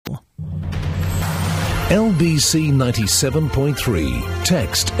LBC 97.3.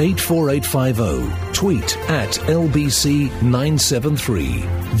 Text 84850. Tweet at LBC 973.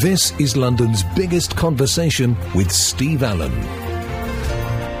 This is London's biggest conversation with Steve Allen.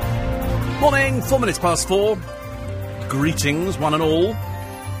 Morning, 4 minutes past 4. Greetings, one and all.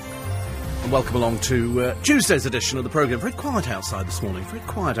 And welcome along to Tuesday's edition of the programme. Very quiet outside this morning, very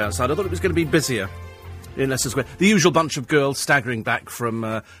quiet outside. I thought it was going to be busier in Leicester Square. The usual bunch of girls staggering back from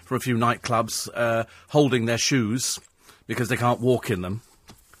a few nightclubs, holding their shoes because they can't walk in them.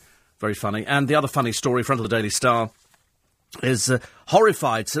 Very funny. And the other funny story, front of the Daily Star, is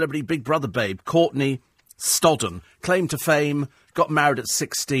horrified celebrity Big Brother babe Courtney Stodden, claimed to fame, got married at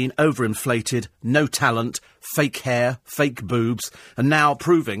 16, overinflated, no talent, fake hair, fake boobs, and now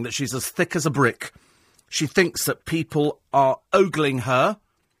proving that she's as thick as a brick. She thinks that people are ogling her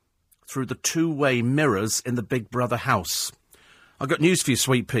through the two-way mirrors in the Big Brother house. I've got news for you,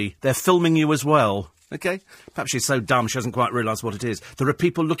 Sweet Pea. They're filming you as well. OK? Perhaps she's so dumb she hasn't quite realised what it is. There are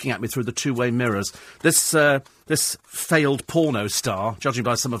people looking at me through the two-way mirrors. This failed porno star, judging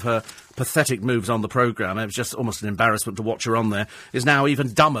by some of her pathetic moves on the programme, it was just almost an embarrassment to watch her on there, is now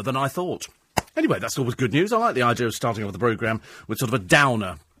even dumber than I thought. Anyway, that's always good news. I like the idea of starting off the programme with sort of a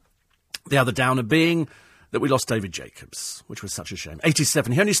downer. The other downer being that we lost David Jacobs, which was such a shame.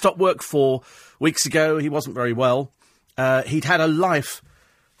 87. He only stopped work 4 weeks ago. He wasn't very well. He'd had a life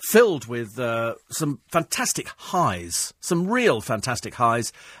filled with some fantastic highs, some real fantastic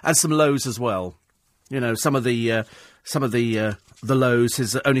highs, and some lows as well. You know, some of the lows.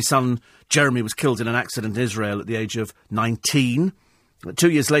 His only son, Jeremy, was killed in an accident in Israel at the age of 19.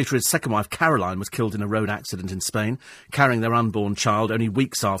 2 years later, his second wife, Caroline, was killed in a road accident in Spain, carrying their unborn child only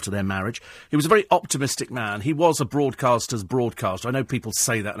weeks after their marriage. He was a very optimistic man. He was a broadcaster's broadcaster. I know people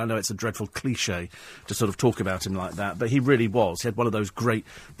say that, and I know it's a dreadful cliché to sort of talk about him like that, but he really was. He had one of those great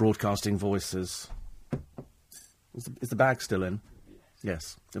broadcasting voices. Is the bag still in?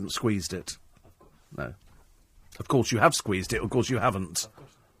 Yes. You haven't squeezed it? No. Of course you have squeezed it. Of course you haven't.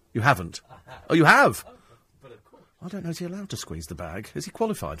 You haven't? Oh, you have? I don't know, is he allowed to squeeze the bag? Is he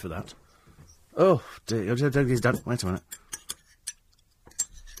qualified for that? Oh, dear. He's done. Wait a minute.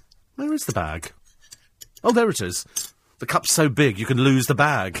 Where is the bag? Oh, there it is. The cup's so big you can lose the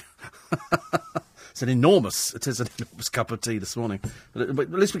bag. It is an enormous cup of tea this morning. But at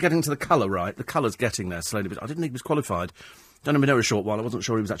least we're getting to the colour right. The colour's getting there slowly. But I didn't think he was qualified. Done him in a short while. I wasn't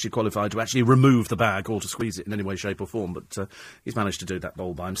sure he was actually qualified to actually remove the bag or to squeeze it in any way, shape or form. But he's managed to do that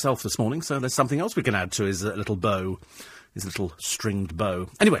all by himself this morning. So there's something else we can add to his little bow, his little stringed bow.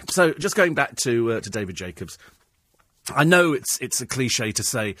 Anyway, so just going back to David Jacobs. I know it's a cliché to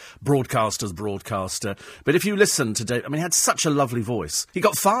say broadcaster's broadcaster, but if you listen to David, I mean, he had such a lovely voice. He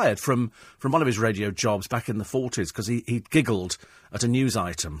got fired from one of his radio jobs back in the 40s because he giggled at a news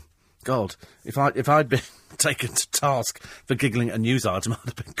item. God, if I'd been taken to task for giggling at a news item, I'd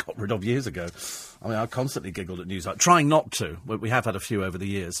have been got rid of years ago. I mean, I constantly giggled at news items, trying not to. We have had a few over the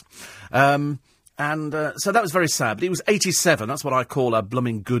years. So that was very sad. But he was 87. That's what I call a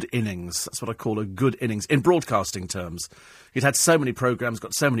blooming good innings. That's what I call a good innings in broadcasting terms. He'd had so many programmes,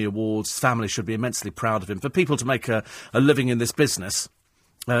 got so many awards. His family should be immensely proud of him. For people to make a living in this business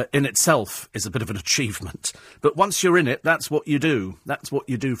in itself is a bit of an achievement. But once you're in it, that's what you do. That's what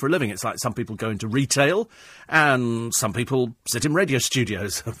you do for a living. It's like some people go into retail and some people sit in radio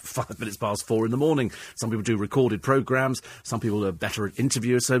studios 5 minutes past 4 in the morning. Some people do recorded programmes. Some people are better at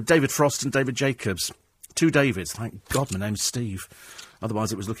interviewers. So David Frost and David Jacobs. Two Davids. Thank God my name's Steve.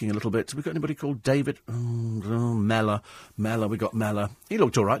 Otherwise it was looking a little bit... Have we got anybody called David? Mellor. We got Mellor. He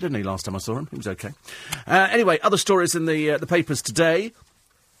looked all right, didn't he, last time I saw him? He was OK. Anyway, other stories in the papers today.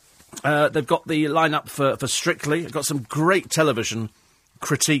 They've got the line-up for Strictly. They've got some great television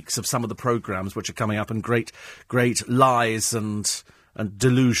critiques of some of the programmes which are coming up, and great lies and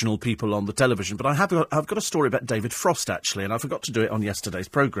delusional people on the television. But I've got a story about David Frost, actually, and I forgot to do it on yesterday's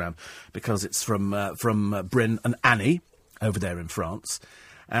programme because it's from Bryn and Annie over there in France.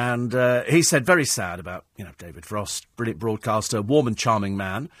 And he said very sad about, David Frost, brilliant broadcaster, warm and charming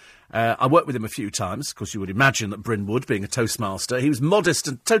man. I worked with him a few times. Of course, you would imagine that Bryn would, being a Toastmaster. He was modest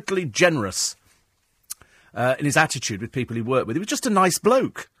and totally generous in his attitude with people he worked with. He was just a nice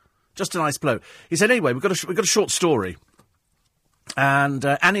bloke. Just a nice bloke. He said, anyway, we've got a short story. And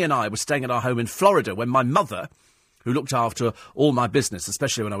Annie and I were staying at our home in Florida when my mother, who looked after all my business,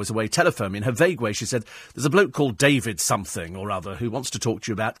 especially when I was away, telephoned me. In her vague way, she said, there's a bloke called David something or other who wants to talk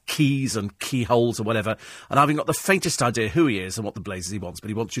to you about keys and keyholes or whatever, and I haven't got the faintest idea who he is and what the blazes he wants, but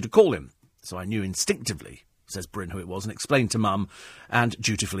he wants you to call him. So I knew instinctively, says Bryn, who it was, and explained to Mum, and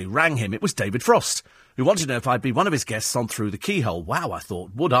dutifully rang him. It was David Frost, who wanted to know if I'd be one of his guests on Through the Keyhole. Wow, I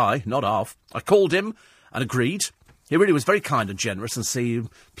thought, would I? Not half. I called him, and agreed. He really was very kind and generous and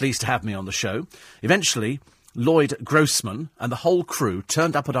pleased to have me on the show. Eventually, Lloyd Grossman and the whole crew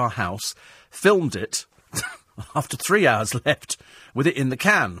turned up at our house, filmed it, after 3 hours left, with it in the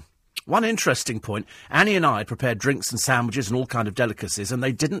can. One interesting point, Annie and I had prepared drinks and sandwiches and all kind of delicacies, and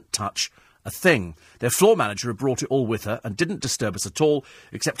they didn't touch a thing. Their floor manager had brought it all with her and didn't disturb us at all,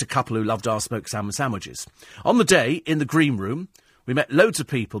 except a couple who loved our smoked salmon sandwiches. On the day, in the green room, we met loads of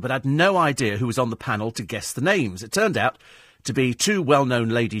people, but had no idea who was on the panel to guess the names. It turned out to be two well-known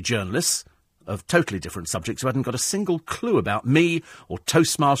lady journalists of totally different subjects who hadn't got a single clue about me or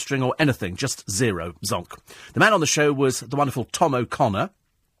Toastmastering or anything, just zero, zonk. The man on the show was the wonderful Tom O'Connor,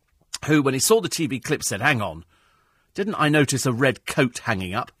 who, when he saw the TV clip, said, "Hang on, didn't I notice a red coat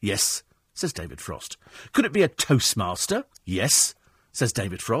hanging up?" "Yes," says David Frost. "Could it be a Toastmaster?" "Yes," says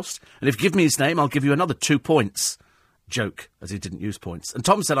David Frost. "And if you give me his name, I'll give you another 2 points." Joke, as he didn't use points. And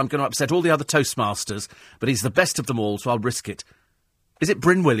Tom said, "I'm going to upset all the other Toastmasters, but he's the best of them all, so I'll risk it." "Is it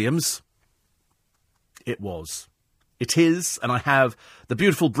Bryn Williams?" It was. It is, and I have the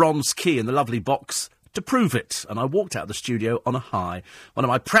beautiful bronze key in the lovely box to prove it. And I walked out of the studio on a high. One of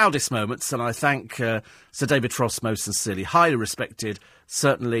my proudest moments, and I thank Sir David Frost most sincerely. Highly respected,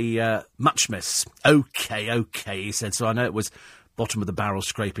 certainly much miss. OK, he said, so I know it was bottom of the barrel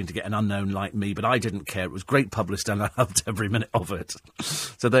scraping to get an unknown like me, but I didn't care. It was great publicity and I loved every minute of it.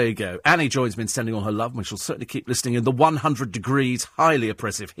 So there you go. Annie joins me in sending all her love, and we shall certainly keep listening in the 100 degrees, highly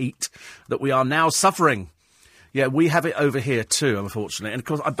oppressive heat that we are now suffering. Yeah, we have it over here too, unfortunately. And of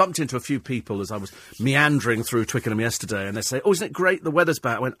course, I bumped into a few people as I was meandering through Twickenham yesterday, and they say, "Oh, isn't it great? The weather's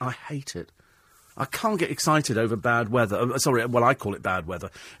bad." I went, "I hate it. I can't get excited over bad weather." Sorry, well, I call it bad weather.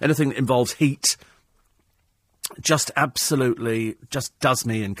 Anything that involves heat just absolutely just does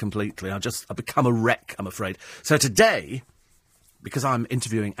me in completely. I become a wreck, I'm afraid. So today, because I'm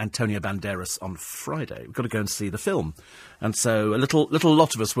interviewing Antonio Banderas on Friday, we've got to go and see the film. And so a little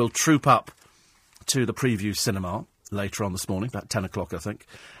lot of us will troop up to the preview cinema later on this morning, about 10 o'clock, I think.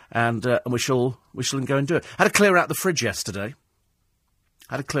 And we shall go and do it. Had to clear out the fridge yesterday.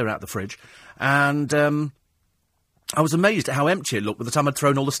 And I was amazed at how empty it looked by the time I'd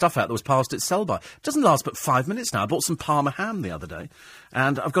thrown all the stuff out that was past its sell-by. It doesn't last but 5 minutes now. I bought some Parma ham the other day,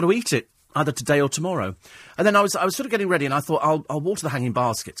 and I've got to eat it either today or tomorrow. And then I was sort of getting ready, and I thought, I'll water the hanging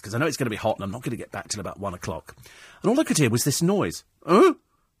baskets, because I know it's going to be hot, and I'm not going to get back till about 1 o'clock. And all I could hear was this noise. I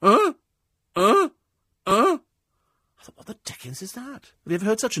thought, what the dickens is that? Have you ever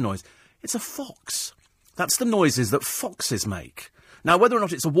heard such a noise? It's a fox. That's the noises that foxes make. Now, whether or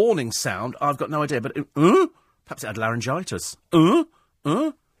not it's a warning sound, I've got no idea, but perhaps it had laryngitis. And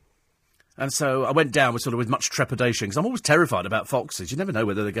so I went down with much trepidation, because I'm always terrified about foxes. You never know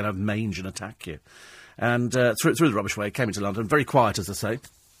whether they're going to have mange and attack you. And through the rubbish way, came into London, very quiet, as I say,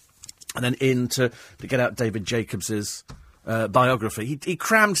 and then in to get out David Jacobs's biography. He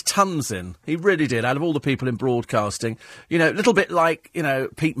crammed tons in. He really did, out of all the people in broadcasting. You know, a little bit like,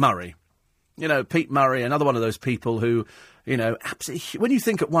 Pete Murray. Pete Murray, another one of those people who, absolutely, when you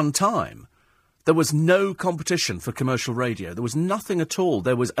think at one time, there was no competition for commercial radio. There was nothing at all.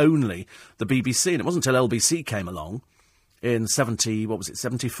 There was only the BBC, and it wasn't until LBC came along in 74,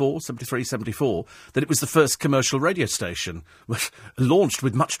 that it was the first commercial radio station, launched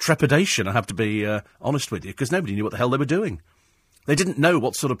with much trepidation, I have to be honest with you, because nobody knew what the hell they were doing. They didn't know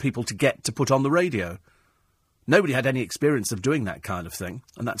what sort of people to get to put on the radio. Nobody had any experience of doing that kind of thing,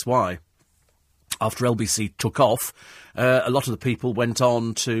 and that's why, after LBC took off, a lot of the people went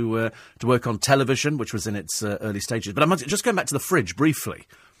on to work on television, which was in its early stages. But I'm just going back to the fridge briefly.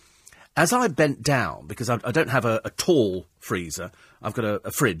 As I bent down, because I don't have a tall freezer, I've got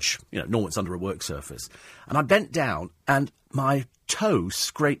a fridge, normally it's under a work surface, and I bent down and my toe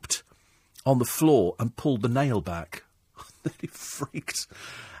scraped on the floor and pulled the nail back. I nearly freaked.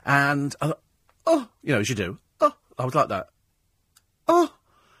 And I thought, as you do. I was like that.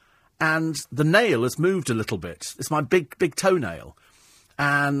 And the nail has moved a little bit. It's my big toenail.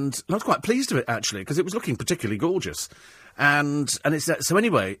 And I was quite pleased with it, actually, because it was looking particularly gorgeous. And it's so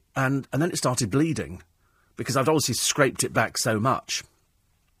anyway, and then it started bleeding, because I'd obviously scraped it back so much.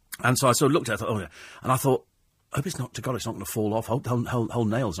 And so I sort of looked at it, and I thought, I hope it's not going to fall off. Whole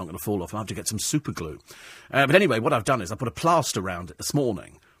nail's not going to fall off. I'll have to get some super glue. But anyway, what I've done is I put a plaster around it this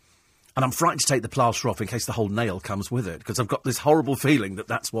morning. And I'm frightened to take the plaster off in case the whole nail comes with it, because I've got this horrible feeling that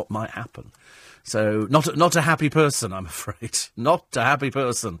that's what might happen. So, not a happy person, I'm afraid. Not a happy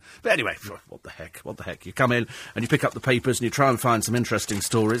person. But anyway, what the heck. You come in and you pick up the papers and you try and find some interesting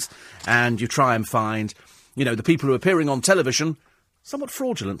stories, and you try and find, the people who are appearing on television somewhat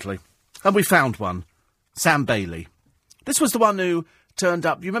fraudulently. And we found one. Sam Bailey. This was the one who turned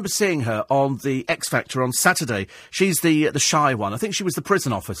up. You remember seeing her on the X Factor on Saturday? She's the shy one. I think she was the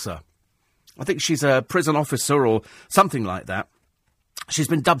prison officer. I think she's a prison officer or something like that. She's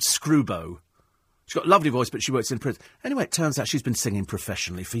been dubbed Screwbo. She's got a lovely voice, but she works in prison. Anyway, it turns out she's been singing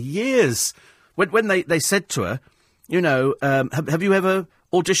professionally for years. When they said to her, you know, have you ever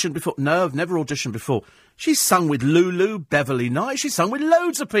auditioned before? No, I've never auditioned before. She's sung with Lulu, Beverly Knight. She's sung with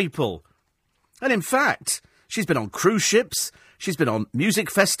loads of people. And in fact, she's been on cruise ships. She's been on music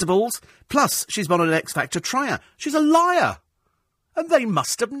festivals. Plus, she's been on an X Factor tryout. She's a liar. And they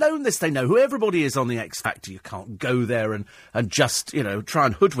must have known this. They know who everybody is on the X Factor. You can't go there and just, you know, try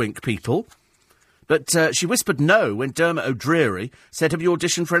and hoodwink people. But she whispered no when Dermot O'Dreary said, have you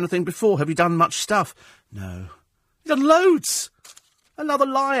auditioned for anything before? Have you done much stuff? No. You've done loads. Another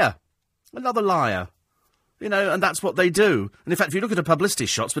liar. Another liar. You know, and that's what they do. And in fact, if you look at her publicity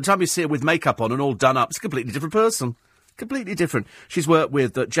shots, by the time you see her with makeup on and all done up, it's a completely different person. Completely different. She's worked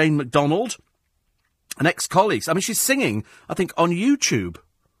with Jane McDonald, an ex-colleague. I mean, she's singing, I think, on YouTube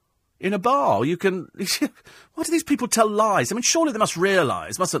in a bar. You can... Why do these people tell lies? I mean, surely they must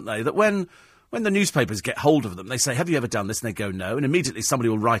realise, mustn't they, that when the newspapers get hold of them, they say, have you ever done this? And they go, no. And immediately somebody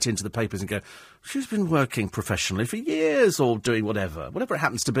will write into the papers and go, she's been working professionally for years or doing whatever it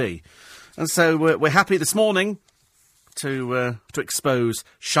happens to be. And so we're happy this morning to expose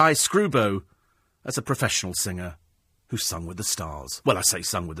Shy Screwbo as a professional singer who sung with the stars. Well, I say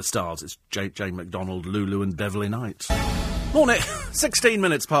sung with the stars. It's Jane McDonald, Lulu and Beverly Knight. Morning, 16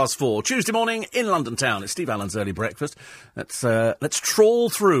 minutes past 4. Tuesday morning in London town. It's Steve Allen's Early Breakfast. Let's trawl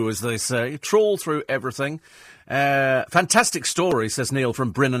through, as they say. Trawl through everything. Fantastic story, says Neil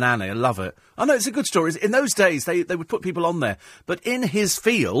from Bryn and Annie. I love it. I know, it's a good story. In those days, they would put people on there. But in his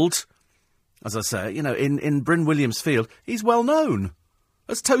field, as I say, you know, in Bryn Williams' field, he's well known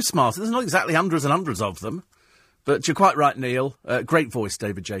as Toastmaster. There's not exactly hundreds and hundreds of them. But you're quite right, Neil. Great voice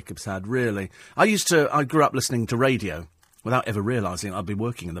David Jacobs had, really. I grew up listening to radio without ever realising I'd be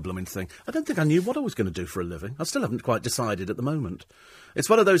working in the blooming thing. I don't think I knew what I was going to do for a living. I still haven't quite decided at the moment. It's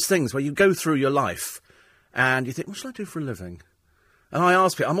one of those things where you go through your life and you think, what should I do for a living? And I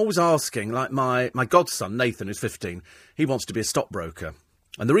ask people, I'm always asking, like my godson, Nathan, who's 15, he wants to be a stockbroker.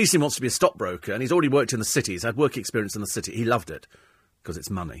 And the reason he wants to be a stockbroker, and he's already worked in the city, he's had work experience in the city, he loved it, because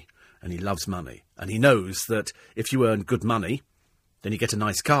it's money. And he loves money. And he knows that if you earn good money, then you get a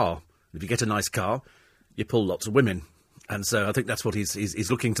nice car. If you get a nice car, you pull lots of women. And so I think that's what he's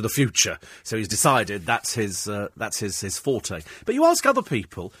looking to the future. So he's decided that's his forte. But you ask other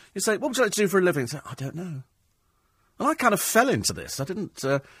people, you say, what would you like to do for a living? They say, I don't know. And I kind of fell into this. I didn't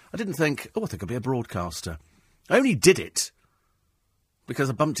think, I think I'll be a broadcaster. I only did it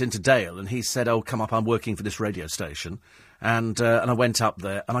because I bumped into Dale and he said, come up, I'm working for this radio station. And I went up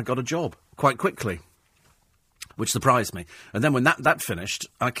there and I got a job quite quickly, which surprised me. And then when that finished,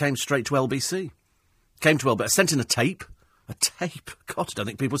 I came straight to LBC. I sent in a tape. A tape? God, I don't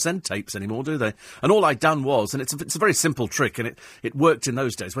think people send tapes anymore, do they? And all I'd done was, and it's a very simple trick, and it worked in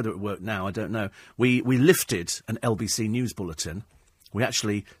those days. Whether it worked now, I don't know. We lifted an LBC news bulletin. We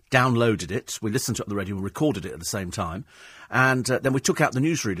actually downloaded it. We listened to it on the radio. We recorded it at the same time. And then we took out the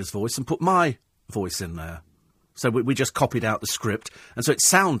newsreader's voice and put my voice in there. So we just copied out the script, and so it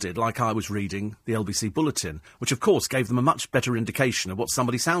sounded like I was reading the LBC bulletin, which, of course, gave them a much better indication of what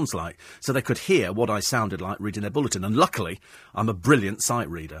somebody sounds like, so they could hear what I sounded like reading their bulletin. And luckily, I'm a brilliant sight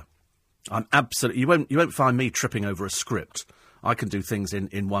reader. I'm absolutely... You won't find me tripping over a script. I can do things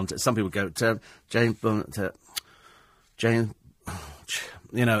in one... Some people go, Jane...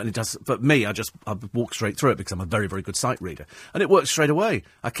 You know, and it does... But me, I walk straight through it because I'm a very, very good sight reader. And it worked straight away.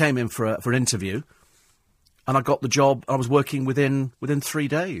 I came in for an interview... And I got the job. I was working within 3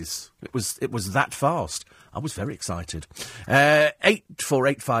 days. It was that fast. I was very excited.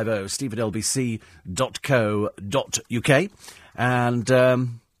 84850 steve@lbc.co.uk. And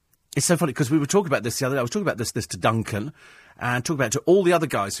it's so funny because we were talking about this the other day. I was talking about this to Duncan and talking about it to all the other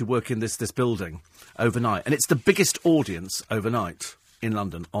guys who work in this building overnight. And it's the biggest audience overnight in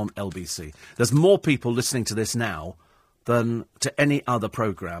London on LBC. There's more people listening to this now than to any other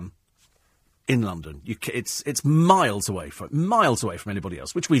programme in London. It's miles away from anybody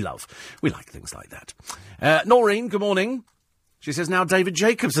else, which we love. We like things like that. Noreen, good morning. She says, now David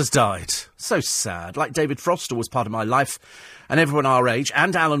Jacobs has died. So sad. Like David Foster was part of my life and everyone our age,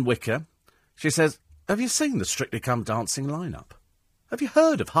 and Alan Wicker. She says, have you seen the Strictly Come Dancing lineup? Have you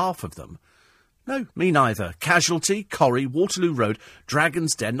heard of half of them? No, me neither. Casualty, Corrie, Waterloo Road,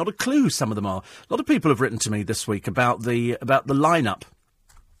 Dragon's Den, not a clue some of them are. A lot of people have written to me this week about the lineup,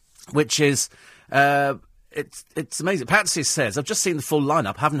 which is It's amazing. Patsy says, I've just seen the full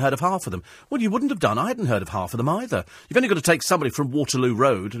lineup, haven't heard of half of them. Well, you wouldn't have done. I hadn't heard of half of them either. You've only got to take somebody from Waterloo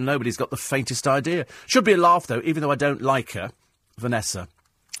Road and nobody's got the faintest idea. Should be a laugh, though, even though I don't like her. Vanessa.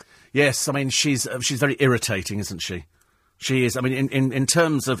 Yes, I mean, she's very irritating, isn't she? She is. I mean, in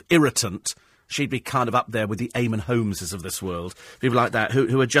terms of irritant, she'd be kind of up there with the Eamon Holmeses of this world. People like that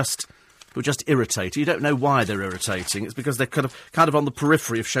who are just irritating. You don't know why they're irritating. It's because they're kind of on the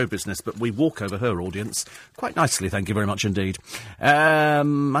periphery of show business, but we walk over her audience quite nicely, thank you very much indeed.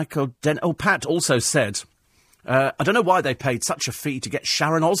 Michael Pat also said, I don't know why they paid such a fee to get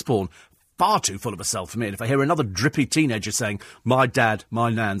Sharon Osbourne. Far too full of herself for me, and if I hear another drippy teenager saying, my dad,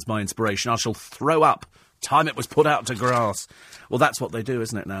 my nan's my inspiration, I shall throw up. Time it was put out to grass. Well, that's what they do,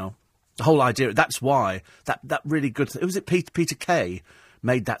 isn't it, now? The whole idea, that's why, that really good... Who was it, Peter Kay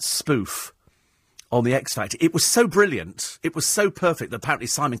made that spoof on the X Factor. It was so brilliant, it was so perfect that apparently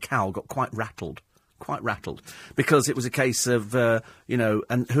Simon Cowell got quite rattled, because it was a case of,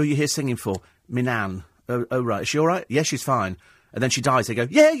 and who are you here singing for? My nan. Oh, right, is she all right? Yeah, she's fine. And then she dies, they go,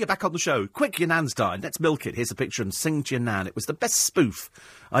 yeah, you're back on the show. Quick, your nan's died. Let's milk it. Here's a picture and sing to your nan. It was the best spoof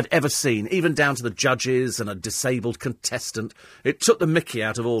I'd ever seen, even down to the judges and a disabled contestant. It took the mickey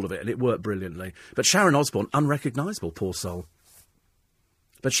out of all of it, and it worked brilliantly. But Sharon Osbourne, unrecognisable, poor soul.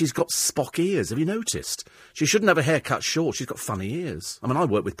 But she's got Spock ears, have you noticed? She shouldn't have her hair cut short. She's got funny ears. I mean, I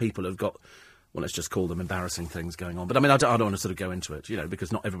work with people who've got, well, let's just call them embarrassing things going on. But, I mean, I don't want to sort of go into it,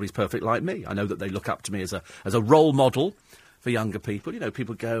 because not everybody's perfect like me. I know that they look up to me as a role model for younger people.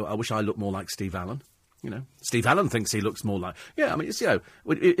 People go, I wish I looked more like Steve Allen. Steve Allen thinks he looks more like... Yeah, I mean, it's,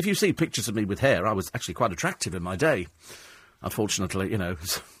 if you see pictures of me with hair, I was actually quite attractive in my day. Unfortunately,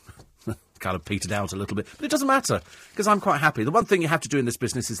 kind of petered out a little bit. But it doesn't matter, because I'm quite happy. The one thing you have to do in this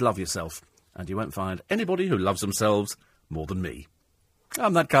business is love yourself. And you won't find anybody who loves themselves more than me.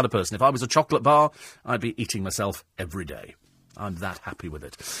 I'm that kind of person. If I was a chocolate bar, I'd be eating myself every day. I'm that happy with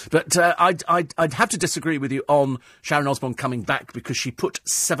it. But I'd have to disagree with you on Sharon Osbourne coming back, because she put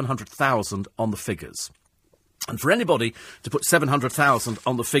 700,000 on the figures. And for anybody to put 700,000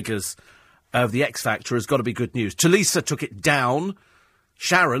 on the figures of the X Factor has got to be good news. Tulisa took it down.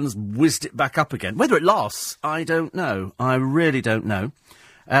 Sharon's whizzed it back up again. Whether it lasts, I don't know. I really don't know.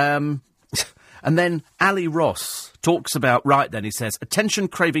 And then Ali Ross talks about, right then, he says,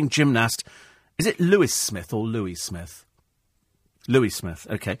 attention-craving gymnast. Is it Lewis Smith or Louis Smith? Louis Smith,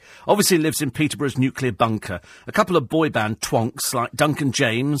 OK. Obviously lives in Peterborough's nuclear bunker. A couple of boy band twonks like Duncan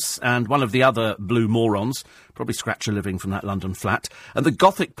James and one of the other blue morons probably scratch a living from that London flat. And the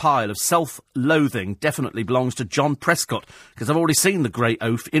gothic pile of self-loathing definitely belongs to John Prescott, because I've already seen the Great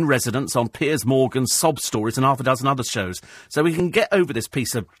Oaf in residence on Piers Morgan's Sob Stories and half a dozen other shows. So we can get over this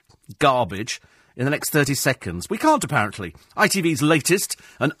piece of garbage in the next 30 seconds. We can't, apparently. ITV's latest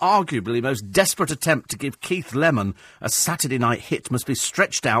and arguably most desperate attempt to give Keith Lemon a Saturday night hit must be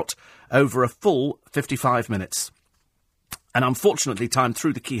stretched out over a full 55 minutes. And unfortunately timed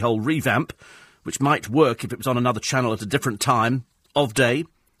through the Keyhole revamp, which might work if it was on another channel at a different time of day,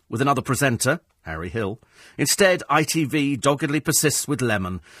 with another presenter, Harry Hill. Instead, ITV doggedly persists with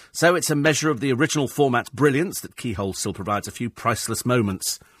Lemon. So it's a measure of the original format's brilliance that Keyhole still provides a few priceless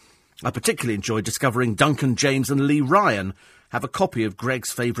moments. I particularly enjoyed discovering Duncan James and Lee Ryan have a copy of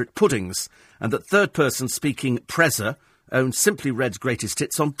Greg's favourite puddings, and that third-person speaking Prezza owns Simply Red's greatest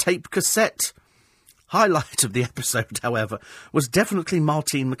hits on tape cassette. Highlight of the episode, however, was definitely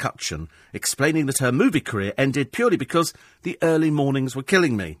Martine McCutcheon, explaining that her movie career ended purely because the early mornings were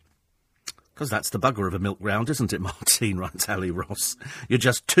killing me. Because that's the bugger of a milk round, isn't it, Martine, writes Ali Ross. You're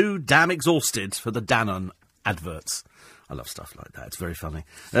just too damn exhausted for the Danone adverts. I love stuff like that. It's very funny.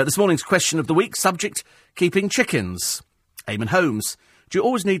 This morning's question of the week, subject, keeping chickens. Eamon Holmes, do you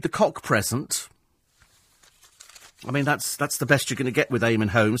always need the cock present? I mean, that's the best you're going to get with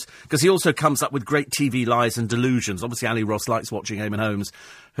Eamon Holmes, because he also comes up with great TV lies and delusions. Obviously, Ali Ross likes watching Eamon Holmes,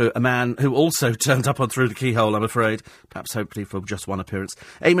 a man who also turned up on Through the Keyhole, I'm afraid. Perhaps, hopefully, for just one appearance.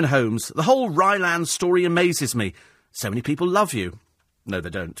 Eamon Holmes, the whole Ryland story amazes me. So many people love you. No, they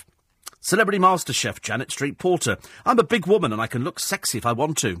don't. Celebrity MasterChef, Janet Street Porter. I'm a big woman and I can look sexy if I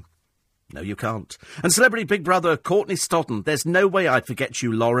want to. No, you can't. And Celebrity Big Brother, Courtney Stodden. There's no way I'd forget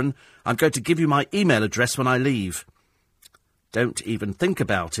you, Lauren. I'm going to give you my email address when I leave. Don't even think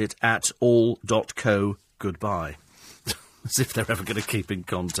about it at all.co. Goodbye. As if they're ever going to keep in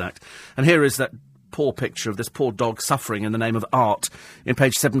contact. And here is that poor picture of this poor dog suffering in the name of art in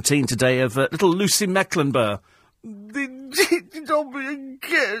page 17 today of little Lucy Mecklenburgh. They cheated on me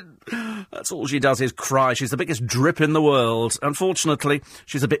again. That's all she does is cry. She's the biggest drip in the world. Unfortunately,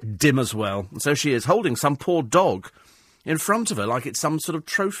 she's a bit dim as well. And so she is holding some poor dog in front of her like it's some sort of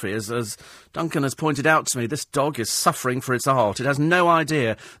trophy. As Duncan has pointed out to me, this dog is suffering for its art. It has no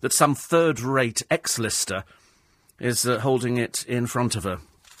idea that some third-rate ex-lister is holding it in front of her.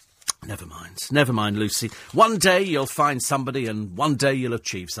 Never mind, Lucy. One day you'll find somebody and one day you'll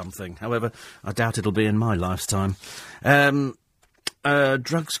achieve something. However, I doubt it'll be in my lifetime.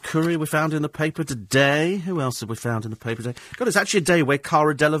 Drugs courier we found in the paper today. Who else have we found in the paper today? God, it's actually a day where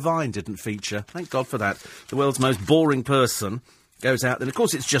Cara Delevingne didn't feature. Thank God for that. The world's most boring person goes out. And of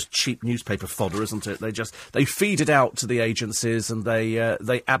course it's just cheap newspaper fodder, isn't it? They feed it out to the agencies and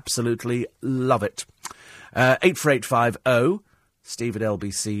they absolutely love it. 84850 steve at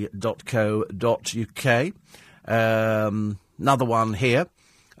lbc.co.uk. Another one here.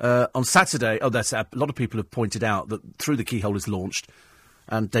 On Saturday, a lot of people have pointed out that Through the Keyhole is launched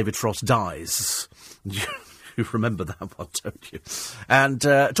and David Frost dies. You remember that one, don't you? And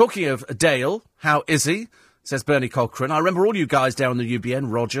talking of Dale, how is he? Says Bernie Cochrane. I remember all you guys down the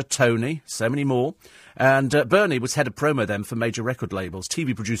UBN, Roger, Tony, so many more. And Bernie was head of promo then for major record labels,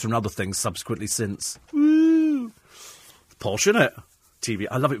 TV producer and other things subsequently since. Woo! Posh, isn't it? TV.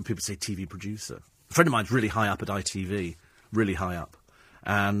 I love it when people say TV producer. A friend of mine's really high up at ITV, really high up.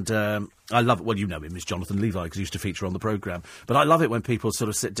 And I love it. Well, you know him, is Jonathan Levi, because he used to feature on the programme. But I love it when people sort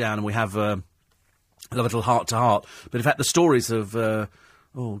of sit down and we have a little heart-to-heart. But in fact, the stories of, Tony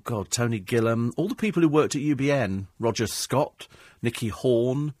Gillam, all the people who worked at UBN, Roger Scott, Nicky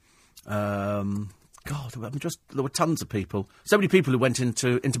Horn, there were tons of people. So many people who went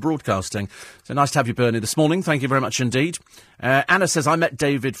into broadcasting. So nice to have you, Bernie, this morning. Thank you very much indeed. Anna says, I met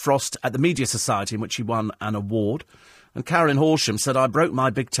David Frost at the Media Society, in which he won an award. And Karen Horsham said, I broke my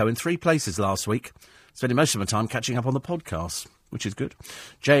big toe in 3 places last week, spending most of my time catching up on the podcast, which is good.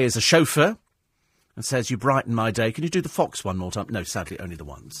 Jay is a chauffeur and says, you brighten my day. Can you do the Fox one more time? No, sadly, only the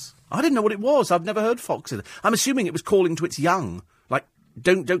once. I didn't know what it was. I've never heard Fox. I'm assuming it was calling to its young. Like,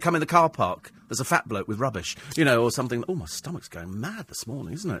 don't come in the car park. There's a fat bloke with rubbish, or something. Oh, my stomach's going mad this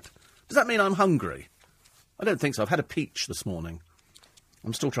morning, isn't it? Does that mean I'm hungry? I don't think so. I've had a peach this morning.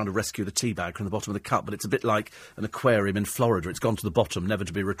 I'm still trying to rescue the tea bag from the bottom of the cup, but it's a bit like an aquarium in Florida. It's gone to the bottom, never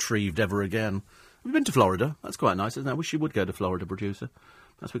to be retrieved ever again. Have you been to Florida? That's quite nice, isn't it? I wish you would go to Florida, producer.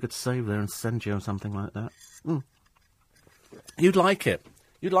 Perhaps we could save there and send you something like that. You'd like it.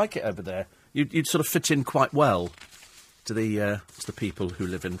 You'd like it over there. You'd sort of fit in quite well to the people who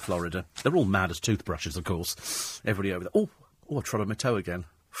live in Florida. They're all mad as toothbrushes, of course. Everybody over there. Oh, I trod on my toe again.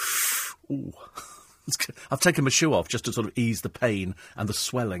 Ooh. I've taken my shoe off just to sort of ease the pain and the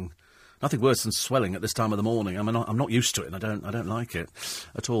swelling. Nothing worse than swelling at this time of the morning. I mean, I'm not used to it, and I don't like it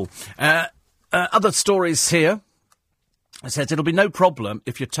at all. Other stories here. It says, it'll be no problem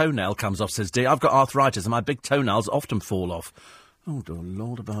if your toenail comes off, says Dee. I've got arthritis, and my big toenails often fall off. Oh, dear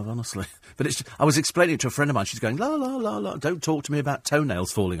Lord above, honestly. But I was explaining it to a friend of mine. She's going, la, la, la, la. Don't talk to me about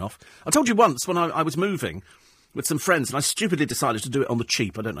toenails falling off. I told you once when I was moving with some friends, and I stupidly decided to do it on the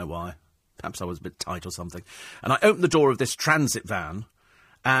cheap. I don't know why. Perhaps I was a bit tight or something. And I opened the door of this transit van,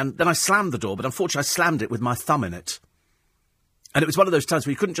 and then I slammed the door, but unfortunately I slammed it with my thumb in it. And it was one of those times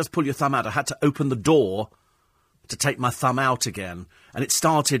where you couldn't just pull your thumb out. I had to open the door to take my thumb out again. And it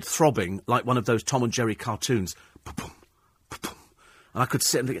started throbbing like one of those Tom and Jerry cartoons. Ba-boom, ba-boom. And I could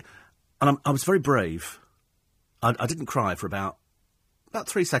sit and I was very brave. I didn't cry for about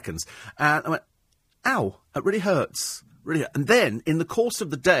 3 seconds. And I went, ow, it really hurts. Really, and then, in the course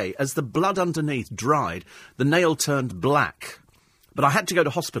of the day, as the blood underneath dried, the nail turned black. But I had to go to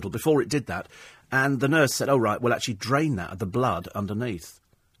hospital before it did that, and the nurse said, oh, right, we'll actually drain that of the blood underneath.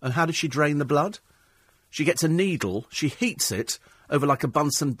 And how does she drain the blood? She gets a needle, she heats it over like a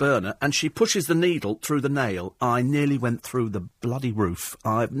Bunsen burner, and she pushes the needle through the nail. I nearly went through the bloody roof.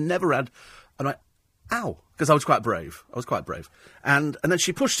 I've never had... And I... Ow! Because I was quite brave. And then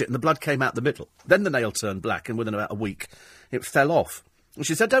she pushed it and the blood came out the middle. Then the nail turned black and within about a week it fell off. And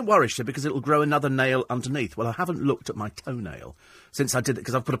she said, don't worry, she said, because it'll grow another nail underneath. Well, I haven't looked at my toenail since I did it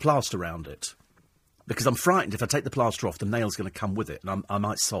because I've put a plaster around it. Because I'm frightened if I take the plaster off, the nail's going to come with it and I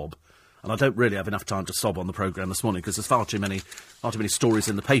might sob. And I don't really have enough time to sob on the programme this morning because there's far too many stories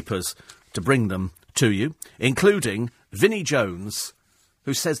in the papers to bring them to you, including Vinnie Jones,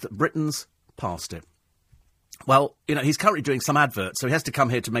 who says that Britain's past it. Well, he's currently doing some adverts, so he has to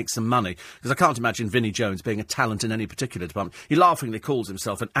come here to make some money, because I can't imagine Vinnie Jones being a talent in any particular department. He laughingly calls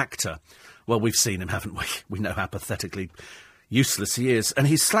himself an actor. Well, we've seen him, haven't we? We know how pathetically useless he is. And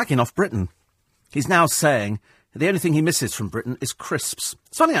he's slagging off Britain. He's now saying the only thing he misses from Britain is crisps.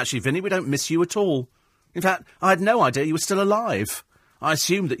 It's funny, actually, Vinnie, we don't miss you at all. In fact, I had no idea you were still alive. I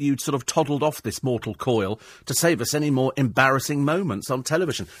assumed that you'd sort of toddled off this mortal coil to save us any more embarrassing moments on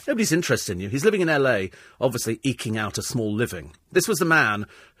television. Nobody's interested in you. He's living in LA, obviously eking out a small living. This was the man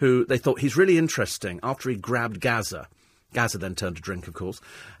who they thought he's really interesting after he grabbed Gaza. Gaza then turned to drink, of course,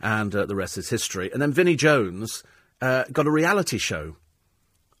 and the rest is history. And then Vinnie Jones got a reality show.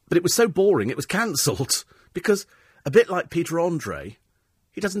 But it was so boring, it was cancelled, because a bit like Peter Andre,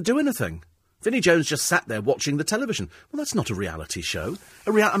 he doesn't do anything. Vinnie Jones just sat there watching the television. Well, that's not a reality show.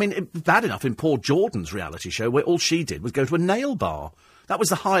 Bad enough in poor Jordan's reality show where all she did was go to a nail bar. That was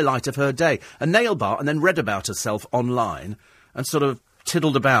the highlight of her day. A nail bar, and then read about herself online and sort of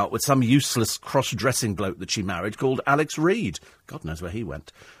tiddled about with some useless cross-dressing bloke that she married called Alex Reid. God knows where he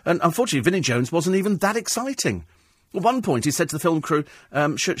went. And unfortunately, Vinnie Jones wasn't even that exciting. At one point, he said to the film crew,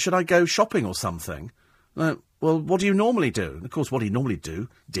 should I go shopping or something? Well, what do you normally do? And of course, what he normally did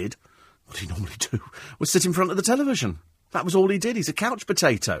was sit in front of the television. That was all he did. He's a couch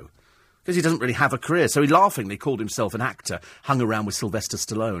potato. Because he doesn't really have a career. So he laughingly called himself an actor, hung around with Sylvester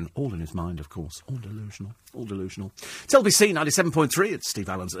Stallone. All in his mind, of course. All delusional. All delusional. It's LBC 97.3. It's Steve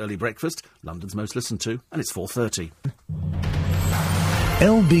Allen's Early Breakfast, London's most listened to, and it's 4:30.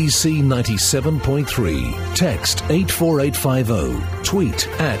 LBC 97.3. Text 84850. Tweet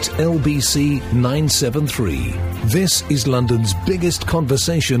at LBC 973. This is London's biggest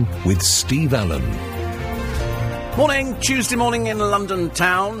conversation with Steve Allen. Morning, Tuesday morning in London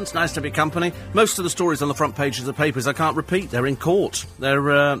town. It's nice to be company. Most of the stories on the front pages of the papers I can't repeat. They're in court.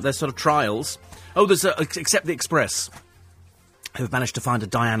 They're sort of trials. Oh, there's except the Express, who've managed to find a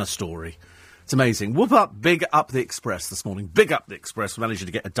Diana story. It's amazing. Whoop up, big up the Express this morning. Big up the Express. We managed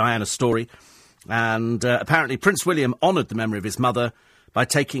to get a Diana story. And apparently Prince William honoured the memory of his mother by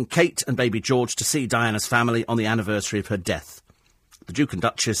taking Kate and baby George to see Diana's family on the anniversary of her death. The Duke and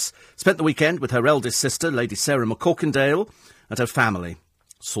Duchess spent the weekend with her eldest sister, Lady Sarah McCorkindale, and her family,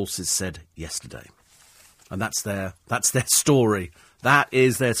 sources said yesterday. And that's their story. That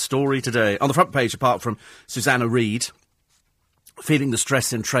is their story today. On the front page, apart from Susanna Reid, feeling the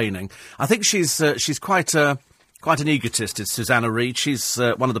stress in training, I think she's quite an egotist, is Susanna Reid. She's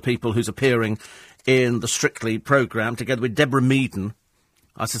one of the people who's appearing in the Strictly programme, together with Deborah Meaden.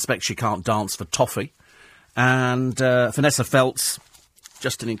 I suspect she can't dance for toffee. And Vanessa Feltz,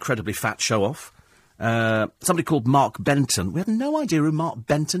 just an incredibly fat show-off. Somebody called Mark Benton. We have no idea who Mark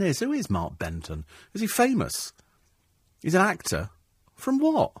Benton is. Who is Mark Benton? Is he famous? He's an actor. From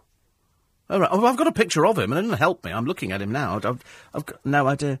what? Oh, right. Oh, I've got a picture of him, and it doesn't help me. I'm looking at him now. I've got no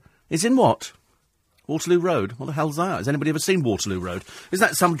idea. He's in what? Waterloo Road? What the hell's that? Has anybody ever seen Waterloo Road? Is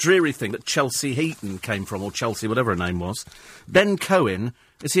that some dreary thing that Chelsea Heaton came from, or Chelsea, whatever her name was? Ben Cohen,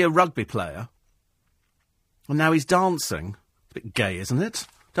 is he a rugby player? And now he's dancing. A bit gay, isn't it?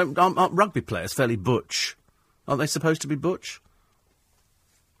 Aren't rugby players fairly butch? Aren't they supposed to be butch?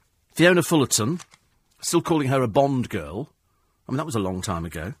 Fiona Fullerton, still calling her a Bond girl. I mean, that was a long time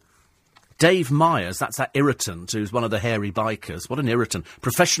ago. Dave Myers, that's that irritant who's one of the hairy bikers. What an irritant.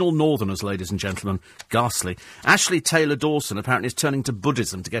 Professional northerners, ladies and gentlemen. Ghastly. Ashley Taylor-Dawson apparently is turning to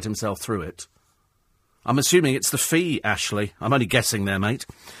Buddhism to get himself through it. I'm assuming it's the fee, Ashley. I'm only guessing there, mate.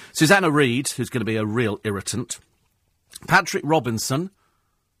 Susanna Reid, who's going to be a real irritant. Patrick Robinson,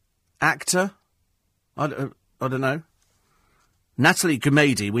 actor. I don't know. Natalie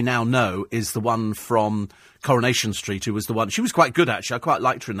Gumedi, we now know, is the one from Coronation Street, who was the one... She was quite good, actually. I quite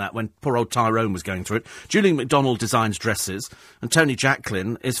liked her in that when poor old Tyrone was going through it. Julian MacDonald designs dresses, and Tony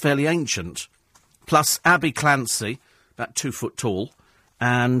Jacklin is fairly ancient. Plus Abby Clancy, about 2 foot tall,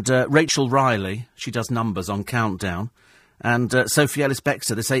 and Rachel Riley, she does numbers on Countdown, and Sophie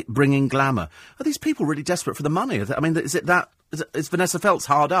Ellis-Bextor, they say, bringing glamour. Are these people really desperate for the money? I mean, is Vanessa Feltz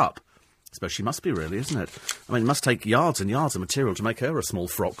hard up? I suppose she must be, really, isn't it? I mean, it must take yards and yards of material to make her a small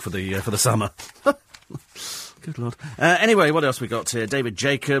frock for the summer. Good Lord. Anyway, what else we got here? David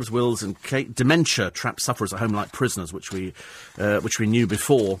Jacobs, Wills and Kate. Dementia traps sufferers at home like prisoners, which we knew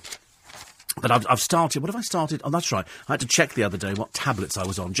before. But I've started... What have I started? Oh, that's right. I had to check the other day what tablets I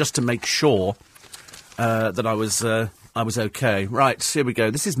was on, just to make sure that I was okay. Right, here we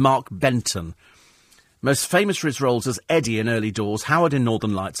go. This is Mark Benton. Most famous for his roles as Eddie in Early Doors, Howard in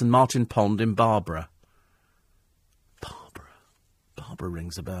Northern Lights, and Martin Pond in Barbara. Barbara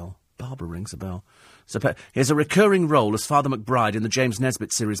rings a bell. So he has a recurring role as Father McBride in the James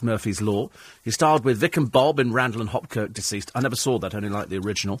Nesbitt series Murphy's Law. He starred with Vic and Bob in Randall and Hopkirk, deceased. I never saw that, only like the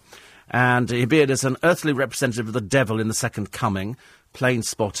original. And he appeared as an earthly representative of the devil in The Second Coming, Plane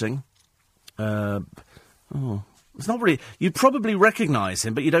Spotting. It's not really... You'd probably recognise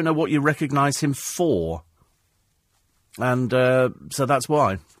him, but you don't know what you recognise him for. And so that's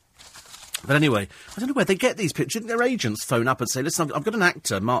why. But anyway, I don't know where they get these pictures. Their agents phone up and say, listen, I've got an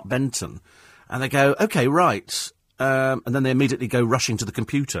actor, Mark Benton. And they go, OK, right. And then they immediately go rushing to the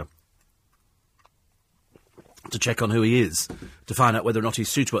computer to check on who he is, to find out whether or not he's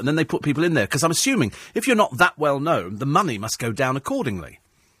suitable. And then they put people in there, because I'm assuming if you're not that well known, the money must go down accordingly.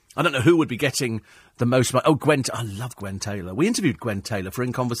 I don't know who would be getting the most money. Oh, I love Gwen Taylor. We interviewed Gwen Taylor for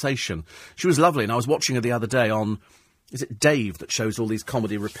In Conversation. She was lovely, and I was watching her the other day on, is it Dave, that shows all these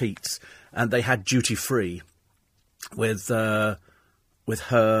comedy repeats, and they had Duty Free with her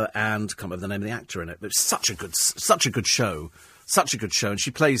and, I can't remember the name of the actor in it, but it was such a good show. Such a good show, and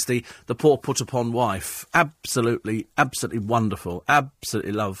she plays the poor put-upon wife. Absolutely wonderful.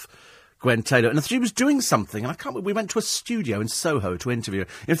 Absolutely love Gwen Taylor. And she was doing something, and we went to a studio in Soho to interview her.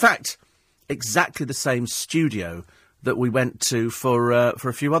 In fact, exactly the same studio that we went to for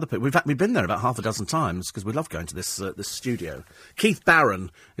a few other people. We've been there about half a dozen times, because we love going to this studio. Keith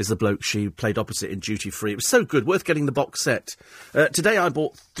Barron is the bloke she played opposite in Duty Free. It was so good, worth getting the box set. Today I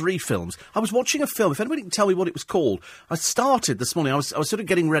bought 3 films. I was watching a film, if anybody can tell me what it was called. I started this morning, I was sort of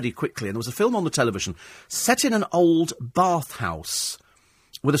getting ready quickly, and there was a film on the television set in an old bathhouse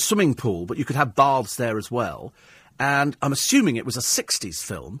with a swimming pool, but you could have baths there as well. And I'm assuming it was a 60s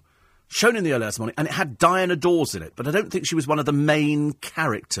film, shown in the early hours of the morning, and it had Diana Dawes in it, but I don't think she was one of the main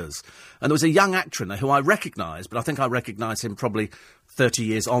characters. And there was a young actor in there who I recognised, but I think I recognise him probably 30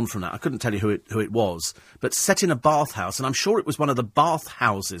 years on from that. I couldn't tell you who it was, but set in a bathhouse, and I'm sure it was one of the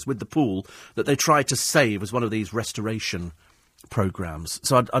bathhouses with the pool that they tried to save as one of these restoration programmes.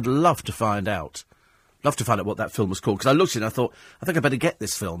 So I'd love to find out. Love to find out what that film was called, because I looked at it and I thought, I think I better get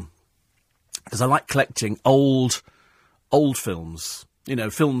this film, because I like collecting old films. You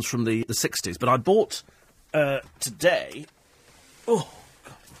know, films from the 60s. But I bought, today... Oh,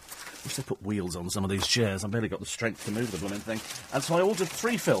 God. I wish they put wheels on some of these chairs. I've barely got the strength to move the blooming thing. And so I ordered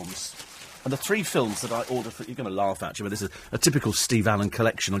 3 films. And the 3 films that I ordered... You're going to laugh at you, but this is a typical Steve Allen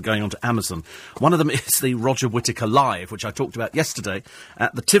collection. I'm going on to Amazon. One of them is the Roger Whittaker Live, which I talked about yesterday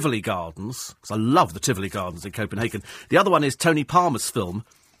at the Tivoli Gardens, because I love the Tivoli Gardens in Copenhagen. The other one is Tony Palmer's film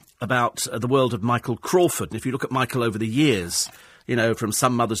about the world of Michael Crawford. And if you look at Michael over the years... You know, from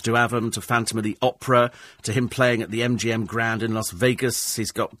Some Mothers Do Have 'Em to Phantom of the Opera to him playing at the MGM Grand in Las Vegas.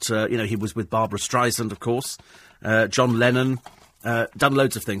 He's got, he was with Barbara Streisand, of course, John Lennon, done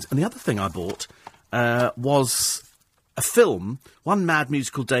loads of things. And the other thing I bought was a film, One Mad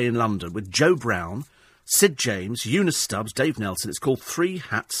Musical Day in London, with Joe Brown, Sid James, Eunice Stubbs, Dave Nelson. It's called 3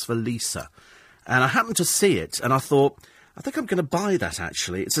 Hats for Lisa. And I happened to see it, and I thought, I think I'm going to buy that,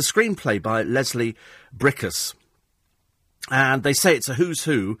 actually. It's a screenplay by Leslie Bricusse. And they say it's a who's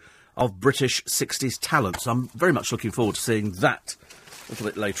who of British 60s talent. So I'm very much looking forward to seeing that a little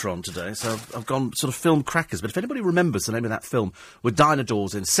bit later on today. So I've gone sort of film crackers. But if anybody remembers the name of that film with Diana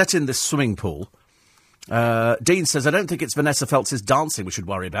Dawes in, set in this swimming pool, Dean says, I don't think it's Vanessa Feltz's dancing we should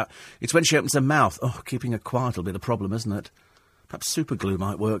worry about. It's when she opens her mouth. Oh, keeping her quiet will be the problem, isn't it? Perhaps super glue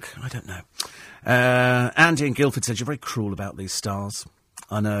might work. I don't know. Andy in Guildford says, you're very cruel about these stars.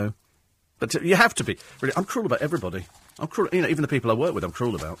 I know. But you have to be. Really, I'm cruel about everybody. I'm cruel, even the people I work with, I'm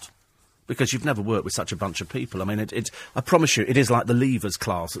cruel about. Because you've never worked with such a bunch of people. I mean, I promise you, it is like the leavers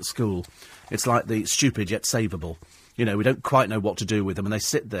class at school. It's like the stupid yet savable. We don't quite know what to do with them, and they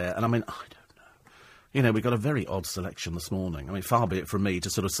sit there, and I mean, I don't know. We got a very odd selection this morning. I mean, far be it from me to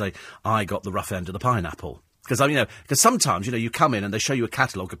sort of say, I got the rough end of the pineapple. Because sometimes, you come in and they show you a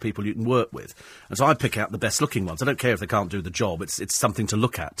catalogue of people you can work with. And so I pick out the best-looking ones. I don't care if they can't do the job. It's something to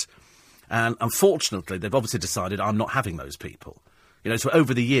look at. And unfortunately, they've obviously decided I'm not having those people. So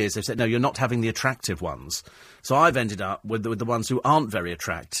over the years, they've said, no, you're not having the attractive ones. So I've ended up with the ones who aren't very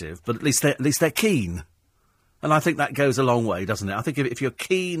attractive, but at least they're keen. And I think that goes a long way, doesn't it? I think if you're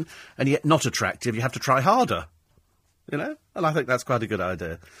keen and yet not attractive, you have to try harder. And I think that's quite a good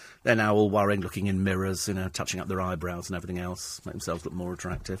idea. They're now all worrying, looking in mirrors, touching up their eyebrows and everything else, make themselves look more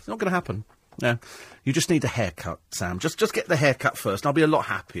attractive. It's not going to happen. No, you just need a haircut, Sam. Just get the haircut first, and I'll be a lot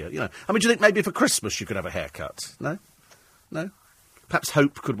happier, I mean, do you think maybe for Christmas you could have a haircut? No? Perhaps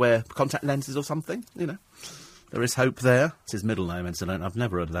Hope could wear contact lenses or something, There is Hope there. It's his middle name, incident. I've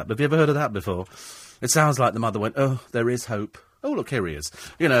never heard of that. But have you ever heard of that before? It sounds like the mother went, oh, there is Hope. Oh, look, here he is.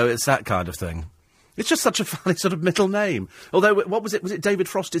 It's that kind of thing. It's just such a funny sort of middle name. Although, what was it? Was it David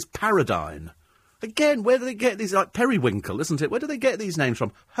Frosty's Paradine? Again, where do they get these, like Periwinkle, isn't it? Where do they get these names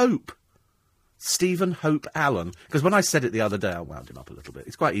from? Hope. Stephen Hope Allen. Because when I said it the other day, I wound him up a little bit.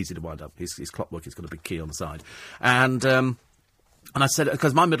 It's quite easy to wind up. His clockwork, he's got a big key on the side. And I said,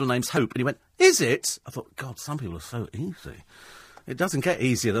 because my middle name's Hope. And he went, is it? I thought, God, some people are so easy. It doesn't get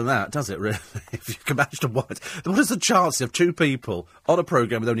easier than that, does it, really? If you can manage to what is the chance of two people on a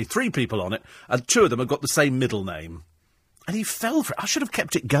programme with only 3 people on it, and 2 of them have got the same middle name? And he fell for it. I should have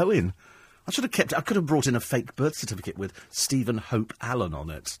kept it going. I could have brought in a fake birth certificate with Stephen Hope Allen on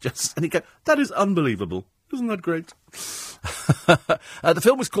it. And he'd go, that is unbelievable. Isn't that great? The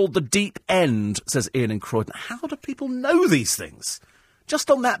film was called The Deep End, says Ian in Croydon. How do people know these things?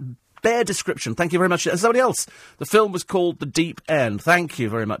 Just on that bare description. Thank you very much. Somebody else. The film was called The Deep End. Thank you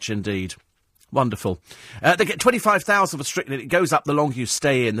very much indeed. Wonderful. They get 25,000 for Strictly. It goes up the longer you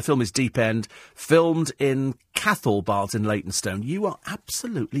stay in. The film is Deep End, filmed in Cathal Baths in Leytonstone. You are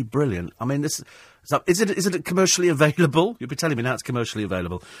absolutely brilliant. I mean, is it commercially available? You'll be telling me now it's commercially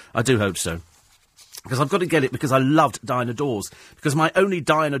available. I do hope so. Because I've got to get it because I loved Diana Dawes. Because my only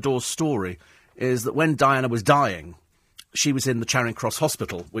Diana Dawes story is that when Diana was dying, she was in the Charing Cross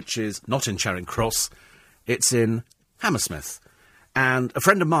Hospital, which is not in Charing Cross, it's in Hammersmith. And a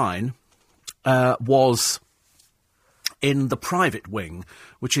friend of mine was in the private wing,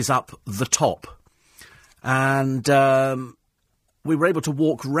 which is up the top. And we were able to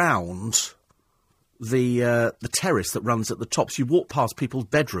walk round the terrace that runs at the top. So you walk past people's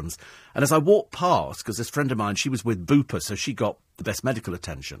bedrooms. And as I walked past, because this friend of mine, she was with Bupa, so she got the best medical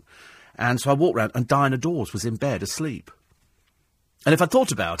attention. And so I walked round, and Diana Dawes was in bed asleep. And if I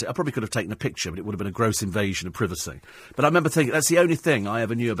thought about it, I probably could have taken a picture, but it would have been a gross invasion of privacy. But I remember thinking, that's the only thing I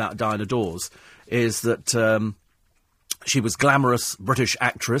ever knew about Diana Dawes, is that she was glamorous British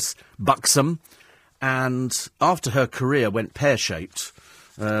actress, buxom, and after her career went pear-shaped,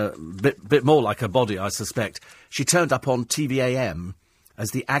 bit more like her body, I suspect, she turned up on TVAM as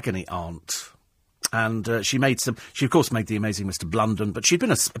the agony aunt. And she of course made The Amazing Mr. Blunden, but she'd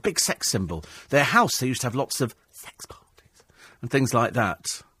been a big sex symbol. Their house, they used to have lots of sex parties and things like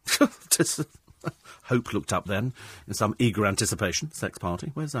that. Hope looked up then, in some eager anticipation. Sex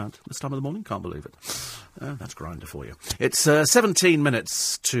party, where's that? This time of the morning? Can't believe it. That's Grindr for you. It's 17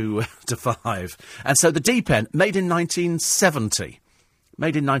 minutes to 5. And so The Deep End, made in 1970.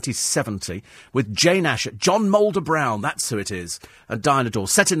 Made in 1970, with Jane Asher, John Moulder Brown, that's who it is, and Diana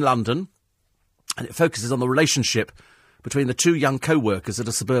Dawes, set in London. And it focuses on the relationship between the 2 young co-workers at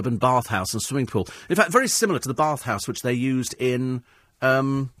a suburban bathhouse and swimming pool. In fact, very similar to the bathhouse which they used in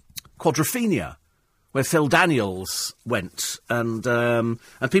Quadrophenia, where Phil Daniels went, and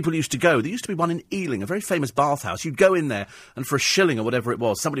people used to go. There used to be one in Ealing, a very famous bathhouse. You'd go in there, and for a shilling or whatever it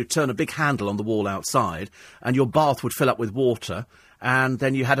was, somebody would turn a big handle on the wall outside, and your bath would fill up with water, and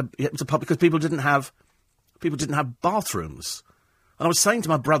then it was a pub because people didn't have bathrooms. And I was saying to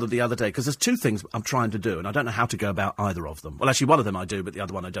my brother the other day, because there's 2 things I'm trying to do, and I don't know how to go about either of them. Well, actually, one of them I do, but the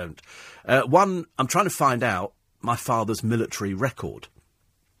other one I don't. One, I'm trying to find out my father's military record,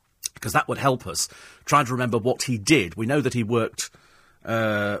 because that would help us trying to remember what he did. We know that he worked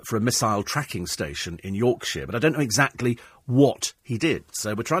for a missile tracking station in Yorkshire, but I don't know exactly what he did.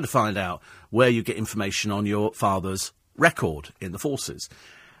 So we're trying to find out where you get information on your father's record in the forces.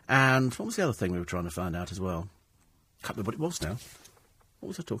 And what was the other thing we were trying to find out as well? Can't remember what it was now. What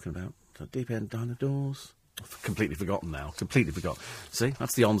was I talking about? The Deep End, Diana Dawes? I've completely forgotten now. Completely forgotten. See,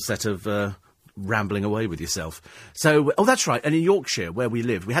 that's the onset of rambling away with yourself. So, that's right. And in Yorkshire, where we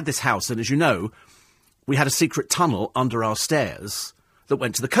lived, we had this house, and as you know, we had a secret tunnel under our stairs that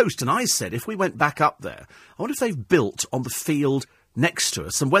went to the coast. And I said, if we went back up there, I wonder if they've built on the field next to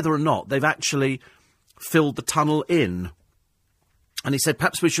us, and whether or not they've actually filled the tunnel in. And he said,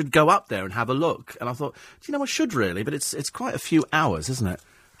 perhaps we should go up there and have a look. And I thought, I should really, but it's quite a few hours, isn't it,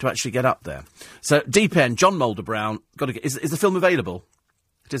 to actually get up there. So, Deep End, John Moulder Brown, is the film available?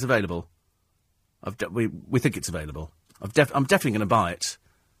 It is available. We think it's available. I'm definitely going to buy it.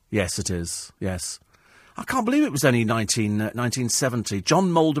 Yes, it is. Yes. I can't believe it was only 1970.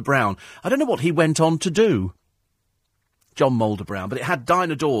 John Moulder Brown. I don't know what he went on to do. John Moulder Brown. But it had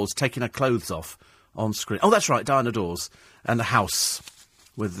Diana Dawes taking her clothes off on screen. Oh, that's right, Diana Dawes. And the house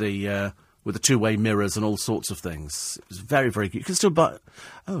with the 2-way mirrors and all sorts of things. It was very, very good. You can still buy...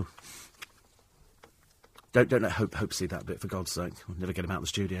 Oh. Don't let Hope see that bit, for God's sake. We'll never get him out of the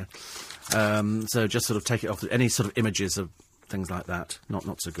studio. So just sort of take it off. Any sort of images of things like that.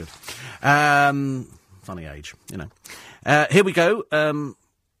 Not so good. Funny age, here we go.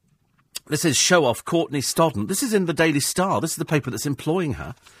 This is show-off Courtney Stodden. This is in the Daily Star. This is the paper that's employing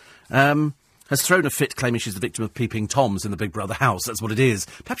her. Has thrown a fit claiming she's the victim of peeping Toms in the Big Brother house. That's what it is.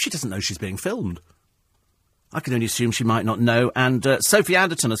 Perhaps she doesn't know she's being filmed. I can only assume she might not know. And Sophie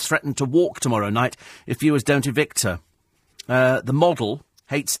Anderton has threatened to walk tomorrow night if viewers don't evict her. The model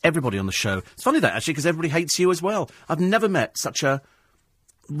hates everybody on the show. It's funny that, actually, because everybody hates you as well. I've never met such a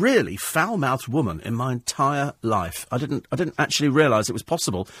really foul-mouthed woman in my entire life. I didn't actually realise it was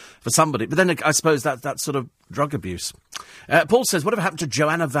possible for somebody. But then I suppose that's sort of drug abuse. Paul says, whatever happened to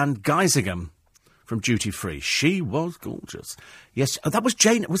Joanna Van Geysingham from Duty Free? She was gorgeous. Yes, that was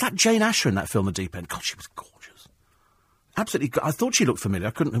Jane. Was that Jane Asher in that film, The Deep End? God, she was gorgeous. Absolutely. I thought she looked familiar.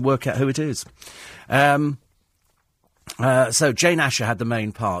 I couldn't work out who it is. So Jane Asher had the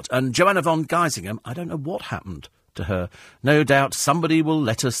main part. And Joanna Van Geysingham, I don't know what happened to her. No doubt somebody will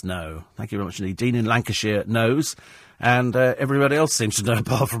let us know. Thank you very much indeed. Dean in Lancashire knows, and everybody else seems to know,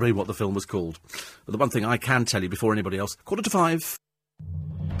 apart from me, what the film was called. But the one thing I can tell you before anybody else, 4:45.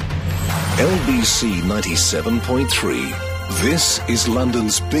 LBC 97.3. This is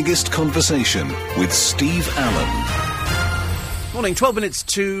London's biggest conversation with Steve Allen. Morning, 12 minutes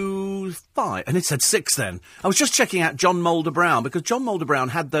to 5. And it said 6 then. I was just checking out John Moulder Brown, because John Moulder Brown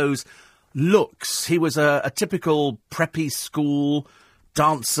had those looks. He was a typical preppy school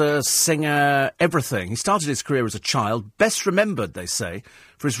dancer, singer, everything. He started his career as a child, best remembered, they say,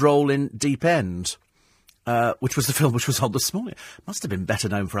 for his role in Deep End, which was the film which was on this morning. Must have been better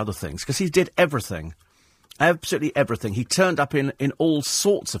known for other things, because he did everything. Absolutely everything. He turned up in all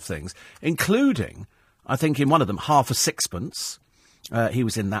sorts of things, including, I think in one of them, Half a Sixpence. He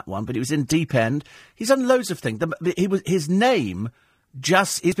was in that one, but he was in Deep End. He's done loads of things. His name...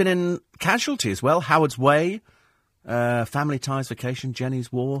 he's been in Casualty as well, Howard's Way, Family Ties, Vacation, Jenny's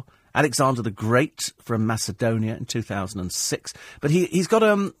War, Alexander the Great from Macedonia in 2006. But he's got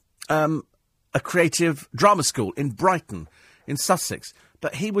a creative drama school in Brighton, in Sussex.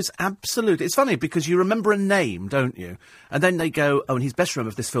 But he was absolutely... It's funny, because you remember a name, don't you? And then they go, oh, and he's best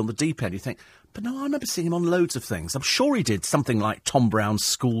remembered for this film, The Deep End. You think, but no, I remember seeing him on loads of things. I'm sure he did something like Tom Brown's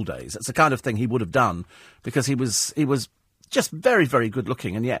School Days. That's the kind of thing he would have done, because he was just very, very good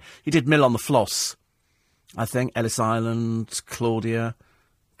looking. And yet, he did Mill on the Floss, I think, Ellis Island, Claudia,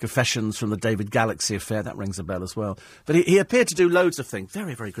 Confessions from the David Galaxy Affair. That rings a bell as well. But he appeared to do loads of things.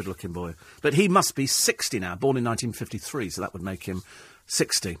 Very, very good looking boy. But he must be 60 now, born in 1953, so that would make him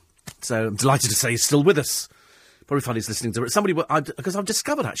 60. So I'm delighted to say he's still with us. Probably find he's listening to it. Because I've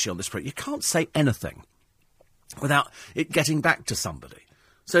discovered actually on this program, you can't say anything without it getting back to somebody.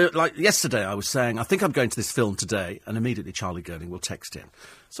 So, like, yesterday I was saying, I think I'm going to this film today, and immediately Charlie Gurning will text in.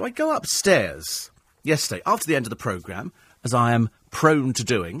 So I go upstairs yesterday, after the end of the programme, as I am prone to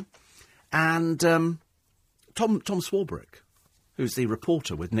doing, and Tom Swarbrick, who's the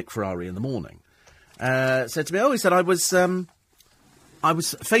reporter with Nick Ferrari in the morning, said to me, he said I was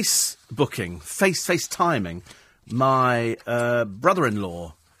FaceTiming my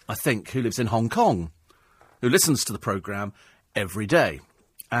brother-in-law, I think, who lives in Hong Kong, who listens to the programme every day.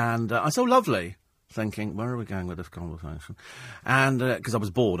 And I said, oh, lovely, thinking, where are we going with this conversation? And because I was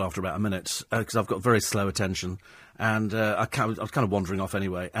bored after about a minute, because I've got very slow attention, and I was kind of wandering off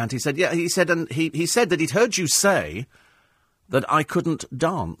anyway. And he said, he said that he'd heard you say that I couldn't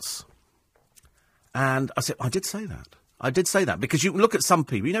dance. And I said, I did say that, because you look at some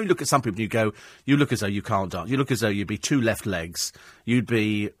people, you look at some people and you go, you look as though you can't dance. You look as though you'd be two left legs. You'd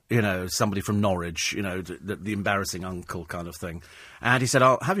be, somebody from Norwich, the embarrassing uncle kind of thing. And he said,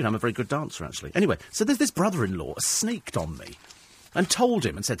 I'm a very good dancer, actually. Anyway, so there's this brother-in-law sneaked on me and told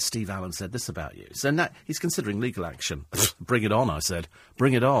him and said, Steve Allen said this about you. So now he's considering legal action. Bring it on, I said.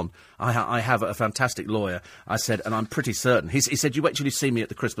 Bring it on. I have a fantastic lawyer, I said, and I'm pretty certain. He said, you actually see me at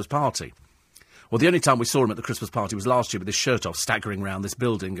the Christmas party. Well, the only time we saw him at the Christmas party was last year with his shirt off, staggering around this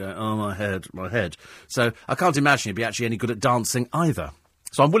building, going, oh, my head. So I can't imagine he'd be actually any good at dancing either.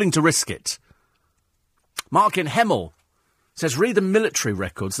 So I'm willing to risk it. Mark in Hemel says, read the military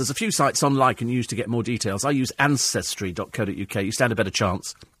records. There's a few sites online you can use to get more details. I use ancestry.co.uk. You stand a better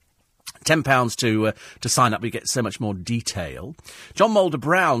chance. £10 to sign up. You get so much more detail. John Moulder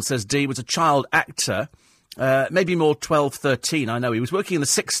Brown says Dee was a child actor, maybe more 12, 13. I know he was working in the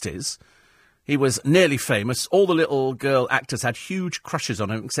 60s. He was nearly famous. All the little girl actors had huge crushes on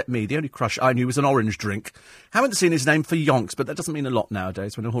him, except me. The only crush I knew was an orange drink. Haven't seen his name for yonks, but that doesn't mean a lot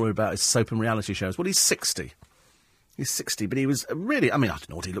nowadays when you hear about his soap and reality shows. Well, he's 60. He's 60, but he was really... I don't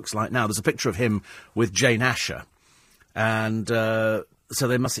know what he looks like now. There's a picture of him with Jane Asher. And so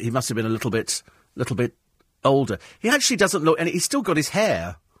he must have been a little bit older. He actually doesn't look... And he's still got his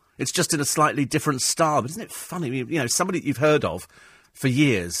hair. It's just in a slightly different style. But isn't it funny? Somebody you've heard of for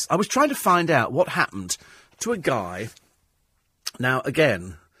years. I was trying to find out what happened to a guy... Now,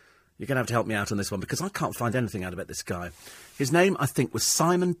 again, you're going to have to help me out on this one, because I can't find anything out about this guy. His name, I think, was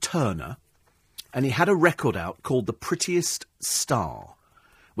Simon Turner, and he had a record out called The Prettiest Star,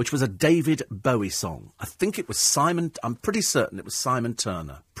 which was a David Bowie song. I think it was Simon... I'm pretty certain it was Simon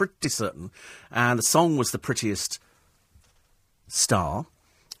Turner. Pretty certain. And the song was The Prettiest Star.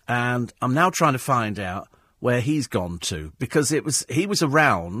 and I'm now trying to find out where he's gone to, because he was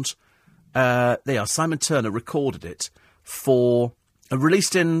around. There, Simon Turner recorded it for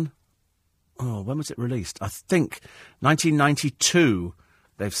released in. Oh, when was it released? I think 1992.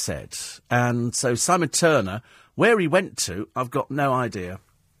 They've said, and so Simon Turner, where he went to, I've got no idea.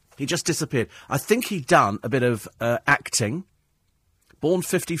 He just disappeared. I think he'd done a bit of acting. Born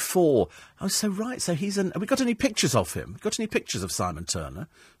 54. Oh, so right. So have we got any pictures of him? Got any pictures of Simon Turner?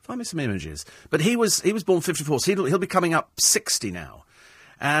 Find me some images. But he was born 54, so he'll be coming up 60 now.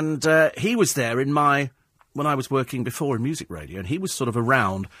 And he was there when I was working before in music radio, and he was sort of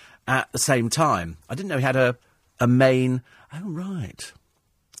around at the same time. I didn't know he had a main. Oh, right.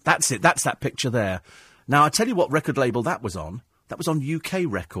 That's it. That's that picture there. Now, I'll tell you what record label that was on. That was on UK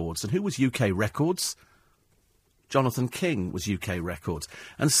Records. And who was UK Records? Jonathan King was UK Records.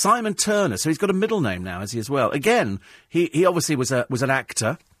 And Simon Turner, so he's got a middle name now, has he, as well? Again, he obviously was an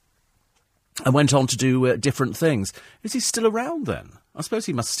actor and went on to do different things. Is he still around then? I suppose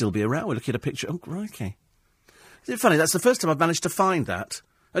he must still be around. We're looking at a picture. Oh, crikey. Isn't it funny? That's the first time I've managed to find that.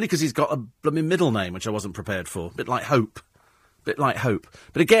 Only because he's got a blooming middle name, which I wasn't prepared for. A bit like Hope.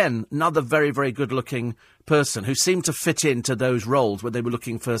 But again, another very, very good-looking person who seemed to fit into those roles where they were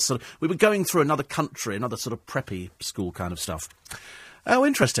looking for we were going through another country, another sort of preppy school kind of stuff. Oh,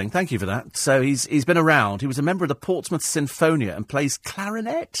 interesting. Thank you for that. So he's been around. He was a member of the Portsmouth Sinfonia and plays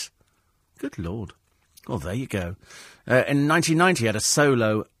clarinet. Good Lord. Well, there you go. In 1990, he had a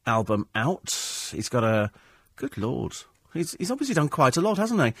solo album out. He's got a... Good Lord. He's obviously done quite a lot,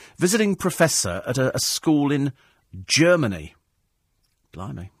 hasn't he? Visiting professor at a school in Germany.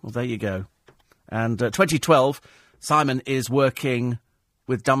 Blimey. Well, there you go. And 2012, Simon is working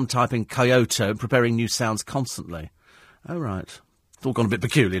with dumb typing Kyoto and preparing new sounds constantly. Oh, right. It's all gone a bit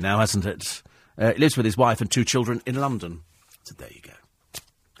peculiar now, hasn't it? He lives with his wife and 2 children in London. So there you go.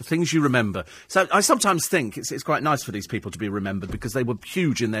 The things you remember. So I sometimes think it's quite nice for these people to be remembered because they were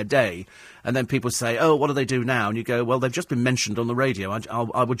huge in their day. And then people say, oh, what do they do now? And you go, well, they've just been mentioned on the radio.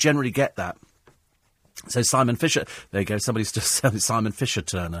 I would generally get that. So Simon Fisher, there you go, somebody's still selling Simon Fisher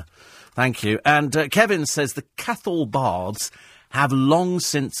Turner. Thank you. And Kevin says the Cathall Baths have long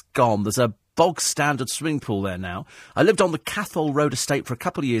since gone. There's a bog-standard swimming pool there now. I lived on the Cathall Road estate for a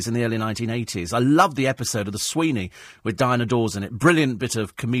couple of years in the early 1980s. I loved the episode of The Sweeney with Diana Dawes in it. Brilliant bit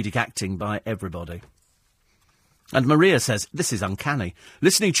of comedic acting by everybody. And Maria says, this is uncanny.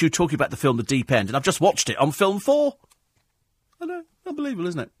 Listening to you talking about the film The Deep End, and I've just watched it on Film 4. I know, unbelievable,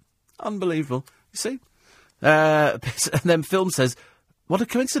 isn't it? Unbelievable. You see? And then Film says, what a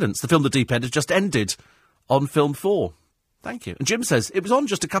coincidence. The film The Deep End has just ended on Film 4. Thank you. And Jim says, it was on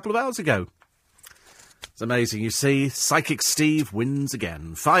just a couple of hours ago. It's amazing. You see, Psychic Steve wins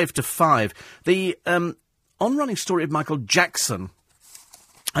again. 5-5. The on-running story of Michael Jackson.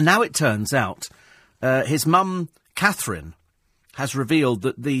 And now it turns out his mum, Catherine, has revealed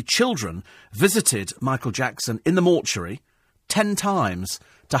that the children visited Michael Jackson in the mortuary 10 times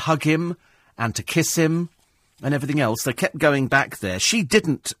to hug him and to kiss him and everything else. They kept going back there. She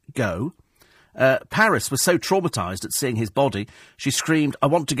didn't go. Paris was so traumatised at seeing his body, she screamed, I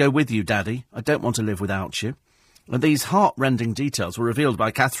want to go with you, Daddy. I don't want to live without you. And these heart-rending details were revealed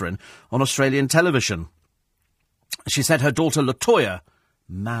by Catherine on Australian television. She said her daughter Latoya,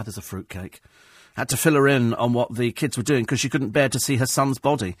 mad as a fruitcake, had to fill her in on what the kids were doing because she couldn't bear to see her son's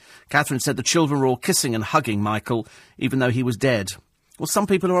body. Catherine said the children were all kissing and hugging Michael, even though he was dead. Well, some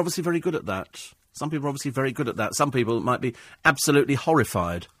people are obviously very good at that. Some people might be absolutely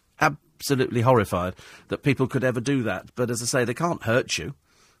horrified that people could ever do that. But as I say, they can't hurt you.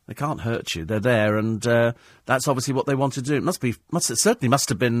 They're there, and that's obviously what they want to do. It certainly must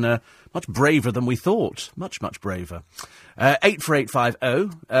have been much braver than we thought. Much braver.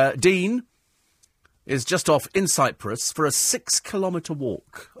 84850. Dean is just off in Cyprus for a 6-kilometre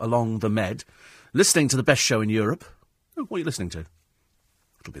walk along the Med, listening to the best show in Europe. Oh, what are you listening to?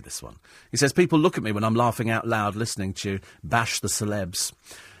 It'll be this one. He says, people look at me when I'm laughing out loud listening to Bash the Celebs.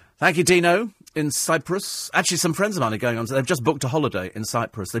 Thank you, Dino, in Cyprus. Actually, some friends of mine are going on. So they've just booked a holiday in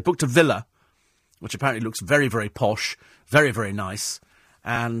Cyprus. They booked a villa, which apparently looks very, very posh, very, very nice.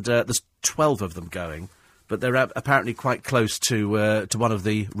 And there's 12 of them going. But they're apparently quite close to one of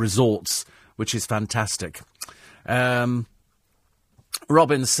the resorts, which is fantastic. Robin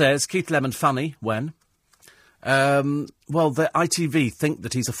says, Keith Lemon funny, when? Well, the ITV think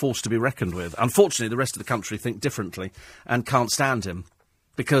that he's a force to be reckoned with. Unfortunately, the rest of the country think differently and can't stand him.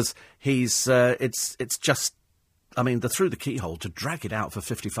 Because he's, it's just, I mean, the Through the Keyhole, to drag it out for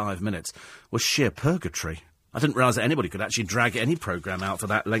 55 minutes was sheer purgatory. I didn't realise that anybody could actually drag any programme out for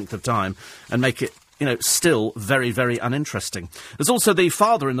that length of time and make it still very, very uninteresting. There's also the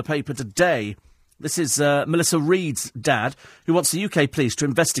father in the paper today. This is Melissa Reed's dad, who wants the UK police to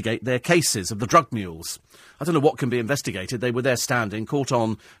investigate their cases of the drug mules. I don't know what can be investigated. They were there standing, caught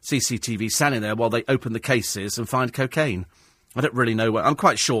on CCTV, standing there while they opened the cases and find cocaine. I don't really know. I'm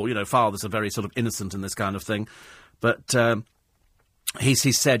quite sure, fathers are very sort of innocent in this kind of thing. But he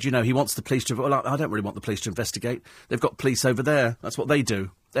said, he wants the police to... Well, I don't really want the police to investigate. They've got police over there. That's what they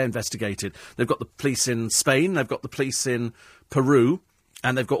do. They investigate it. They've got the police in Spain. They've got the police in Peru.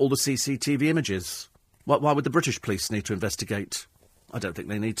 And they've got all the CCTV images. Why would the British police need to investigate? I don't think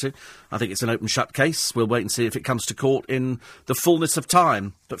they need to. I think it's an open-shut case. We'll wait and see if it comes to court in the fullness of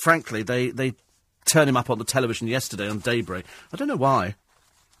time. But frankly, they turned him up on the television yesterday on Daybreak. I don't know why.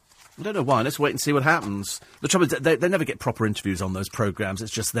 Let's wait and see what happens. The trouble is, they never get proper interviews on those programmes.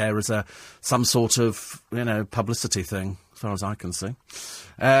 It's just there as some sort of, publicity thing, as far as I can see.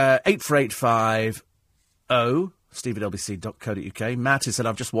 84850, steve@lbc.co.uk. Matt has said,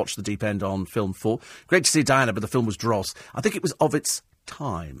 I've just watched The Deep End on Film 4. Great to see Diana, but the film was dross. I think it was of its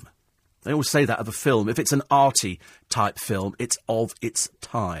time. They always say that of a film. If it's an arty-type film, it's of its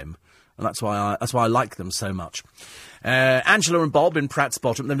time. And that's why I like them so much. Angela and Bob in Pratt's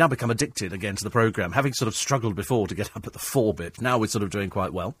Bottom, they've now become addicted again to the programme, having sort of struggled before to get up at the 4 bit. Now we're sort of doing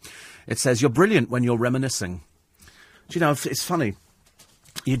quite well. It says, you're brilliant when you're reminiscing. Do you know, it's funny.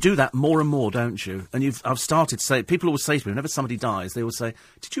 You do that more and more, don't you? And I've started to say, people always say to me, whenever somebody dies, they always say,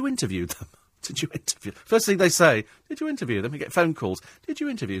 did you interview them? Did you interview? First thing they say, did you interview them? You get phone calls. Did you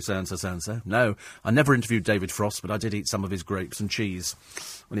interview so-and-so, so-and-so? No, I never interviewed David Frost, but I did eat some of his grapes and cheese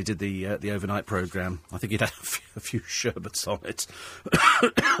when he did the overnight programme. I think he'd had a few sherbets on it.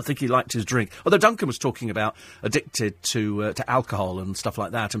 I think he liked his drink. Although Duncan was talking about addicted to alcohol and stuff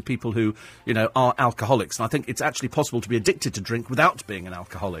like that, and people who, are alcoholics. And I think it's actually possible to be addicted to drink without being an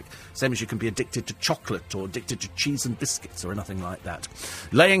alcoholic. Same as you can be addicted to chocolate or addicted to cheese and biscuits or anything like that.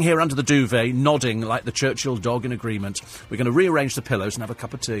 Laying here under the duvet, nodding like the Churchill dog in agreement. We're going to rearrange the pillows and have a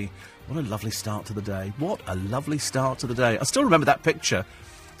cup of tea. What a lovely start to the day. What a lovely start to the day. I still remember that picture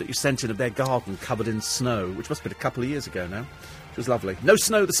that you sent in of their garden covered in snow, which must have been a couple of years ago now. It was lovely. No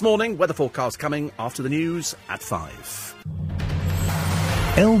snow this morning. Weather forecast coming after the news at 5.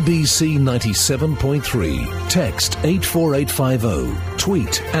 LBC 97.3. Text 84850.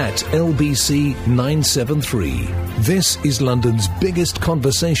 Tweet at LBC 973. This is London's biggest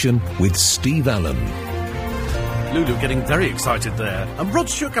conversation with Steve Allen. Lulu getting very excited there. And Rod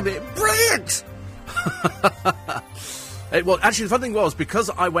Stewart coming in. Brilliant! Well, actually, the fun thing was, because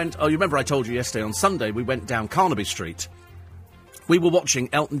I went... Oh, you remember I told you yesterday on Sunday we went down Carnaby Street. We were watching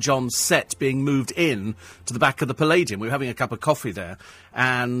Elton John's set being moved in to the back of the Palladium. We were having a cup of coffee there,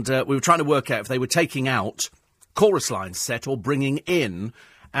 and we were trying to work out if they were taking out Chorus Line's set or bringing in,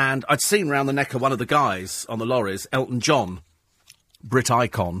 and I'd seen round the neck of one of the guys on the lorries, Elton John, Brit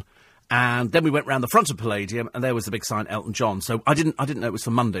icon, and then we went round the front of Palladium, and there was the big sign, Elton John. So I didn't know it was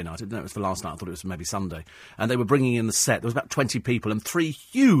for Monday night. I didn't know it was for last night. I thought it was for maybe Sunday. And they were bringing in the set. There was about 20 people and 3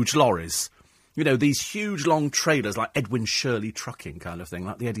 huge lorries. These huge, long trailers, like Edwin Shirley trucking kind of thing,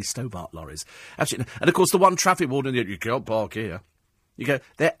 like the Eddie Stobart lorries. Absolutely. And, of course, the one traffic warden, you can't park here. You go,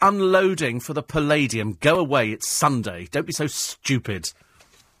 they're unloading for the Palladium. Go away, it's Sunday. Don't be so stupid.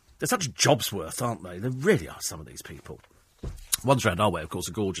 They're such jobs worth, aren't they? They really are, some of these people. Ones round our way, of course,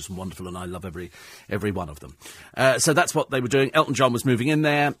 are gorgeous and wonderful, and I love every one of them. So that's what they were doing. Elton John was moving in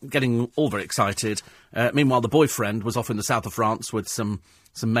there, getting all very excited. Meanwhile, the boyfriend was off in the south of France with some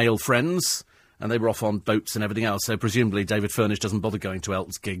male friends, and they were off on boats and everything else, so presumably David Furnish doesn't bother going to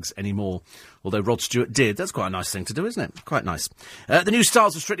Elton's gigs anymore, although Rod Stewart did. That's quite a nice thing to do, isn't it? Quite nice. The new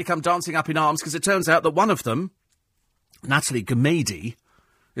stars of Strictly Come Dancing up in arms, because it turns out that one of them, Natalie Gumedi,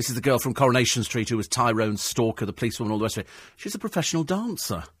 this is the girl from Coronation Street who was Tyrone's stalker, the policewoman, all the rest of it, she's a professional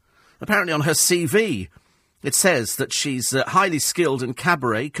dancer. Apparently on her CV, it says that she's highly skilled in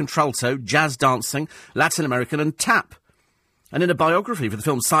cabaret, contralto, jazz dancing, Latin American and tap. And in a biography for the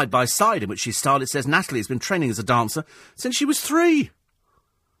film Side by Side, in which she starred, it says Natalie has been training as a dancer since she was 3.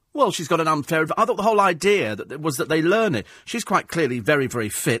 Well, she's got an unfair... I thought the whole idea was that they learn it. She's quite clearly very, very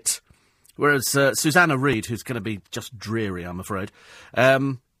fit, whereas Susanna Reid, who's going to be just dreary, I'm afraid,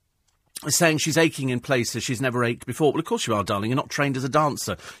 is saying she's aching in places she's never ached before. Well, of course you are, darling. You're not trained as a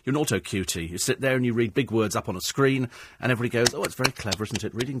dancer. You're an auto-cutie. You sit there and you read big words up on a screen, and everybody goes, oh, it's very clever, isn't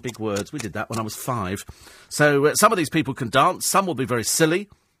it? Reading big words. We did that when I was 5. So some of these people can dance. Some will be very silly.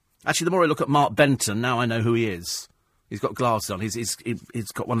 Actually, the more I look at Mark Benton, now I know who he is. He's got glasses on. He's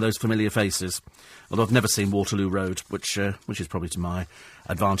got one of those familiar faces. Although I've never seen Waterloo Road, which is probably to my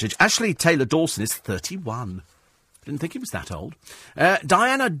advantage. Ashley Taylor-Dawson is 31. Didn't think he was that old.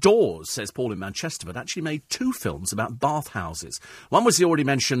 Diana Dawes, says Paul in Manchesterford, actually made 2 films about bathhouses. One was the already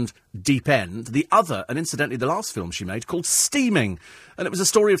mentioned Deep End. The other, and incidentally the last film she made, called Steaming. And it was a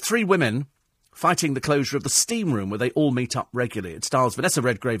story of 3 women fighting the closure of the steam room where they all meet up regularly. It stars Vanessa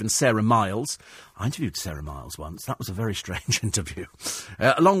Redgrave and Sarah Miles. I interviewed Sarah Miles once. That was a very strange interview.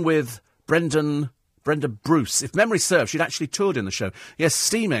 Along with Brenda Bruce. If memory serves, she'd actually toured in the show. Yes,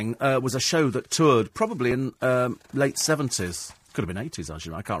 Steaming was a show that toured probably in late 70s. Could have been 80s,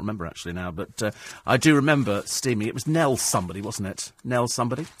 actually. I can't remember actually now, but I do remember Steaming. It was Nell somebody, wasn't it? Nell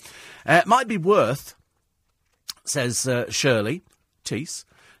somebody. It might be worth, says Shirley Teese,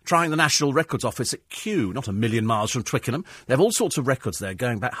 trying the National Records Office at Kew, not a million miles from Twickenham. They have all sorts of records there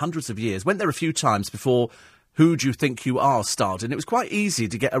going back hundreds of years. Went there a few times before Who Do You Think You Are started, and it was quite easy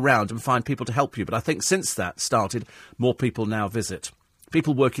to get around and find people to help you. But I think since that started, more people now visit.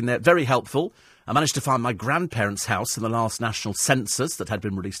 People working there, very helpful. I managed to find my grandparents' house in the last national census that had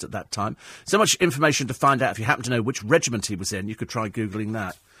been released at that time. So much information to find out. If you happen to know which regiment he was in, you could try Googling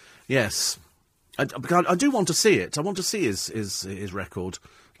that. Yes. I do want to see it. I want to see his record,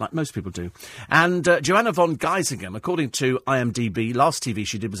 like most people do. And Joanna von Geisingham, according to IMDb, last TV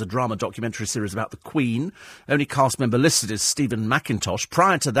she did was a drama documentary series about the Queen. Only cast member listed is Stephen McIntosh.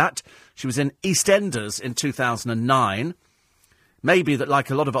 Prior to that, she was in EastEnders in 2009. Maybe that,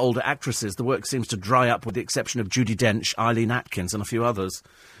 like a lot of older actresses, the work seems to dry up with the exception of Judi Dench, Eileen Atkins and a few others.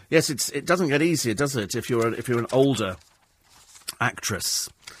 Yes, it doesn't get easier, does it, if you're an older actress.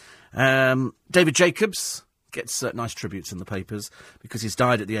 David Jacobs gets nice tributes in the papers because he's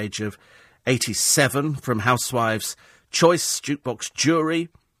died at the age of 87 from Housewives' Choice, Jukebox Jury,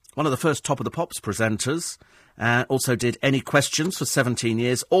 one of the first Top of the Pops presenters, also did Any Questions for 17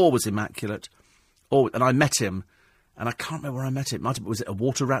 years, always immaculate. And I met him, and I can't remember where I met him. Was it a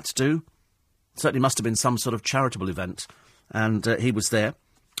Water Rats Do? Certainly must have been some sort of charitable event, and he was there.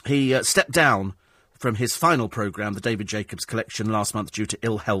 He stepped down from his final programme, the David Jacobs Collection, last month due to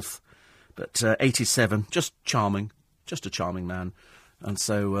ill health. But 87, just charming, just a charming man. And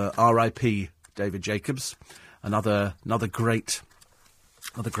so R.I.P. David Jacobs, another great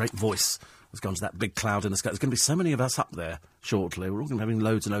voice has gone to that big cloud in the sky. There's going to be so many of us up there shortly. We're all going to be having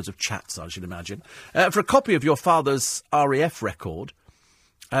loads and loads of chats, I should imagine. For a copy of your father's RAF record,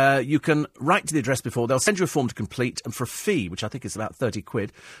 you can write to the address before. They'll send you a form to complete, and for a fee, which I think is about 30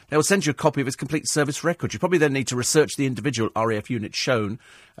 quid, they'll send you a copy of his complete service record. You probably then need to research the individual RAF unit shown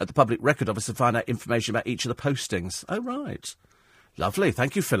at the Public Record Office to find out information about each of the postings. Oh, right. Lovely.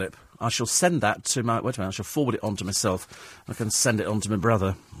 Thank you, Philip. I shall send that to my... Wait a minute, I shall forward it on to myself. I can send it on to my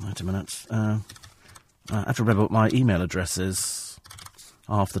brother. Wait a minute. I have to remember what my email address is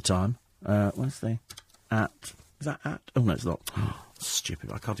half the time. Where's the... at... Is that at? Oh, no, it's not.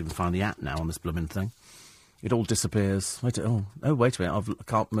 Stupid. I can't even find the at now on this blooming thing. It all disappears. Wait a minute. I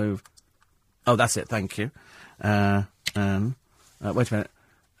can't move. Oh, that's it. Thank you. Wait a minute.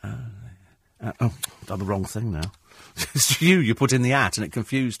 I've done the wrong thing now. It's you put in the at and it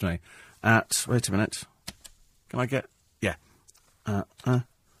confused me. Wait a minute. Can I get... Yeah.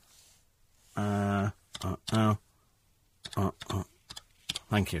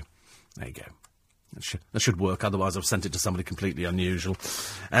 Thank you. There you go. That should work, otherwise I've sent it to somebody completely unusual.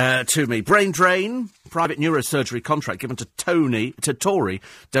 To me. Brain drain, private neurosurgery contract given to Tory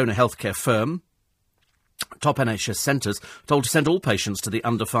donor healthcare firm. Top NHS centres told to send all patients to the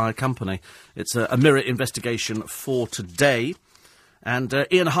Under Fire Company. It's a Mirror investigation for today. And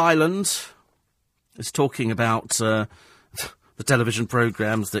Ian Hyland is talking about the television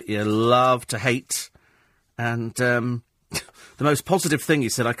programmes that you love to hate. And... the most positive thing, he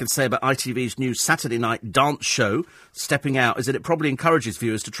said, I can say about ITV's new Saturday night dance show, Stepping Out, is that it probably encourages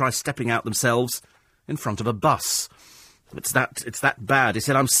viewers to try stepping out themselves in front of a bus. It's that bad. He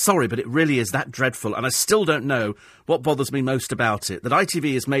said, I'm sorry, but it really is that dreadful, and I still don't know what bothers me most about it. That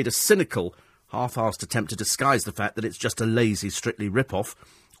ITV has made a cynical, half-assed attempt to disguise the fact that it's just a lazy, Strictly rip-off,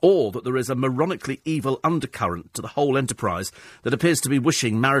 or that there is a moronically evil undercurrent to the whole enterprise that appears to be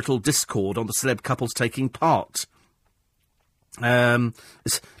wishing marital discord on the celeb couples taking part.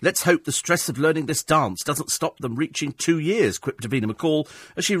 Let's hope the stress of learning this dance doesn't stop them reaching 2 years, quipped Davina McCall,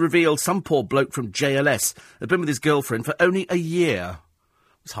 as she revealed some poor bloke from JLS had been with his girlfriend for only a year.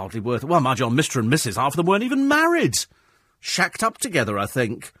 It's hardly worth it. Well, mind you, Mr. and Mrs. half of them weren't even married. Shacked up together, I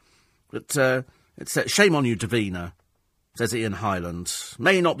think. But it's shame on you, Davina, says Ian Hyland.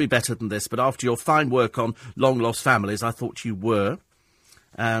 May not be better than this, but after your fine work on long-lost families, I thought you were.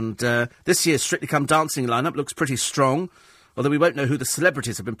 And this year's Strictly Come Dancing lineup looks pretty strong, although we won't know who the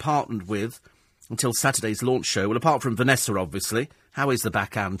celebrities have been partnered with until Saturday's launch show. Well, apart from Vanessa, obviously, How is the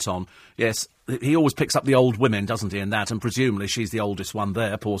back, Anton? Yes, he always picks up the old women, doesn't he, in that, and presumably she's the oldest one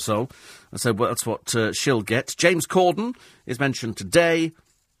there, poor soul. So that's what she'll get. James Corden is mentioned today.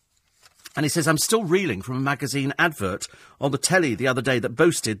 And he says, I'm still reeling from a magazine advert on the telly the other day that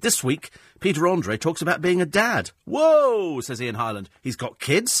boasted, this week, Peter Andre talks about being a dad. Whoa, says Ian Hyland. He's got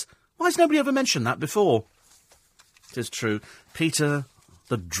kids? Why has nobody ever mentioned that before? It is true. Peter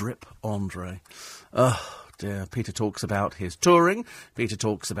the Drip Andre. Oh, dear. Peter talks about his touring. Peter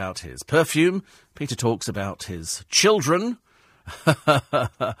talks about his perfume. Peter talks about his children.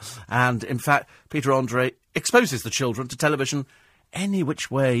 And, in fact, Peter Andre exposes the children to television any which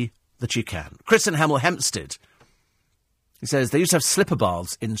way that you can. Chris and Hemel Hempstead. He says, they used to have slipper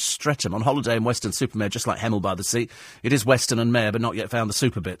baths in Streatham on holiday in Weston-super-Mare, just like Hemel by the Sea. It is Weston and Mare, but not yet found the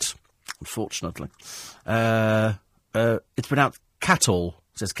super bit, unfortunately. It's pronounced cattle,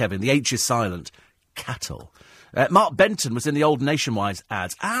 says Kevin. The H is silent. Cattle. Mark Benton was in the old Nationwide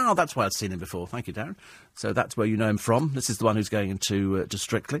ads. Ah, that's why I'd seen him before. Thank you, Darren. So that's where you know him from. This is the one who's going into to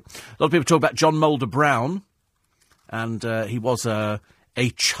Strictly. A lot of people talk about John Mulder Brown, and he was a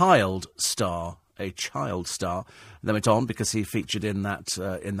child star. A child star. And then went on because he featured in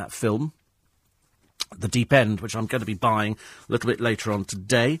that film, The Deep End, which I'm going to be buying a little bit later on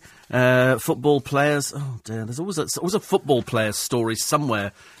today. Football players. Oh, dear. There's always a football player story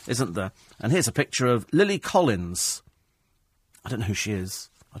somewhere, isn't there? And here's a picture of Lily Collins. I don't know who she is.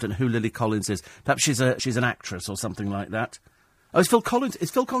 I don't know who Lily Collins is. Perhaps she's an actress or something like that. Oh, it's Phil Collins.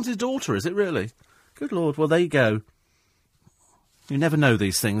 It's Phil Collins' daughter, is it really? Good Lord. Well, there you go. You never know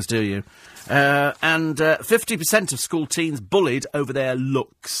these things, do you? And 50% of school teens bullied over their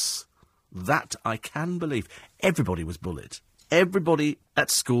looks. That I can believe. Everybody was bullied. Everybody at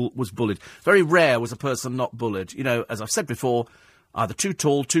school was bullied. Very rare was a person not bullied. You know, as I've said before, either too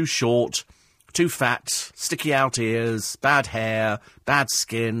tall, too short, too fat, sticky out ears, bad hair, bad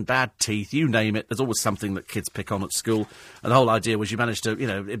skin, bad teeth, you name it. There's always something that kids pick on at school. And the whole idea was you managed to, you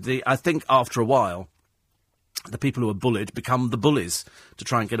know, I think after a while, the people who are bullied become the bullies to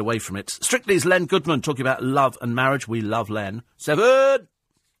try and get away from it. Strictly's Len Goodman talking about love and marriage. We love Len. 7!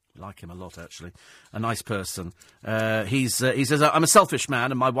 Like him a lot, actually. A nice person. He says, I'm a selfish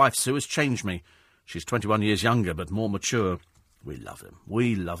man and my wife Sue has changed me. She's 21 years younger but more mature. We love him.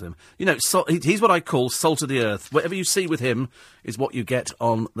 We love him. You know, he's what I call salt of the earth. Whatever you see with him is what you get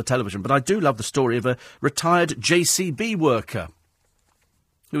on the television. But I do love the story of a retired JCB worker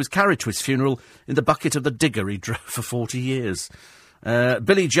who was carried to his funeral in the bucket of the digger he drove for 40 years.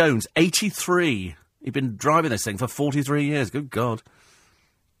 Billy Jones, 83. He'd been driving this thing for 43 years. Good God.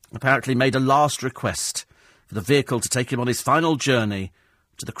 Apparently made a last request for the vehicle to take him on his final journey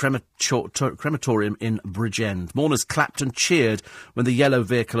to the crematorium in Bridgend. Mourners clapped and cheered when the yellow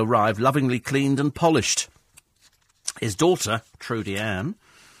vehicle arrived, lovingly cleaned and polished. His daughter, Trudy Ann,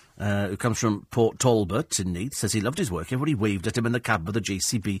 who comes from Port Talbot in Neath, says he loved his work. Everybody waved at him in the cab of the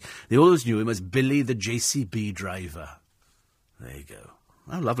JCB. They always knew him as Billy the JCB driver. There you go.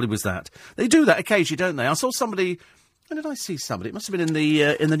 How lovely was that? They do that occasionally, don't they? I saw somebody... When did I see somebody? It must have been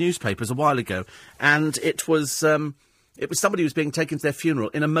in the newspapers a while ago. And it was somebody who was being taken to their funeral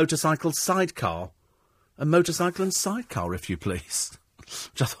in a motorcycle sidecar. A motorcycle and sidecar, if you please.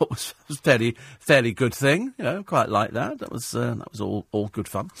 Which I thought was a fairly good thing. You know, quite like that. That was all good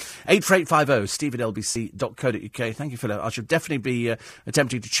fun. 84850 steve@lbc.co.uk. Thank you, Philip. I should definitely be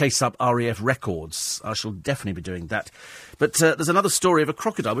attempting to chase up RAF records. I shall definitely be doing that. But there's another story of a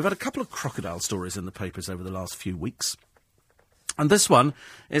crocodile. We've had a couple of crocodile stories in the papers over the last few weeks. And this one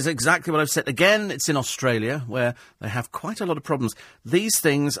is exactly what I've said. Again, it's in Australia, where they have quite a lot of problems. These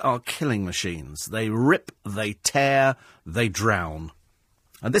things are killing machines. They rip, they tear, they drown.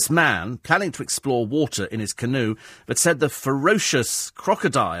 And this man, planning to explore water in his canoe, but said the ferocious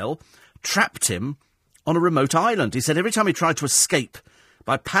crocodile trapped him on a remote island. He said every time he tried to escape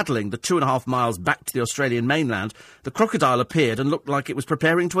by paddling the 2.5 miles back to the Australian mainland, the crocodile appeared and looked like it was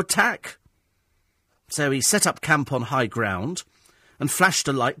preparing to attack. So he set up camp on high ground and flashed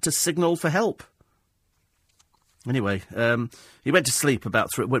a light to signal for help. Anyway, he went to sleep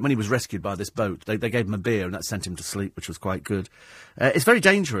when he was rescued by this boat. They gave him a beer and that sent him to sleep, which was quite good. It's very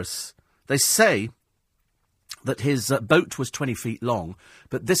dangerous. They say that his boat was 20 feet long,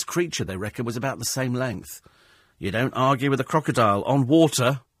 but this creature, they reckon, was about the same length. You don't argue with a crocodile. On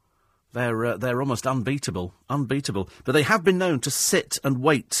water, they're almost unbeatable. But they have been known to sit and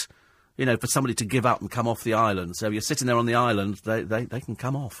wait, you know, for somebody to give up and come off the island. So you're sitting there on the island, they can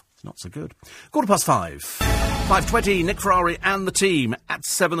come off. It's not so good. 5:15. 5:20, Nick Ferrari and the team at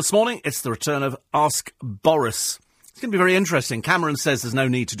 7 this morning. It's the return of Ask Boris. It's going to be very interesting. Cameron says there's no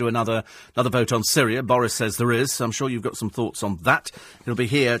need to do another vote on Syria. Boris says there is. So I'm sure you've got some thoughts on that. He'll be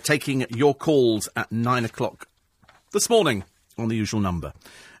here taking your calls at 9 o'clock this morning on the usual number.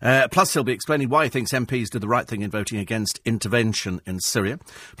 Plus, he'll be explaining why he thinks MPs did the right thing in voting against intervention in Syria.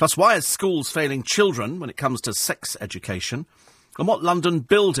 Plus, why are schools failing children when it comes to sex education? And what London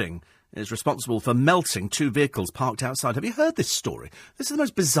building is responsible for melting 2 vehicles parked outside. Have you heard this story? This is the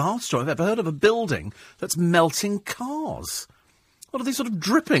most bizarre story I've ever heard of, a building that's melting cars. What are these sort of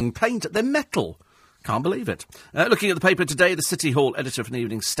dripping paint? They're metal. Can't believe it. Looking at the paper today, the City Hall editor from the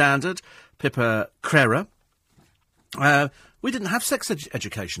Evening Standard, Pippa Crerar. We didn't have sex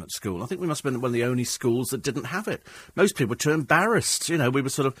education at school. I think we must have been one of the only schools that didn't have it. Most people were too embarrassed. You know, we were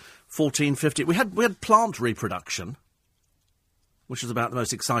sort of 14, 15. We had plant reproduction, which was about the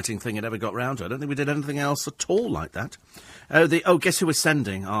most exciting thing it ever got round to. I don't think we did anything else at all like that. Guess who we're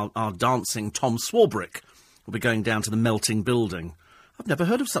sending? Our dancing Tom Swarbrick will be going down to the melting building. I've never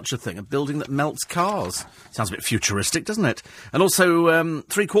heard of such a thing, a building that melts cars. Sounds a bit futuristic, doesn't it? And also,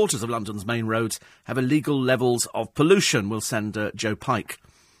 3/4 of London's main roads have illegal levels of pollution. We'll send Joe Pike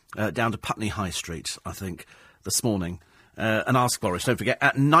down to Putney High Street, I think, this morning, and ask Boris, don't forget,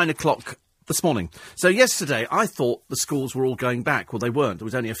 at 9 o'clock this morning. So yesterday, I thought the schools were all going back. Well, they weren't. There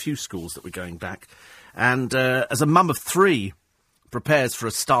was only a few schools that were going back. And as a mum of 3 prepares for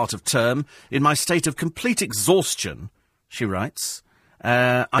a start of term, in my state of complete exhaustion, she writes,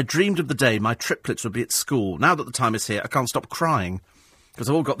 I dreamed of the day my triplets would be at school. Now that the time is here, I can't stop crying, because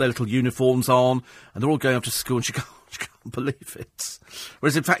they've all got their little uniforms on, and they're all going up to school, and she can't believe it.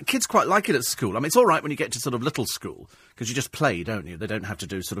 Whereas, in fact, kids quite like it at school. I mean, it's all right when you get to sort of little school, because you just play, don't you? They don't have to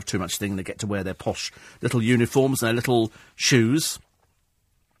do sort of too much thing. They get to wear their posh little uniforms and their little shoes.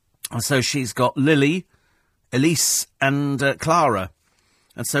 And so she's got Lily, Elise, and Clara.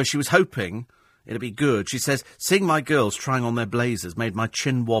 And so she was hoping it'd be good. She says, seeing my girls trying on their blazers made my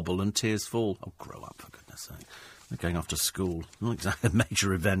chin wobble and tears fall. Oh, grow up, for goodness sake. They're going off to school. Not exactly a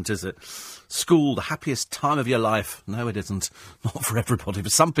major event, is it? School, the happiest time of your life. No, it isn't. Not for everybody. For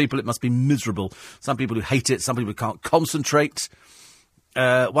some people, it must be miserable. Some people who hate it. Some people who can't concentrate.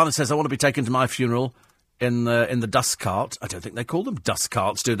 One says, I want to be taken to my funeral in the dust cart. I don't think they call them dust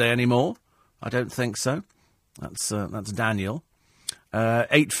carts, do they, anymore? I don't think so. That's Daniel.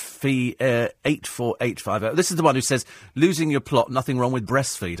 84850. This is the one who says, losing your plot, nothing wrong with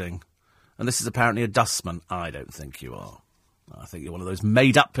breastfeeding. And this is apparently a dustman. I don't think you are. I think you're one of those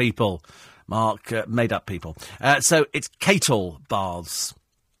made-up people, Mark, made-up people. So it's Kettle baths.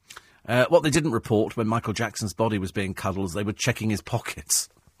 What they didn't report when Michael Jackson's body was being cuddled is they were checking his pockets.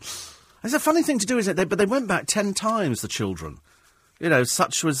 It's a funny thing to do, isn't it? But they went back 10 times, the children. You know,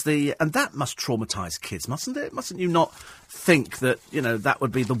 such was the... And that must traumatise kids, mustn't it? Mustn't you not think that, you know, that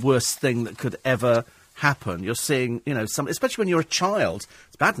would be the worst thing that could ever happen? You're seeing, you know, especially when you're a child.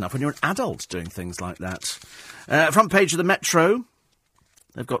 It's bad enough when you're an adult doing things like that. Front page of the Metro.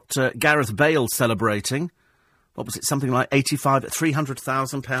 They've got Gareth Bale celebrating. What was it? Something like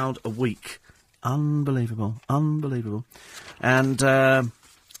 £300,000 a week. Unbelievable. Unbelievable. And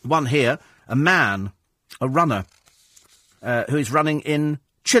one here, a runner, who is running in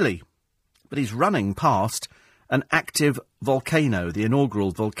Chile, but he's running past an active volcano, the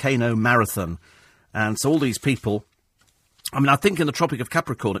inaugural volcano marathon. And so all these people, I mean, I think in the Tropic of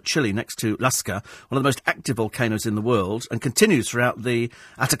Capricorn at Chile, next to Lasca, one of the most active volcanoes in the world, and continues throughout the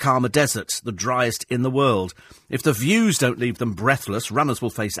Atacama Desert, the driest in the world. If the views don't leave them breathless, runners will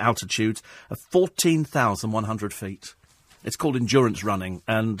face altitudes of 14,100 feet. It's called endurance running,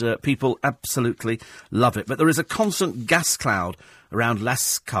 and people absolutely love it. But there is a constant gas cloud around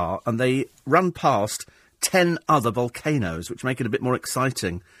Lascar, and they run past 10 other volcanoes, which make it a bit more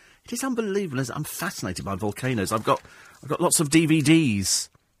exciting. It is unbelievable. I'm fascinated by volcanoes. I've got lots of DVDs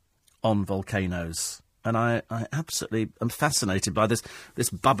on volcanoes, and I absolutely am fascinated by this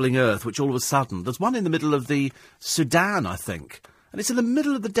bubbling earth, which all of a sudden... There's one in the middle of the Sudan, I think. And it's in the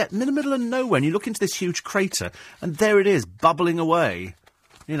middle of in the middle of nowhere, and you look into this huge crater, and there it is, bubbling away.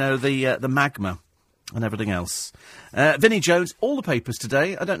 You know, the magma and everything else. Vinnie Jones, all the papers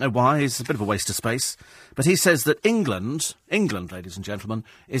today. I don't know why, he's a bit of a waste of space. But he says that England, ladies and gentlemen,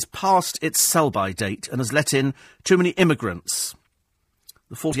 is past its sell-by date and has let in too many immigrants.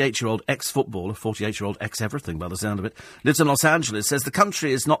 The 48-year-old ex-footballer, 48-year-old ex-everything by the sound of it, lives in Los Angeles, says the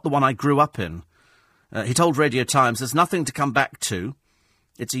country is not the one I grew up in. He told Radio Times, there's nothing to come back to.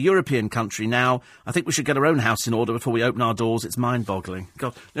 It's a European country now. I think we should get our own house in order before we open our doors. It's mind-boggling.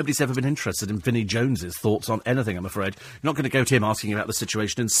 God, nobody's ever been interested in Vinnie Jones's thoughts on anything, I'm afraid. You're not going to go to him asking about the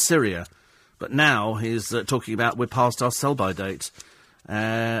situation in Syria. But now he's talking about we're past our sell-by date.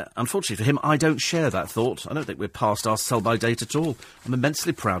 Unfortunately for him, I don't share that thought. I don't think we're past our sell-by date at all. I'm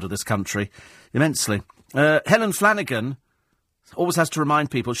immensely proud of this country. Immensely. Helen Flanagan always has to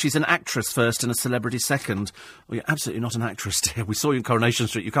remind people she's an actress first and a celebrity second. Well, you're absolutely not an actress, dear. We saw you in Coronation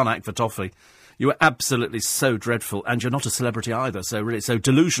Street. You can't act for toffee. You are absolutely so dreadful, and you're not a celebrity either, so really, so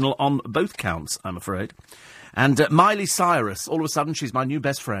delusional on both counts, I'm afraid. And Miley Cyrus, all of a sudden, she's my new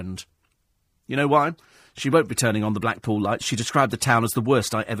best friend. You know why? She won't be turning on the Blackpool lights. She described the town as the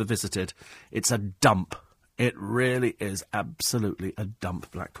worst I ever visited. It's a dump. It really is absolutely a dump,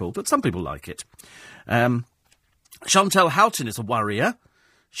 Blackpool, but some people like it. Chantal Houghton is a worrier.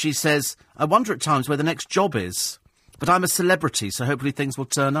 She says, I wonder at times where the next job is. But I'm a celebrity, so hopefully things will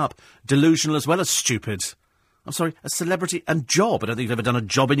turn up. Delusional as well as stupid. I'm sorry, a celebrity and job. I don't think you've ever done a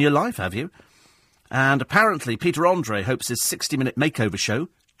job in your life, have you? And apparently Peter Andre hopes his 60-minute makeover show will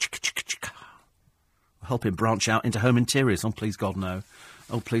help him branch out into home interiors. Oh, please God, no.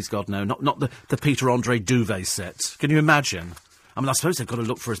 Oh, please God, no. Not the Peter Andre duvet set. Can you imagine? I mean, I suppose they've got to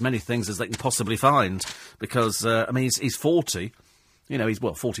look for as many things as they can possibly find. Because, I mean, he's 40... You know, he's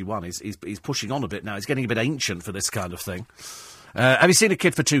 41. He's pushing on a bit now. He's getting a bit ancient for this kind of thing. Have you seen A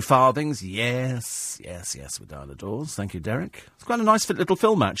Kid for Two Farthings? Yes, with Diana Dawes. Thank you, Derek. It's quite a nice little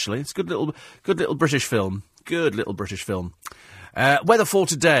film, actually. It's a good little British film. Good little British film. Weather for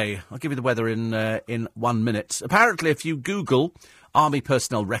today. I'll give you the weather in 1 minute. Apparently, if you Google Army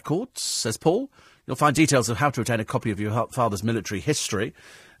Personnel Records, says Paul, you'll find details of how to obtain a copy of your father's military history.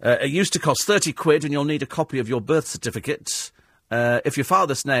 It used to cost £30, and you'll need a copy of your birth certificate. If your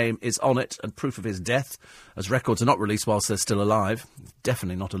father's name is on it and proof of his death, as records are not released whilst they're still alive,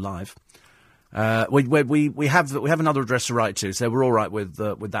 definitely not alive. We have another address to write to, so we're all right with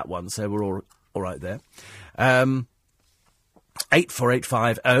that one. So we're all right there.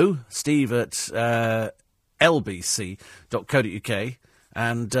 84850 Steve at lbc.co.uk,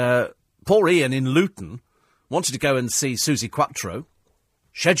 and poor Ian in Luton wanted to go and see Suzi Quatro,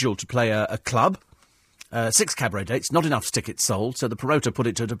 scheduled to play a club. 6 cabaret dates, not enough tickets sold, so the promoter put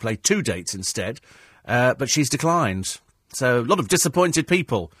it to her to play 2 dates instead, but she's declined. So a lot of disappointed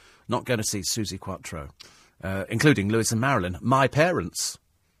people not going to see Suzi Quatro, including Lewis and Marilyn, my parents.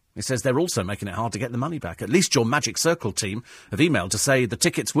 He says they're also making it hard to get the money back. At least your Magic Circle team have emailed to say the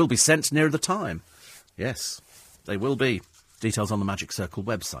tickets will be sent nearer the time. Yes, they will be. Details on the Magic Circle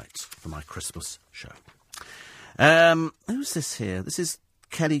website for my Christmas show. Who's this here? This is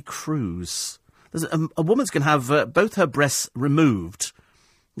Kelly Cruz. There's a woman's going to have both her breasts removed.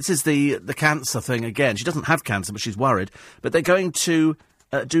 This is the cancer thing again. She doesn't have cancer, but she's worried. But they're going to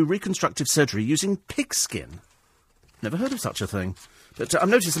do reconstructive surgery using pig skin. Never heard of such a thing. But I've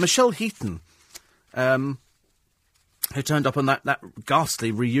noticed that Michelle Heaton, who turned up on that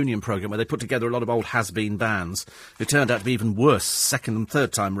ghastly reunion programme where they put together a lot of old has-been bands, who turned out to be even worse second and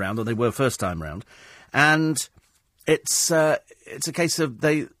third time round than they were first time round. And it's a case of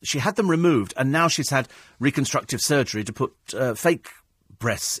she had them removed, and now she's had reconstructive surgery to put fake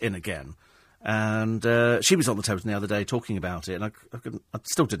breasts in again. And she was on the television the other day talking about it, and I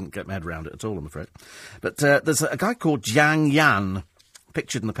still didn't get my head around it at all, I'm afraid. But there's a guy called Jiang Yan,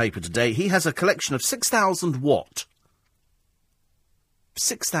 pictured in the paper today. He has a collection of 6,000 what?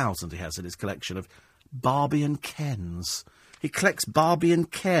 6,000 he has in his collection of Barbie and Kens. He collects Barbie and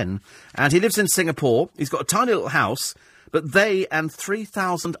Ken, and he lives in Singapore. He's got a tiny little house, but they and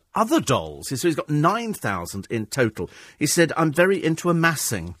 3,000 other dolls. So he's got 9,000 in total. He said, I'm very into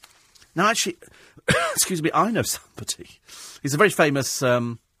amassing. Now, actually, excuse me, I know somebody. He's a very famous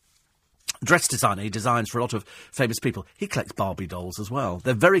dress designer. He designs for a lot of famous people. He collects Barbie dolls as well.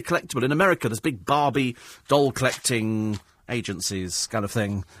 They're very collectible. In America, there's big Barbie doll collecting agencies kind of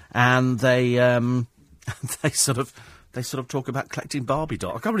thing, and they sort of talk about collecting Barbie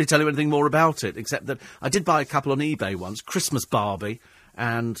dolls. I can't really tell you anything more about it, except that I did buy a couple on eBay once, Christmas Barbie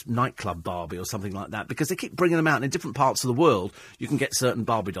and Nightclub Barbie or something like that, because they keep bringing them out, and in different parts of the world you can get certain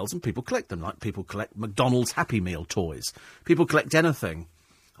Barbie dolls, and people collect them, like people collect McDonald's Happy Meal toys. People collect anything.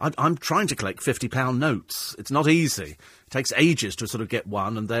 I'm trying to collect £50 notes. It's not easy. It takes ages to sort of get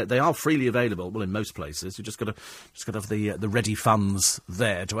one, and they are freely available. Well, in most places, you just got to have the ready funds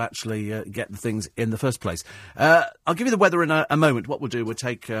there to actually get the things in the first place. I'll give you the weather in a moment. What we'll do, we'll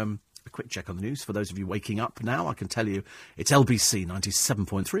take a quick check on the news. For those of you waking up now, I can tell you it's LBC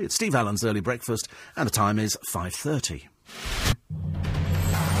 97.3. It's Steve Allen's Early Breakfast, and the time is 5:30.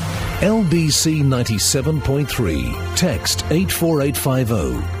 LBC 97.3. Text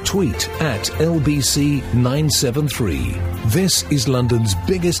 84850. Tweet at LBC 973. This is London's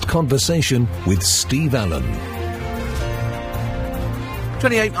biggest conversation with Steve Allen.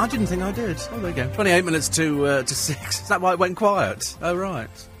 28... I didn't think I did. Oh, there you go. 28 minutes to 6. Is that why it went quiet? Oh, right.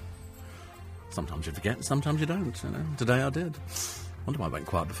 Sometimes you forget, sometimes you don't, you know. Today I did. Wonder why I went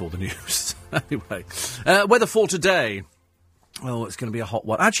quiet before the news. Anyway. Weather for today. Oh, it's going to be a hot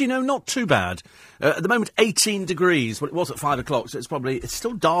one. Actually, no, not too bad. At the moment, 18 degrees. Well, it was at 5 o'clock, so it's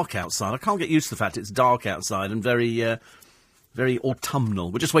still dark outside. I can't get used to the fact it's dark outside and very autumnal.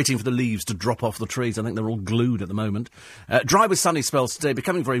 We're just waiting for the leaves to drop off the trees. I think they're all glued at the moment. Dry with sunny spells today,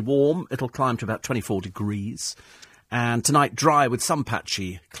 becoming very warm. It'll climb to about 24 degrees. And tonight, dry with some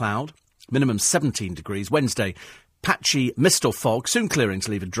patchy cloud. Minimum 17 degrees. Wednesday, patchy mist or fog, soon clearing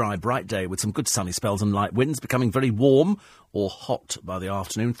to leave a dry, bright day with some good sunny spells and light winds, becoming very warm or hot by the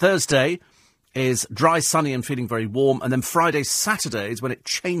afternoon. Thursday is dry, sunny and feeling very warm. And then Friday, Saturday is when it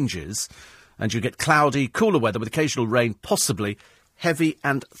changes and you get cloudy, cooler weather with occasional rain, possibly heavy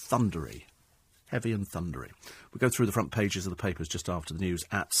and thundery. Heavy and thundery. We'll go through the front pages of the papers just after the news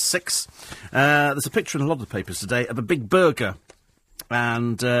at 6. There's a picture in a lot of the papers today of a big burger.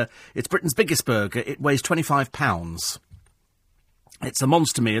 And it's Britain's biggest burger. It weighs £25. It's a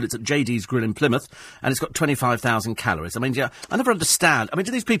monster meal. It's at JD's Grill in Plymouth, and it's got 25,000 calories. I mean, yeah, I never understand. I mean,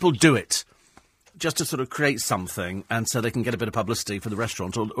 do these people do it just to sort of create something and so they can get a bit of publicity for the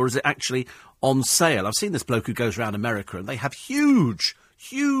restaurant, or is it actually on sale? I've seen this bloke who goes around America, and they have huge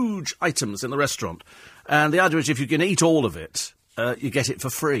items in the restaurant. And the idea is if you can eat all of it, you get it for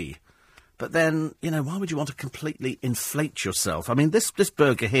free. But then, you know, why would you want to completely inflate yourself? I mean, this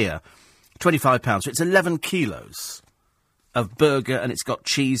burger here, £25, so it's 11 kilos of burger, and it's got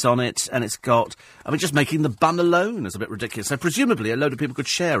cheese on it, and it's got... I mean, just making the bun alone is a bit ridiculous. So presumably a load of people could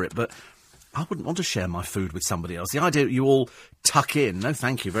share it, but I wouldn't want to share my food with somebody else. The idea that you all tuck in, no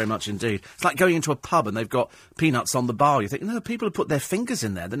thank you very much indeed. It's like going into a pub and they've got peanuts on the bar. You think, no, people have put their fingers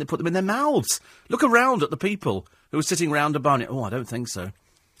in there, then they put them in their mouths. Look around at the people who are sitting round a bar. Oh, I don't think so.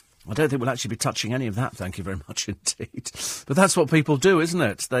 I don't think we'll actually be touching any of that, thank you very much indeed. But that's what people do, isn't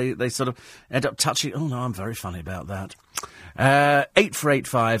it? They sort of end up touching... Oh, no, I'm very funny about that.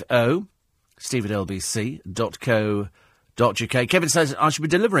 84850, steve@lbc.co.uk. Kevin says, I should be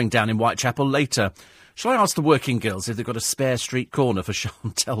delivering down in Whitechapel later. Shall I ask the working girls if they've got a spare street corner for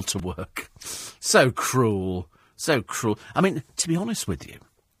Chantel to work? So cruel. So cruel. I mean, to be honest with you,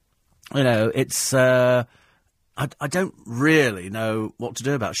 you know, it's... I don't really know what to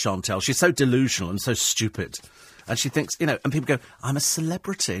do about Chantel. She's so delusional and so stupid. And she thinks, you know, and people go, I'm a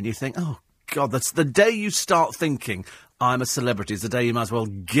celebrity. And you think, oh, God, that's the day you start thinking, I'm a celebrity, is the day you might as well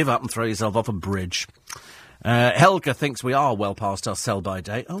give up and throw yourself off a bridge. Helga thinks we are well past our sell-by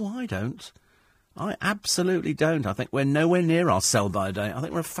date. Oh, I don't. I absolutely don't. I think we're nowhere near our sell-by date. I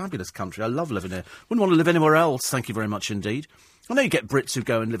think we're a fabulous country. I love living here. Wouldn't want to live anywhere else. Thank you very much indeed. I know you get Brits who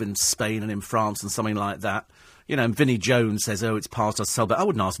go and live in Spain and in France and something like that. You know, and Vinnie Jones says, oh, it's past our sell-by. I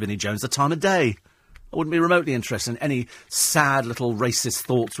wouldn't ask Vinnie Jones the time of day. I wouldn't be remotely interested in any sad little racist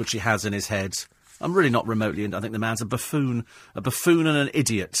thoughts which he has in his head. I'm really not remotely I think the man's a buffoon and an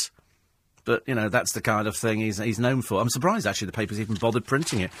idiot. But, you know, that's the kind of thing he's known for. I'm surprised, actually, the paper's even bothered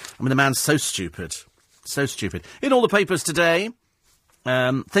printing it. I mean, the man's so stupid. So stupid. In all the papers today,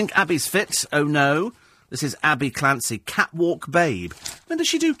 think Abby's fit, oh no. This is Abby Clancy, catwalk babe. When does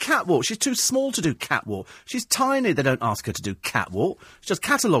she do catwalk? She's too small to do catwalk. She's tiny. They don't ask her to do catwalk. She does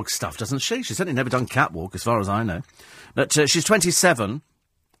catalogue stuff, doesn't she? She's certainly never done catwalk, as far as I know. But she's 27,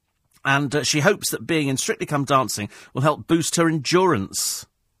 and she hopes that being in Strictly Come Dancing will help boost her endurance.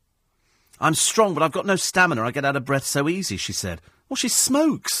 I'm strong, but I've got no stamina. I get out of breath so easy, she said. Well, she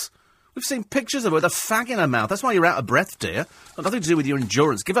smokes. We've seen pictures of her with a fag in her mouth. That's why you're out of breath, dear. Got nothing to do with your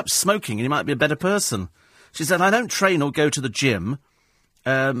endurance. Give up smoking and you might be a better person. She said, I don't train or go to the gym.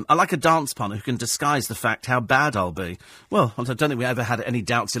 I like a dance partner who can disguise the fact how bad I'll be. Well, I don't think we ever had any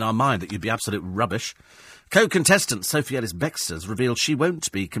doubts in our mind that you'd be absolute rubbish. Co-contestant Sophie Ellis-Bextor revealed she won't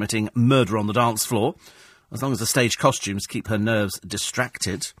be committing murder on the dance floor, as long as the stage costumes keep her nerves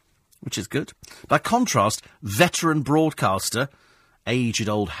distracted, which is good. By contrast, veteran broadcaster, aged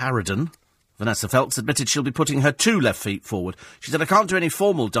old Harridan, Vanessa Feltz, admitted she'll be putting her 2 left feet forward. She said, I can't do any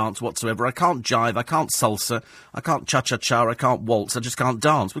formal dance whatsoever. I can't jive, I can't salsa, I can't cha-cha-cha, I can't waltz, I just can't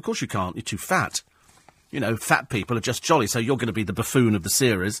dance. Well, of course you can't, you're too fat. You know, fat people are just jolly, so you're going to be the buffoon of the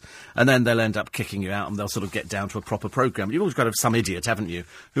series, and then they'll end up kicking you out and they'll sort of get down to a proper programme. You've always got to have some idiot, haven't you,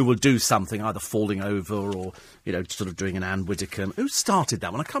 who will do something, either falling over or, you know, sort of doing an Anne Widdecombe. Who started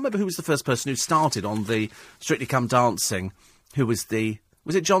that one? I can't remember who was the first person who started on the Strictly Come Dancing. Who was the...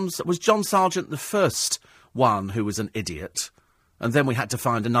 Was John Sargent the first one who was an idiot? And then we had to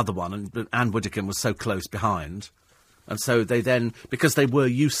find another one, and Anne Widdecombe was so close behind. And so they then, because they were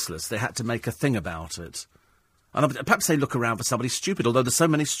useless, they had to make a thing about it. And perhaps they look around for somebody stupid, although there's so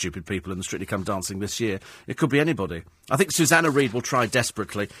many stupid people in the Strictly Come Dancing this year. It could be anybody. I think Susanna Reid will try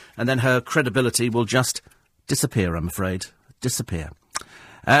desperately, and then her credibility will just disappear, I'm afraid. Disappear.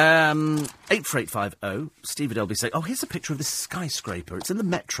 84850, Steve at LBC. Oh, here's a picture of this skyscraper. It's in the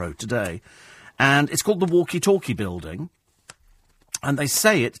Metro today, and it's called the Walkie Talkie Building. And they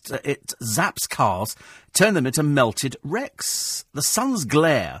say it zaps cars, turn them into melted wrecks. The sun's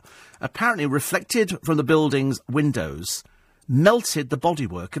glare, apparently reflected from the building's windows, melted the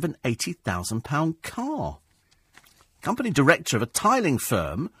bodywork of an £80,000 car. Company director of a tiling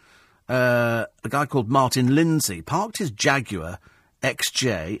firm, a guy called Martin Lindsay, parked his Jaguar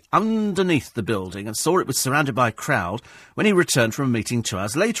XJ underneath the building and saw it was surrounded by a crowd when he returned from a meeting 2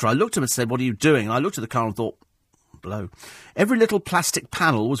 hours later. I looked at him and said, "What are you doing?" And I looked at the car and thought, blow. Every little plastic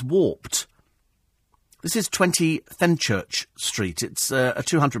panel was warped. This is 20 Fenchurch Street. It's a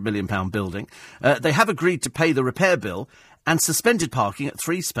 £200 million building. They have agreed to pay the repair bill and suspended parking at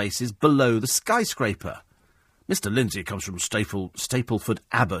 3 spaces below the skyscraper. Mr. Lindsay comes from Stapleford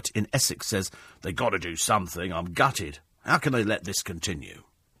Abbott in Essex, says, "They got to do something. I'm gutted. How can they let this continue?"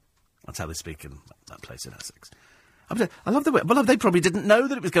 That's how they speak in that place in Essex. I love the way... Well, they probably didn't know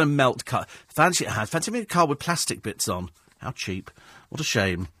that it was going to melt. Fancy me a car with plastic bits on. How cheap. What a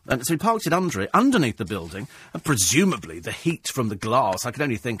shame. And so he parked it underneath the building, and presumably the heat from the glass, I can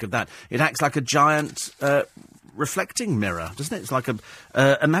only think of that. It acts like a giant reflecting mirror, doesn't it? It's like a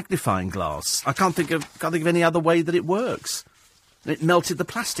magnifying glass. I can't think of any other way that it works. It melted the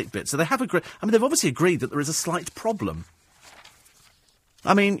plastic bits. So they have agreed... I mean, they've obviously agreed that there is a slight problem.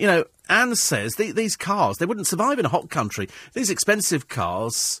 I mean, you know, Anne says these cars, they wouldn't survive in a hot country. These expensive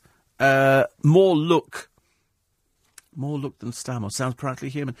cars, more look than Stamos. Sounds practically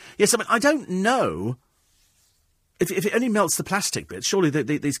human. Yes, I mean, I don't know. If it only melts the plastic bits, surely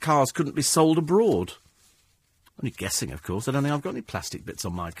these cars couldn't be sold abroad. Only guessing, of course. I don't think I've got any plastic bits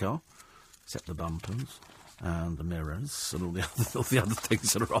on my car, except the bumpers and the mirrors and all the other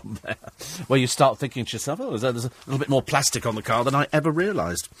things that are on there. Where you start thinking to yourself, there's a little bit more plastic on the car than I ever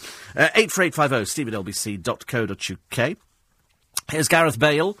realised. 84850, steve@lbc.co.uk. Here's Gareth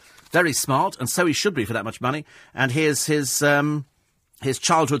Bale, very smart, and so he should be for that much money. And here's his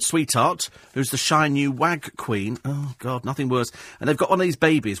childhood sweetheart, who's the shy new wag queen. Oh, God, nothing worse. And they've got one of these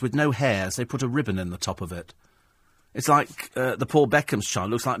babies with no hair, so they put a ribbon in the top of it. It's like the Paul Beckham's child.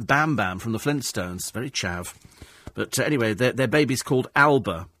 Looks like Bam Bam from the Flintstones. Very chav. But anyway, their baby's called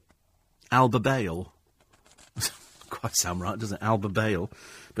Alba. Alba Bale. Quite sound right, doesn't it? Alba Bale.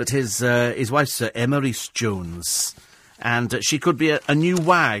 But his wife's Emerys Jones. And she could be a new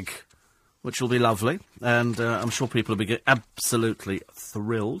wag, which will be lovely. And I'm sure people will be absolutely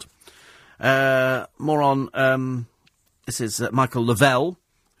thrilled. More on... this is Michael Lavelle,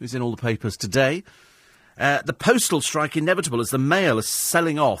 who's in all the papers today. The postal strike inevitable as the mail is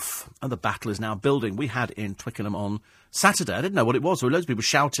selling off and the battle is now building. We had in Twickenham on Saturday. I didn't know what it was. There were loads of people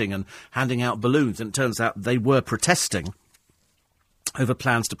shouting and handing out balloons, and it turns out they were protesting over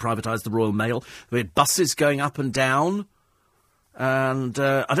plans to privatise the Royal Mail. There were buses going up and down, and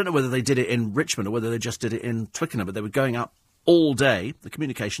I don't know whether they did it in Richmond or whether they just did it in Twickenham, but they were going up all day. The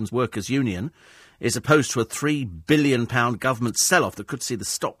Communications Workers Union is opposed to a £3 billion government sell-off that could see the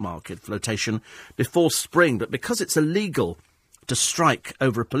stock market flotation before spring. But because it's illegal to strike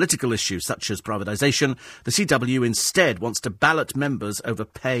over a political issue such as privatisation, the CW instead wants to ballot members over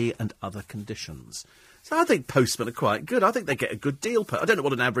pay and other conditions. So I think postmen are quite good. I think they get a good deal. I don't know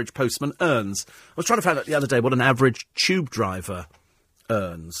what an average postman earns. I was trying to find out the other day what an average tube driver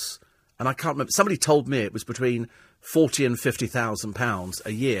earns. And I can't remember. Somebody told me it was between £40,000 and £50,000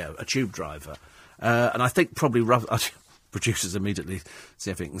 a year, a tube driver. And I think probably producers immediately see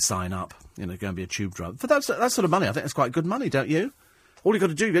if they can sign up, go and be a tube driver. For that sort of money, I think that's quite good money, don't you? All you've got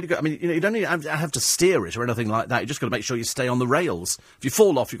to do, you don't need to have to steer it or anything like that. You just got to make sure you stay on the rails. If you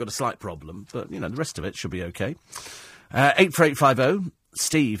fall off, you've got a slight problem. But, the rest of it should be OK. 84850,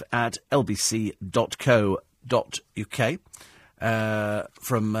 steve@lbc.co.uk.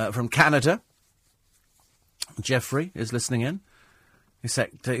 From Canada, Jeffrey is listening in. He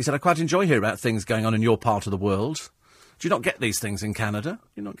said, I quite enjoy hearing about things going on in your part of the world. Do you not get these things in Canada? Do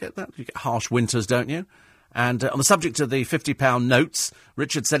you not get that? You get harsh winters, don't you? And on the subject of the £50 notes,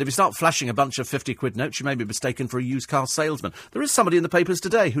 Richard said, if you start flashing a bunch of 50-quid notes, you may be mistaken for a used car salesman. There is somebody in the papers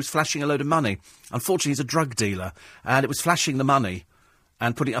today who's flashing a load of money. Unfortunately, he's a drug dealer, and it was flashing the money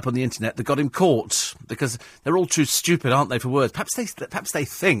and putting it up on the internet that got him caught, because they're all too stupid, aren't they, for words? Perhaps they think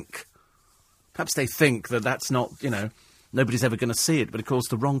that that's not, nobody's ever going to see it. But, of course,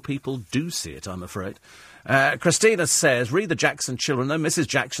 the wrong people do see it, I'm afraid. Christina says, read the Jackson children. No, Mrs.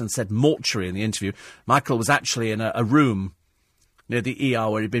 Jackson said mortuary in the interview. Michael was actually in a room near the ER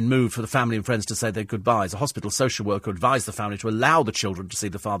where he'd been moved for the family and friends to say their goodbyes. A hospital social worker advised the family to allow the children to see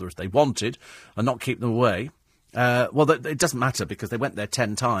the father if they wanted and not keep them away. It doesn't matter because they went there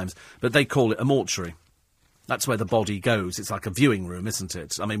 10 times, but they call it a mortuary. That's where the body goes. It's like a viewing room, isn't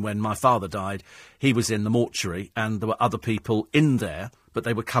it? I mean, when my father died, he was in the mortuary and there were other people in there, but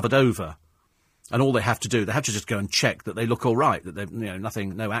they were covered over. And all they have to do, they have to just go and check that they look all right, that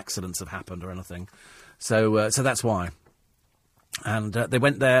no accidents have happened or anything. So that's why. And they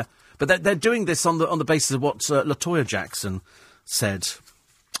went there, but they're doing this on the basis of what LaToya Jackson said,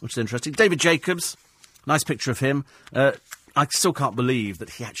 which is interesting. David Jacobs, nice picture of him. I still can't believe that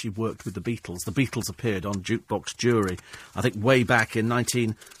he actually worked with the Beatles. The Beatles appeared on Jukebox Jury, I think way back in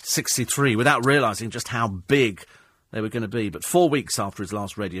 1963, without realising just how big they were going to be. But 4 weeks after his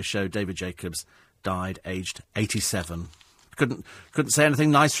last radio show, David Jacobs died, aged 87. Couldn't say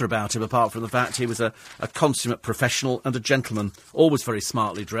anything nicer about him, apart from the fact he was a consummate professional and a gentleman, always very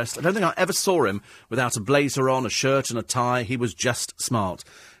smartly dressed. I don't think I ever saw him without a blazer on, a shirt and a tie. He was just smart.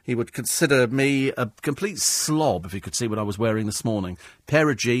 He would consider me a complete slob if he could see what I was wearing this morning. Pair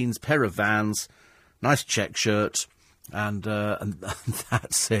of jeans, pair of Vans, nice check shirt, and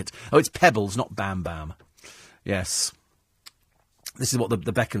that's it. Oh, it's Pebbles, not Bam Bam. Yes. This is what the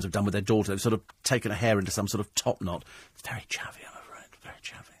Beckhams have done with their daughter. They've sort of taken her hair into some sort of top knot. It's very chavvy, I'm afraid. Very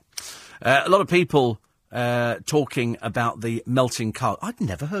chavvy. A lot of people talking about the melting car. I'd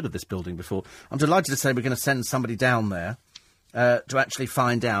never heard of this building before. I'm delighted to say we're going to send somebody down there to actually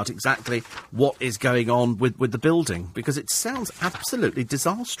find out exactly what is going on with the building, because it sounds absolutely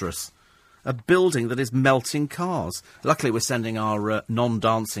disastrous. A building that is melting cars. Luckily, we're sending our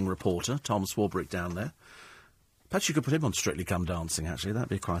non-dancing reporter, Tom Swarbrick, down there. Perhaps you could put him on Strictly Come Dancing, actually. That'd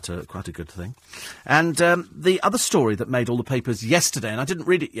be quite a good thing. And the other story that made all the papers yesterday, and I didn't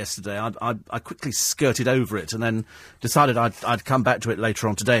read it yesterday, I quickly skirted over it and then decided I'd come back to it later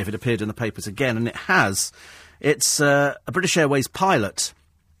on today if it appeared in the papers again, and it has. It's a British Airways pilot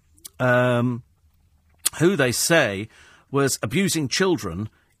who they say was abusing children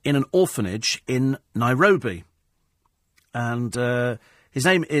in an orphanage in Nairobi. And his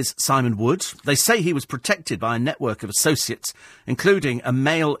name is Simon Wood. They say he was protected by a network of associates, including a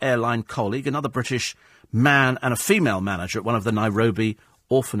male airline colleague, another British man and a female manager at one of the Nairobi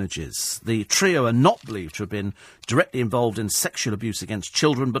orphanages. The trio are not believed to have been directly involved in sexual abuse against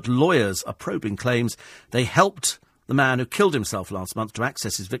children, but lawyers are probing claims they helped the man who killed himself last month to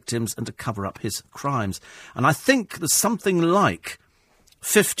access his victims and to cover up his crimes. And I think there's something like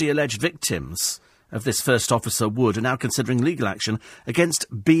 50 alleged victims of this first officer Wood are now considering legal action against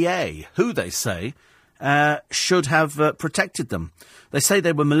BA, who they say should have protected them. They say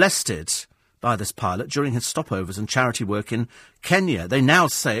they were molested by this pilot during his stopovers and charity work in Kenya. They now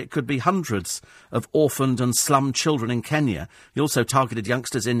say it could be hundreds of orphaned and slum children in Kenya. He also targeted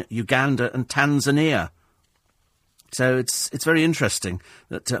youngsters in Uganda and Tanzania. So it's very interesting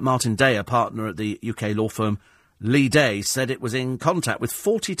that Martin Day, a partner at the UK law firm Lee Day, said it was in contact with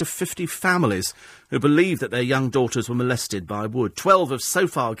 40 to 50 families who believe that their young daughters were molested by Wood. 12 have so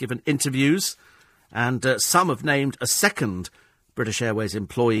far given interviews, and some have named a second British Airways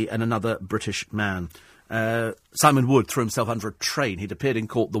employee and another British man. Simon Wood threw himself under a train. He'd appeared in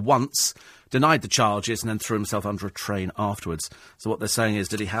court the once, denied the charges, and then threw himself under a train afterwards. So what they're saying is,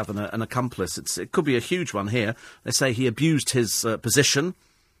 did he have an accomplice? It could be a huge one here. They say he abused his position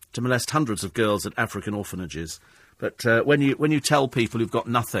to molest hundreds of girls at African orphanages. But when you tell people who've got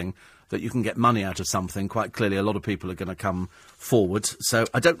nothing that you can get money out of something, quite clearly a lot of people are going to come forward. So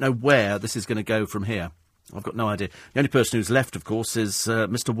I don't know where this is going to go from here. I've got no idea. The only person who's left, of course, is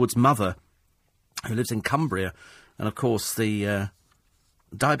Mr. Wood's mother, who lives in Cumbria. And, of course, the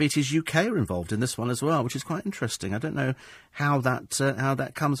Diabetes UK are involved in this one as well, which is quite interesting. I don't know how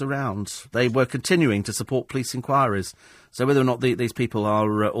that comes around. They were continuing to support police inquiries. So whether or not these people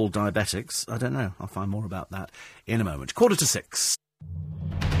are all diabetics, I don't know. I'll find more about that in a moment. 5:45.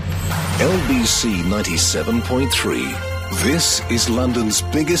 LBC 97.3. This is London's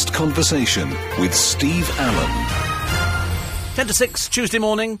biggest conversation with Steve Allen. 5:50, Tuesday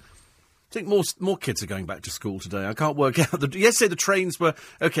morning. I think more kids are going back to school today. I can't work out. Yesterday the trains were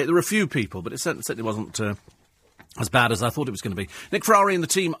OK. There were a few people, but it certainly wasn't as bad as I thought it was going to be. Nick Ferrari and the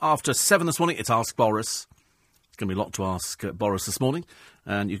team after 7 this morning. It's Ask Boris. It's going to be a lot to ask Boris this morning,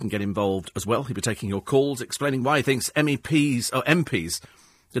 and you can get involved as well. He'll be taking your calls, explaining why he thinks MPs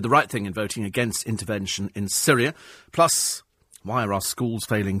did the right thing in voting against intervention in Syria. Plus, Why are our schools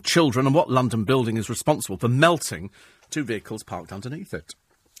failing children, and what London building is responsible for melting 2 vehicles parked underneath it?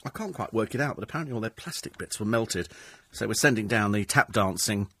 I can't quite work it out, but apparently all their plastic bits were melted. So we're sending down the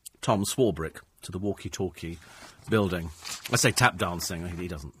tap-dancing Tom Swarbrick to the walkie-talkie building. I say tap-dancing, he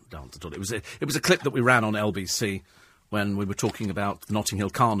doesn't dance at all. It was a clip that we ran on LBC when we were talking about the Notting Hill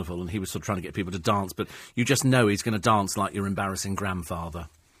Carnival, and he was sort of trying to get people to dance, but you just know he's going to dance like your embarrassing grandfather.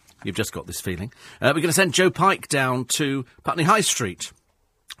 You've just got this feeling. We're going to send Joe Pike down to Putney High Street.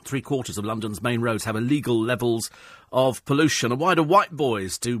 3/4 of London's main roads have illegal levels of pollution. And why do white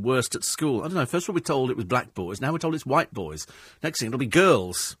boys do worst at school? I don't know. First of all, we're told it was black boys. Now we're told it's white boys. Next thing, it'll be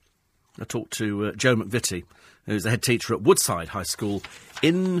girls. I talked to Joe McVitie, who's the head teacher at Woodside High School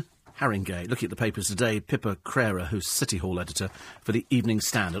in Haringey. Looking at the papers today, Pippa Crerar, who's City Hall editor for the Evening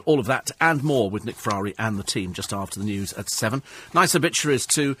Standard. All of that and more with Nick Ferrari and the team just after the news at 7. Nice obituaries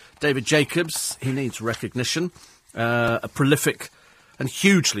to David Jacobs. He needs recognition. A prolific and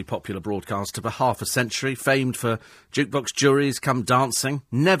hugely popular broadcaster for half a century, famed for jukebox juries, come dancing,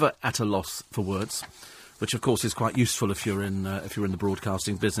 never at a loss for words, which of course is quite useful if you're in the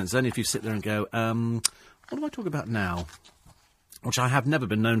broadcasting business. Only if you sit there and go, what do I talk about now? Which I have never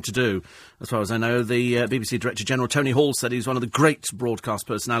been known to do. As far as I know, the BBC Director General Tony Hall said he's one of the great broadcast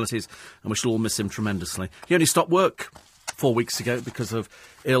personalities, and we shall all miss him tremendously. He only stopped work 4 weeks ago because of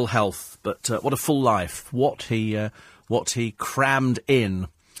ill health, but what a full life! What he crammed in.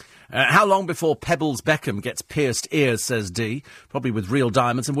 How long before Pebbles Beckham gets pierced ears, says Dee? Probably with real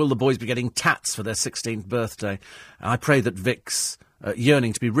diamonds. And will the boys be getting tats for their 16th birthday? I pray that Vic's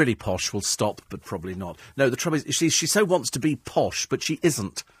yearning to be really posh will stop, but probably not. No, the trouble is, she so wants to be posh, but she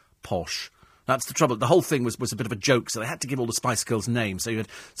isn't posh. That's the trouble. The whole thing was a bit of a joke, so they had to give all the Spice Girls names. So you had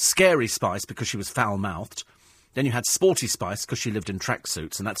Scary Spice because she was foul-mouthed. Then you had Sporty Spice because she lived in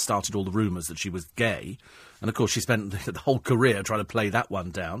tracksuits, and that started all the rumours that she was gay. And, of course, she spent the whole career trying to play that one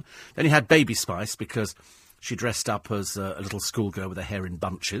down. Then you had Baby Spice because she dressed up as a little schoolgirl with her hair in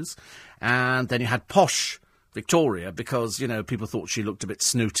bunches. And then you had Posh Victoria because, you know, people thought she looked a bit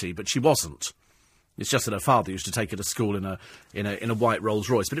snooty, but she wasn't. It's just that her father used to take her to school in a white Rolls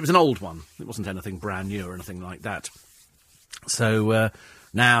Royce, but it was an old one. It wasn't anything brand new or anything like that. So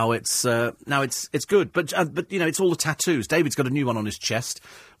now it's good, but you know, it's all the tattoos. David's got a new one on his chest.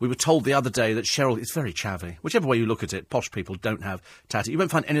 We were told the other day that Cheryl is very chavvy. Whichever way you look at it, posh people don't have tattoos. You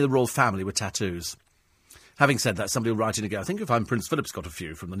won't find any of the royal family with tattoos. Having said that, somebody will write in and go, I think if Prince Philip's got a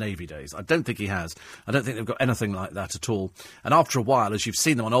few from the Navy days. I don't think he has. I don't think they've got anything like that at all. And after a while, as you've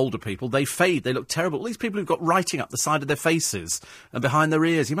seen them on older people, they fade. They look terrible. All these people who've got writing up the side of their faces and behind their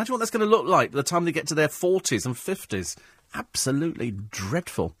ears. You imagine what that's going to look like by the time they get to their 40s and 50s. Absolutely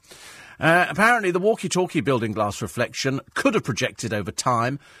dreadful. Apparently, the walkie-talkie building glass reflection could have projected over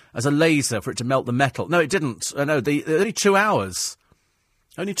time as a laser for it to melt the metal. No, it didn't. No, only 2 hours.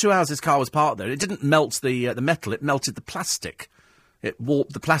 Only 2 hours this car was parked there. It didn't melt the metal, it melted the plastic. It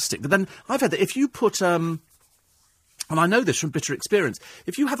warped the plastic. But then I've heard that if you put, and I know this from bitter experience,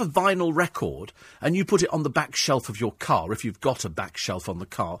 if you have a vinyl record and you put it on the back shelf of your car, if you've got a back shelf on the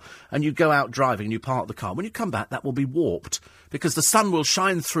car, and you go out driving and you park the car, when you come back that will be warped because the sun will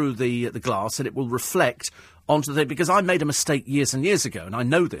shine through the glass and it will reflect onto the thing, because I made a mistake years and years ago, and I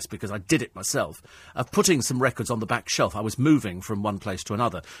know this because I did it myself, of putting some records on the back shelf. I was moving from one place to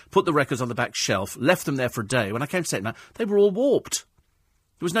another, put the records on the back shelf, left them there for a day. When I came to take them out, they were all warped.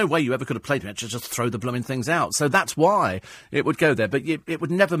 There was no way you ever could have played them. You had to just throw the blooming things out. So that's why it would go there. But it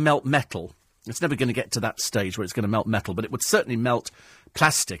would never melt metal. It's never going to get to that stage where it's going to melt metal, but it would certainly melt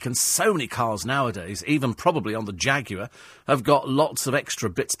plastic. And so many cars nowadays, even probably on the Jaguar, have got lots of extra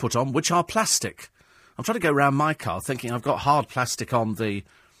bits put on, which are plastic. I'm trying to go around my car thinking I've got hard plastic on the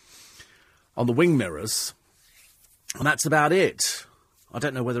wing mirrors, and that's about it. I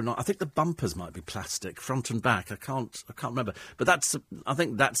don't know whether or not. I think the bumpers might be plastic, front and back. I can't remember. But I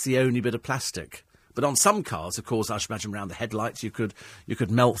think that's the only bit of plastic. But on some cars, of course, I should imagine around the headlights you could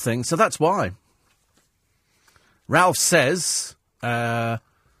melt things. So that's why. Ralph says, I'm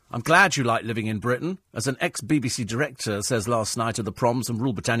glad you like living in Britain. As an ex-BBC director says last night of the proms and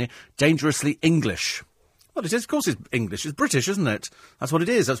Rule Britannia, dangerously English. Well, it is, of course it's English. It's British, isn't it? That's what it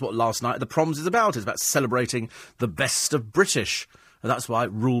is. That's what last night at the proms is about. It's about celebrating the best of British. And that's why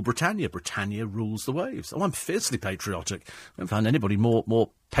Rule Britannia. Britannia rules the waves. Oh, I'm fiercely patriotic. I haven't found anybody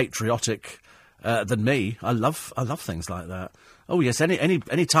more patriotic than me. I love things like that. Oh yes,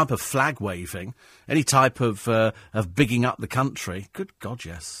 any type of flag waving, any type of bigging up the country. Good God,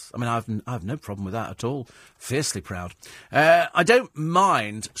 yes. I mean, I have no problem with that at all. Fiercely proud. I don't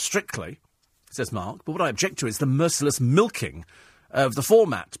mind strictly, says Mark, but what I object to is the merciless milking of the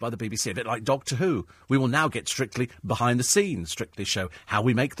format by the BBC, a bit like Doctor Who. We will now get strictly behind the scenes, strictly show how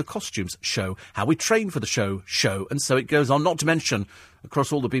we make the costumes, show how we train for the show, and so it goes on. Not to mention,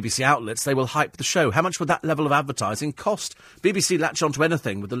 across all the BBC outlets, they will hype the show. How much would that level of advertising cost? BBC latch onto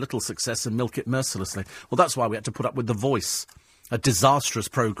anything with a little success and milk it mercilessly. Well, that's why we had to put up with The Voice. A disastrous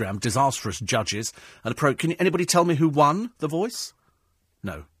programme, disastrous judges, and Can anybody tell me who won The Voice?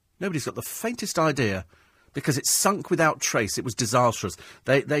 No. Nobody's got the faintest idea. Because it sunk without trace. It was disastrous.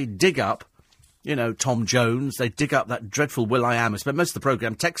 They dig up, Tom Jones. They dig up that dreadful Will.i.am. Spent most of the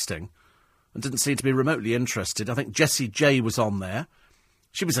programme texting and didn't seem to be remotely interested. I think Jessie J was on there.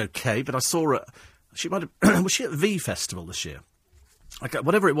 She was okay, but I saw her... She might have... Was she at V Festival this year?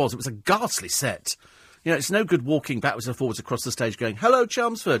 Whatever it was a ghastly set. It's no good walking backwards and forwards across the stage going, hello,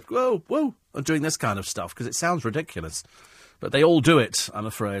 Chelmsford, whoa, whoa, and doing this kind of stuff, because it sounds ridiculous. But they all do it, I'm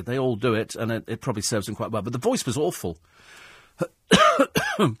afraid. They all do it, and it probably serves them quite well. But The Voice was awful.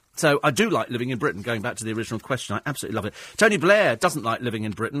 So I do like living in Britain, going back to the original question. I absolutely love it. Tony Blair doesn't like living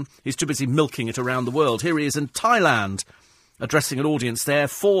in Britain. He's too busy milking it around the world. Here he is in Thailand, addressing an audience there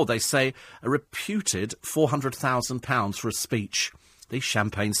for, they say, a reputed £400,000 for a speech. These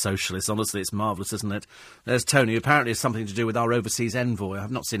champagne socialists, honestly, it's marvellous, isn't it? There's Tony, apparently it's something to do with our overseas envoy.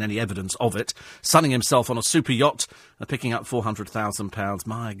 I've not seen any evidence of it. Sunning himself on a super yacht and picking up £400,000.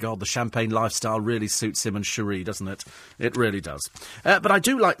 My God, the champagne lifestyle really suits him and Cherie, doesn't it? It really does. But I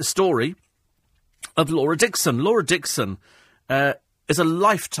do like the story of Laura Dixon. Laura Dixon is a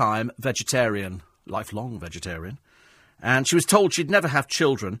lifelong vegetarian. And she was told she'd never have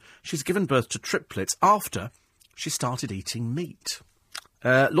children. She's given birth to triplets after she started eating meat.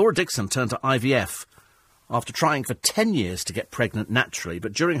 Laura Dixon turned to IVF after trying for 10 years to get pregnant naturally,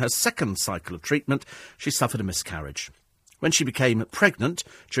 but during her second cycle of treatment, she suffered a miscarriage. When she became pregnant,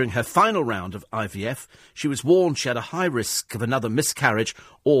 during her final round of IVF, she was warned she had a high risk of another miscarriage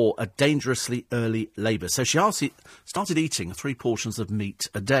or a dangerously early labour. So she started eating 3 portions of meat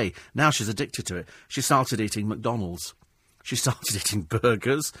a day. Now she's addicted to it. She started eating McDonald's. She started eating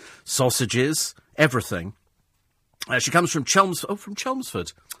burgers, sausages, everything. She comes from Chelmsford. Oh, from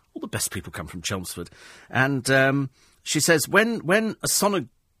Chelmsford. All the best people come from Chelmsford. And she says, when a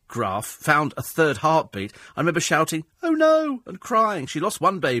sonograph found a third heartbeat, I remember shouting, oh no, and crying. She lost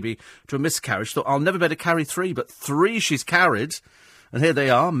one baby to a miscarriage. Thought, I'll never be able to carry 3, but 3 she's carried. And here they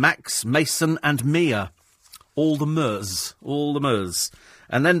are, Max, Mason and Mia. All the Mers.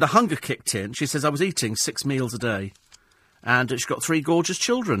 And then the hunger kicked in. She says, I was eating 6 meals a day. And she's got 3 gorgeous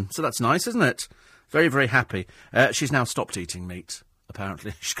children. So that's nice, isn't it? Very, very happy. She's now stopped eating meat,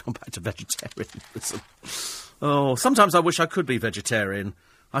 apparently. She's gone back to vegetarianism. Oh, sometimes I wish I could be vegetarian.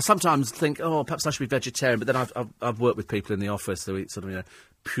 I sometimes think, perhaps I should be vegetarian, but then I've worked with people in the office who eat sort of,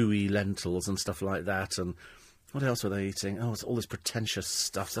 pooey lentils and stuff like that, and what else were they eating? Oh, it's all this pretentious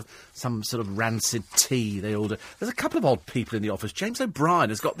stuff. Some sort of rancid tea they order. There's a couple of odd people in the office. James O'Brien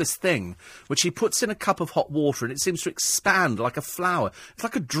has got this thing which he puts in a cup of hot water and it seems to expand like a flower. It's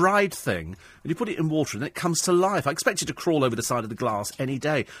like a dried thing. And you put it in water and it comes to life. I expect it to crawl over the side of the glass any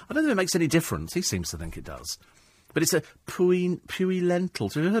day. I don't think it makes any difference. He seems to think it does. But it's a pooey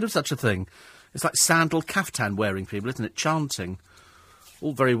lentils. Have you heard of such a thing? It's like sandal caftan wearing people, isn't it? Chanting.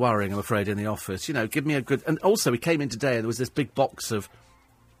 All very worrying, I'm afraid, in the office. Give me a good... And also, he came in today and there was this big box of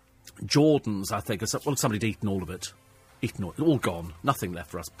Jordans, I think. Well, somebody'd eaten all of it. All gone. Nothing left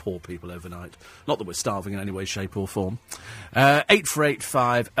for us poor people overnight. Not that we're starving in any way, shape or form.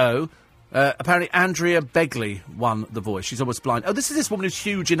 84850. Apparently, Andrea Begley won The Voice. She's almost blind. Oh, this is this woman who's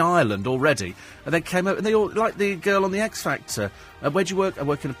huge in Ireland already. And they came out and they all... Like the girl on The X Factor. Where do you work? I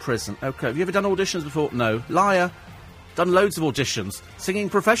work in a prison. OK. Have you ever done auditions before? No. Liar. Done loads of auditions. Singing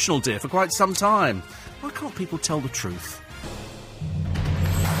professional, dear, for quite some time. Why can't people tell the truth?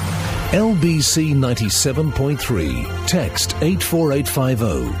 LBC 97.3. Text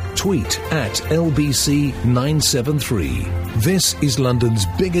 84850. Tweet at LBC 973. This is London's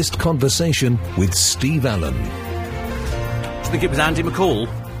biggest conversation with Steve Allen. Do you think it was Andy McCall?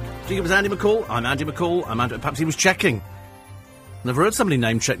 I'm Andy McCall. Perhaps he was checking. Never heard somebody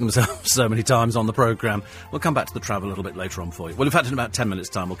name-check themselves so many times on the programme. We'll come back to the travel a little bit later on for you. Well, in fact, in about 10 minutes'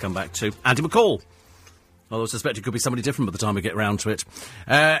 time, we'll come back to Andy McCall. Although I suspect it could be somebody different by the time we get round to it.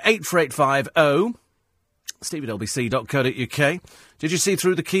 84850, steve@lbc.co.uk. Did you see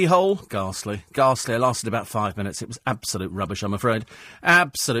through the keyhole? Ghastly. It lasted about 5 minutes. It was absolute rubbish, I'm afraid.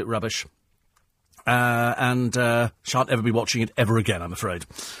 Absolute rubbish. And shan't ever be watching it ever again, I'm afraid.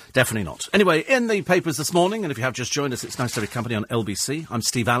 Definitely not. Anyway, in the papers this morning, and if you have just joined us, it's nice to have your company on LBC. I'm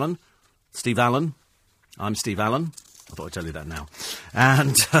Steve Allen. I'm Steve Allen. I thought I'd tell you that now.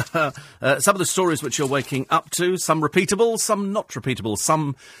 And some of the stories which you're waking up to, some repeatable, some not repeatable,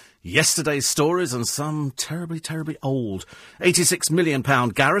 some yesterday's stories and some terribly, terribly old. £86 million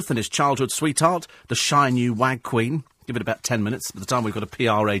Gareth and his childhood sweetheart, the shy new wag queen. Give it about 10 minutes. By the time we've got a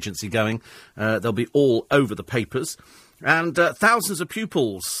PR agency going, they'll be all over the papers. And thousands of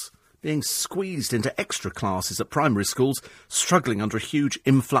pupils being squeezed into extra classes at primary schools, struggling under a huge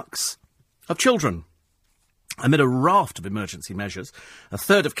influx of children. Amid a raft of emergency measures, a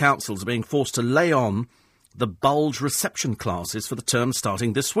third of councils are being forced to lay on the bulge reception classes for the term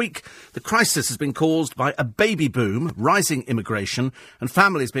starting this week. The crisis has been caused by a baby boom, rising immigration, and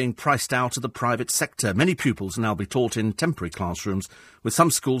families being priced out of the private sector. Many pupils will now be taught in temporary classrooms, with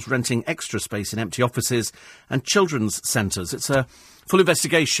some schools renting extra space in empty offices and children's centres. It's a full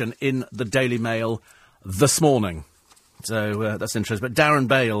investigation in the Daily Mail this morning. So that's interesting. But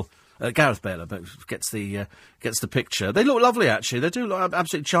Gareth Bale gets the picture. They look lovely, actually. They do look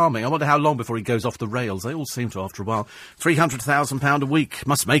absolutely charming. I wonder how long before he goes off the rails. They all seem to after a while. £300,000 a week.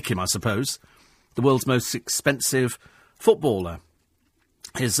 Must make him, I suppose. The world's most expensive footballer.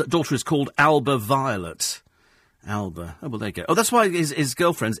 His daughter is called Alba Violet. Alba. Oh, well, there you go. Oh, that's why his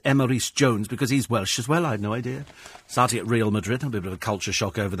girlfriend's Emma Rees-Jones, because he's Welsh as well. I had no idea. Starting at Real Madrid. There'll be a bit of a culture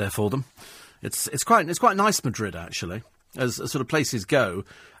shock over there for them. It's quite nice, Madrid, actually, as sort of places go.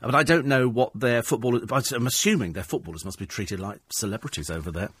 But I don't know what their footballers... I'm assuming their footballers must be treated like celebrities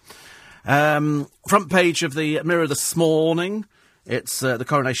over there. Front page of the Mirror this morning. It's the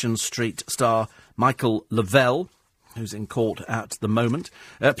Coronation Street star Michael Lavelle, who's in court at the moment.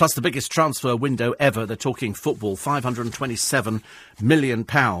 Plus the biggest transfer window ever. They're talking football, £527 million.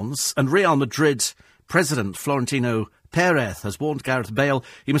 And Real Madrid president Florentino Perez has warned Gareth Bale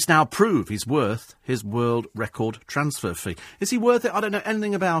he must now prove he's worth his world record transfer fee. Is he worth it? I don't know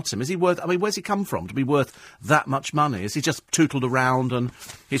anything about him. Is he worth... I mean, where's he come from to be worth that much money? Is he just tootled around and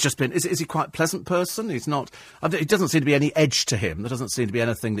he's just been... Is he quite a pleasant person? He's not... It doesn't seem to be any edge to him. There doesn't seem to be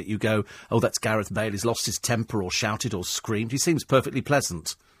anything that you go, oh, that's Gareth Bale. He's lost his temper or shouted or screamed. He seems perfectly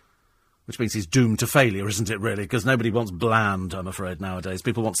pleasant. Which means he's doomed to failure, isn't it, really? Because nobody wants bland, I'm afraid, nowadays.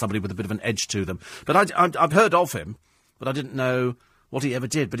 People want somebody with a bit of an edge to them. But I've heard of him. But I didn't know what he ever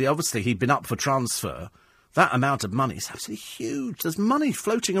did. But he'd been up for transfer. That amount of money is absolutely huge. There's money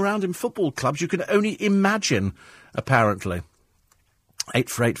floating around in football clubs you can only imagine, apparently.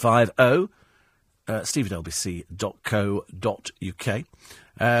 84850,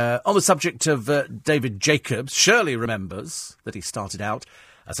 steve@lbc.co.uk. On the subject of David Jacobs, Shirley remembers that he started out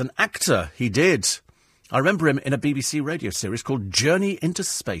as an actor. He did. I remember him in a BBC radio series called Journey into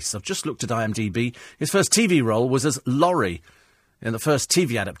Space. I've just looked at IMDb. His first TV role was as Laurie in the first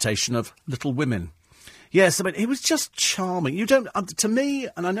TV adaptation of Little Women. Yes, I mean, he was just charming. You don't... to me,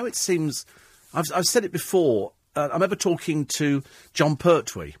 and I know it seems... I've said it before. I remember talking to John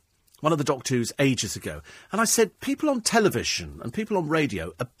Pertwee, one of the Doctor Who's ages ago, and I said, people on television and people on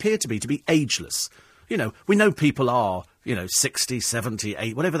radio appear to be ageless. You know, we know people are... 60, 70,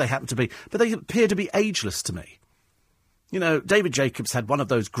 80, whatever they happen to be. But they appear to be ageless to me. You know, David Jacobs had one of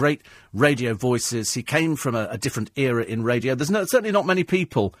those great radio voices. He came from a different era in radio. There's certainly not many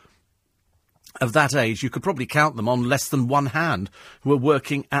people of that age. You could probably count them on less than one hand who are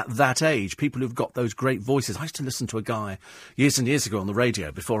working at that age. People who've got those great voices. I used to listen to a guy years and years ago on the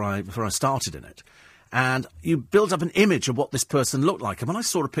radio before I started in it. And you build up an image of what this person looked like. And when I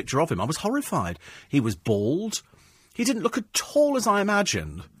saw a picture of him, I was horrified. He was bald. He didn't look at all as I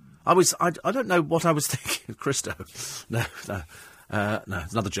imagined. I don't know what I was thinking. Christo. No,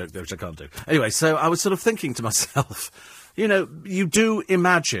 it's another joke there, which I can't do. Anyway, so I was sort of thinking to myself, you do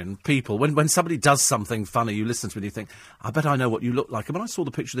imagine people, when somebody does something funny, you listen to it and you think, I bet I know what you look like. And when I saw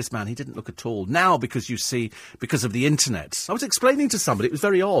the picture of this man, he didn't look at all. Now, because of the internet, I was explaining to somebody, it was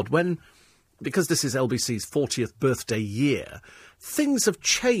very odd, because this is LBC's 40th birthday year, things have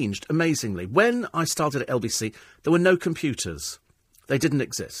changed amazingly. When I started at LBC, there were no computers. They didn't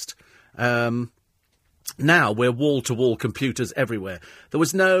exist. Now we're wall-to-wall computers everywhere. There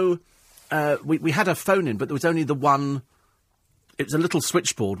was no... we had a phone in, but there was only the one... It was a little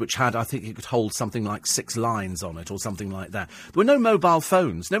switchboard which had, I think it could hold something like 6 lines on it or something like that. There were no mobile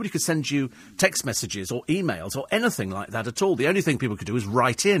phones. Nobody could send you text messages or emails or anything like that at all. The only thing people could do was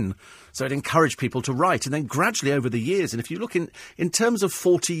write in. So it encouraged people to write. And then gradually over the years, and if you look in terms of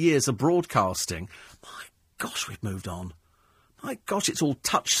 40 years of broadcasting, my gosh, we've moved on. My gosh, it's all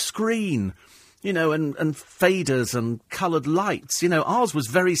touch screen, and faders and coloured lights. Ours was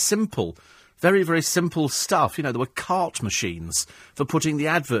very simple. Very, very simple stuff. There were cart machines for putting the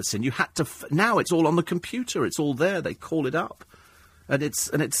adverts in. You had to... now it's all on the computer. It's all there. They call it up. And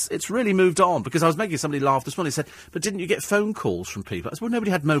it's really moved on, because I was making somebody laugh this morning. He said, but didn't you get phone calls from people? I said, well,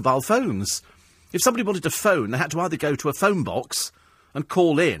 nobody had mobile phones. If somebody wanted to phone, they had to either go to a phone box and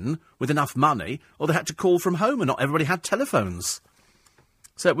call in with enough money, or they had to call from home, and not everybody had telephones.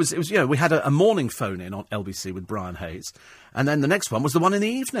 So it was we had a morning phone in on LBC with Brian Hayes, and then the next one was the one in the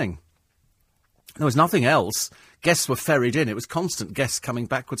evening. There was nothing else. Guests were ferried in. It was constant guests coming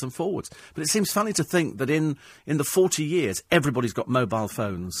backwards and forwards. But it seems funny to think that in the 40 years, everybody's got mobile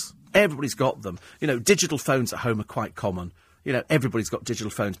phones. Everybody's got them. Digital phones at home are quite common. Everybody's got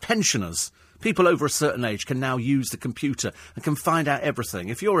digital phones. Pensioners, people over a certain age, can now use the computer and can find out everything.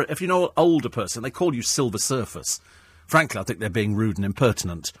 If you're an older person, they call you Silver Surface. Frankly, I think they're being rude and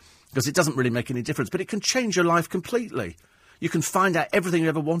impertinent, because it doesn't really make any difference. But it can change your life completely. You can find out everything you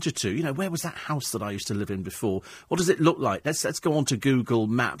ever wanted to. Where was that house that I used to live in before? What does it look like? Let's go on to Google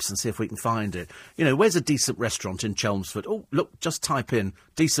Maps and see if we can find it. Where's a decent restaurant in Chelmsford? Oh, look, just type in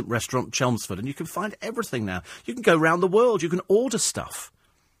decent restaurant Chelmsford, and you can find everything now. You can go around the world. You can order stuff.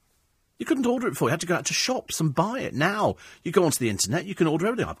 You couldn't order it before. You had to go out to shops and buy it. Now, you go onto the internet, you can order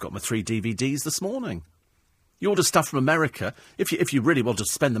everything. I've got my 3 DVDs this morning. You order stuff from America. If you really want to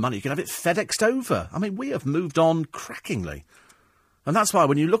spend the money, you can have it FedExed over. I mean, we have moved on crackingly. And that's why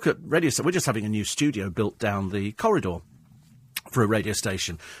when you look at radio, we're just having a new studio built down the corridor for a radio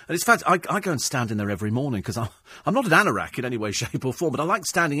station. And in fact, I go and stand in there every morning, because I'm not an anorak in any way, shape or form, but I like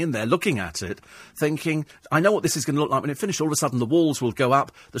standing in there, looking at it, thinking, I know what this is going to look like when it finishes. All of a sudden, the walls will go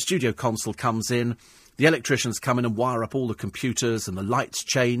up, the studio console comes in, the electricians come in and wire up all the computers, and the lights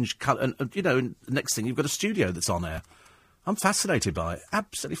change, and next thing, you've got a studio that's on air. I'm fascinated by it,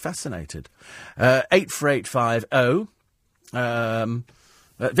 absolutely fascinated. 84850.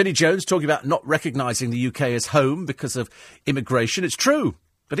 Vinnie Jones talking about not recognising the UK as home because of immigration. It's true,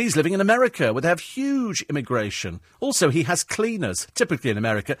 but he's living in America where they have huge immigration. Also, he has cleaners. Typically in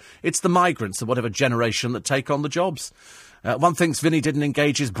America, it's the migrants of whatever generation that take on the jobs. One thinks Vinnie didn't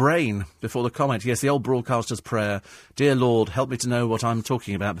engage his brain before the comment. Yes, the old broadcaster's prayer. Dear Lord, help me to know what I'm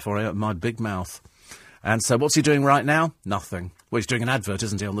talking about before I open my big mouth. And so what's he doing right now? Nothing. Well, he's doing an advert,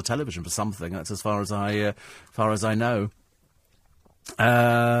 isn't he, on the television for something. That's as far as I know.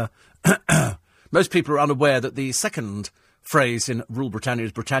 Most people are unaware that the second phrase in Rule Britannia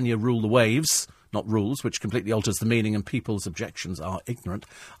is Britannia rule the waves, not rules, which completely alters the meaning, and people's objections are ignorant.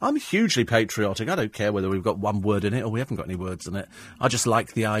 I'm hugely patriotic. I don't care whether we've got one word in it or we haven't got any words in it. I just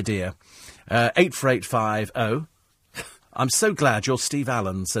like the idea. 84850. I'm so glad you're Steve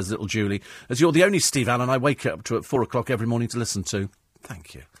Allen, says little Julie, as you're the only Steve Allen I wake up to at 4 o'clock every morning to listen to.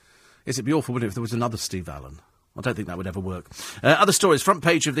 Thank you. It'd be awful, wouldn't it, if there was another Steve Allen? I don't think that would ever work. Other stories, front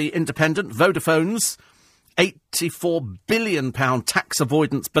page of The Independent, Vodafone's £84 billion tax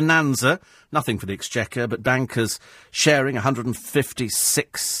avoidance bonanza. Nothing for the Exchequer, but bankers sharing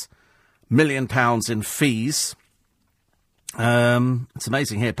 £156 million in fees. It's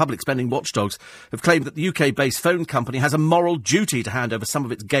amazing here. Public spending watchdogs have claimed that the UK-based phone company has a moral duty to hand over some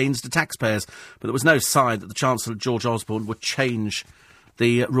of its gains to taxpayers, but there was no sign that the Chancellor, George Osborne, would change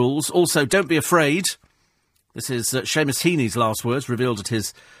the rules. Also, don't be afraid. This is Seamus Heaney's last words, revealed at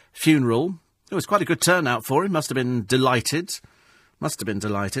his funeral. It was quite a good turnout for him. Must have been delighted.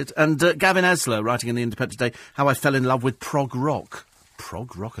 And Gavin Esler, writing in The Independent today, how I fell in love with prog rock.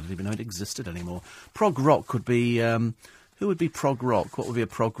 Prog rock? I didn't even know it existed anymore. Prog rock could be... who would be prog rock? What would be a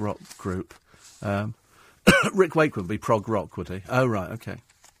prog rock group? Rick Wakeman would be prog rock, would he? Oh, right, OK.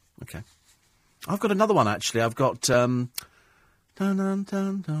 I've got another one, actually. I've got...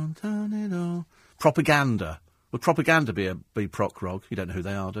 Propaganda. Would Propaganda be prog rock? You don't know who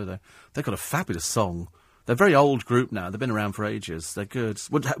they are, do they? They've got a fabulous song. They're a very old group now. They've been around for ages. They're good.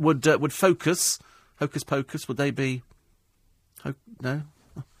 Would Focus, Hocus Pocus, would they be... No?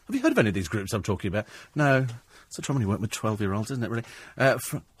 Have you heard of any of these groups I'm talking about? No. It's a trouble when you work with 12-year-olds, isn't it, really?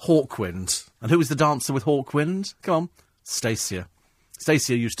 Hawkwind. And who was the dancer with Hawkwind? Come on. Stacia.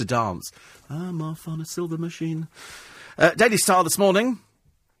 Stacia used to dance. I'm off on a silver machine. Daily Star this morning.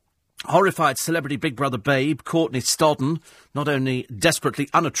 Horrified celebrity Big Brother babe, Courtney Stodden, not only desperately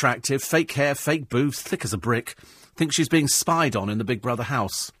unattractive, fake hair, fake boobs, thick as a brick, thinks she's being spied on in the Big Brother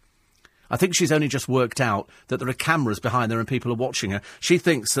house. I think she's only just worked out that there are cameras behind her and people are watching her. She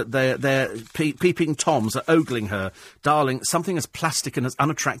thinks that they're peeping toms are ogling her. Darling, something as plastic and as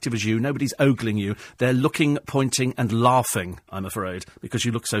unattractive as you, nobody's ogling you. They're looking, pointing and laughing, I'm afraid, because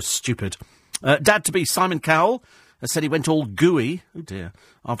you look so stupid. Dad-to-be Simon Cowell said he went all gooey, oh dear,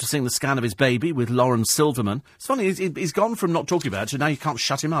 after seeing the scan of his baby with Lauren Silverman. It's funny, he's gone from not talking about it to now you can't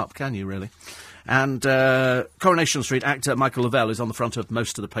shut him up, can you, really? And Coronation Street actor Michael Lavelle is on the front of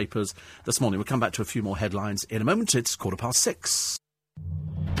most of the papers this morning. We'll come back to a few more headlines in a moment. It's 6:15.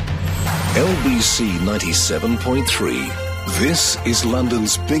 LBC 97.3. This is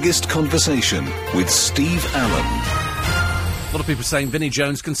London's biggest conversation with Steve Allen. A lot of people saying Vinnie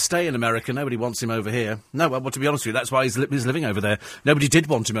Jones can stay in America. Nobody wants him over here. No, well, to be honest with you, that's why he's living over there. Nobody did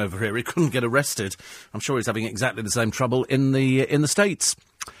want him over here. He couldn't get arrested. I'm sure he's having exactly the same trouble in the States.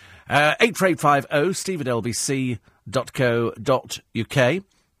 84850 steve at lbc.co.uk.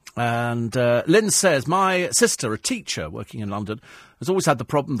 And Lynn says, my sister, a teacher working in London, has always had the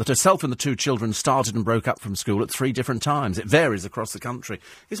problem that herself and the two children started and broke up from school at 3 different times. It varies across the country.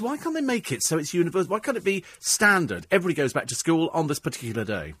 Why can't they make it so it's universal? Why can't it be standard? Everybody goes back to school on this particular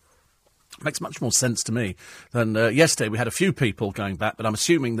day. Makes much more sense to me than yesterday. We had a few people going back, but I'm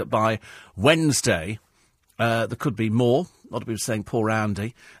assuming that by Wednesday there could be more. A lot of people saying poor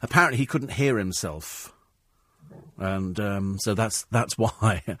Andy. Apparently he couldn't hear himself. And so that's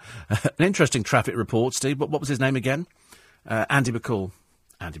why. An interesting traffic report, Steve. What was his name again? Andy McCall.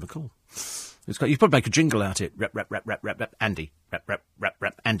 Andy McCall. You could probably make a jingle out of it. Rep, Andy. Rep,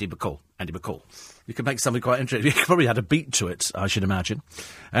 Andy McCall. Andy McCall. You could make something quite interesting. You could probably add a beat to it, I should imagine.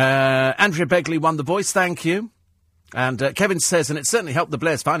 Andrea Begley won The Voice, thank you. And Kevin says, and it certainly helped the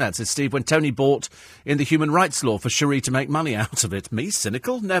Blair's finances, Steve, when Tony bought in the human rights law for Cherie to make money out of it. Me,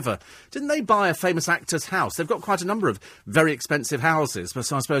 cynical? Never. Didn't they buy a famous actor's house? They've got quite a number of very expensive houses, but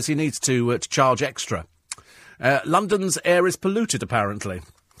so I suppose he needs to charge extra. London's air is polluted, apparently,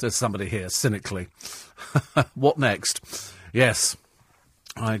 says somebody here, cynically. What next? Yes,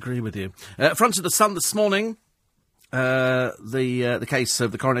 I agree with you. Front of the Sun this morning. The case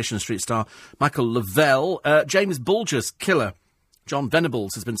of the Coronation Street star Michael Lavelle. James Bulger's killer, John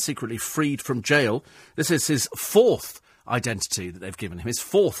Venables, has been secretly freed from jail. This is his 4th identity that they've given him, his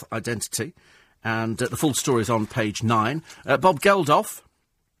 4th identity. And the full story is on page 9. Bob Geldof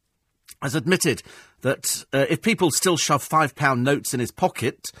has admitted that if people still shove £5 notes in his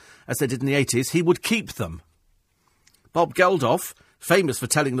pocket, as they did in the 80s, he would keep them. Bob Geldof, famous for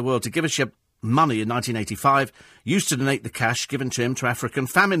telling the world to give a shit money in 1985, used to donate the cash given to him to African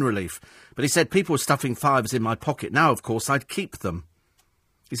famine relief. But he said people were stuffing fivers in my pocket. Now, of course, I'd keep them.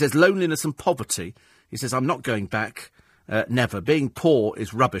 He says loneliness and poverty. He says, I'm not going back. Never. Being poor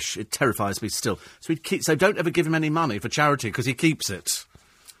is rubbish. It terrifies me still. So don't ever give him any money for charity because he keeps it.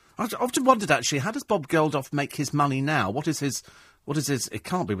 I've often wondered, actually, how does Bob Geldof make his money now? What is his... It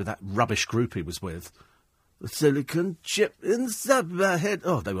can't be with that rubbish group he was with. The silicon chip inside my head.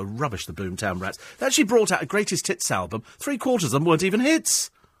 Oh, they were rubbish, the Boomtown Rats. They actually brought out a greatest hits album. 3/4 of them weren't even hits.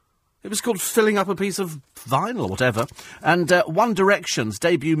 It was called Filling Up a Piece of Vinyl or whatever. And One Direction's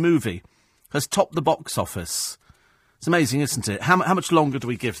debut movie has topped the box office. It's amazing, isn't it? How much longer do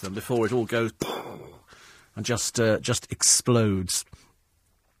we give them before it all goes and just explodes?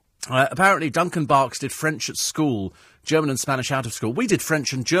 Apparently Duncan Barks did French at school, German and Spanish out of school. We did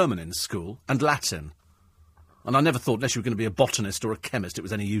French and German in school, and Latin. And I never thought, unless you were going to be a botanist or a chemist, it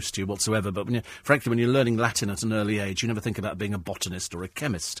was any use to you whatsoever. But frankly, when you're learning Latin at an early age, you never think about being a botanist or a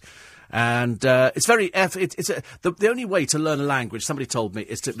chemist. And it's very... the only way to learn a language, somebody told me,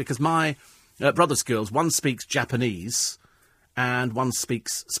 is because my brother's girls, one speaks Japanese and one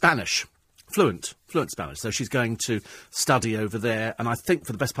speaks Spanish. Fluent Spanish. So she's going to study over there, and I think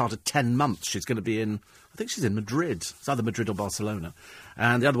for the best part of 10 months she's going to be in... I think she's in Madrid. It's either Madrid or Barcelona.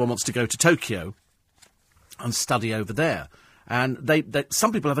 And the other one wants to go to Tokyo and study over there. And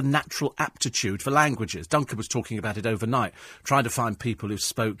some people have a natural aptitude for languages. Duncan was talking about it overnight, trying to find people who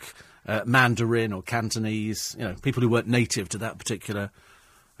spoke Mandarin or Cantonese, people who weren't native to that particular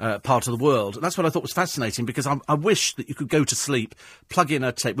part of the world. And that's what I thought was fascinating, because I wish that you could go to sleep, plug in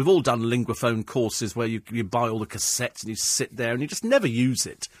a tape. We've all done Linguaphone courses where you buy all the cassettes and you sit there and you just never use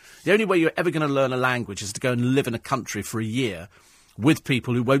it. The only way you're ever going to learn a language is to go and live in a country for a year with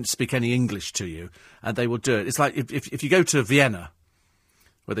people who won't speak any English to you, and they will do it. It's like if you go to Vienna,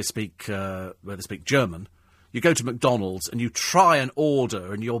 where they speak German, you go to McDonald's and you try and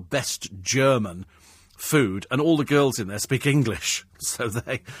order in your best German food, and all the girls in there speak English. So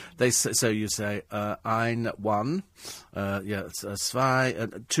so you say ein, one, zwei,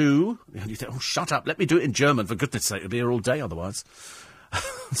 two, and you think, oh, shut up, let me do it in German, for goodness sake, it'll be here all day otherwise.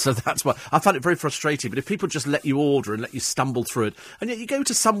 So that's why I find it very frustrating. But if people just let you order and let you stumble through it, and yet you go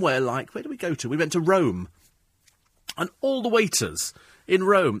to somewhere like, where do we go to? We went to Rome, and all the waiters in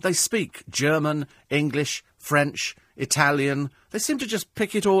Rome, they speak German, English, French, Italian. They seem to just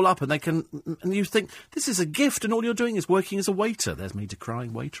pick it all up, and and you think, this is a gift, and all you're doing is working as a waiter. There's me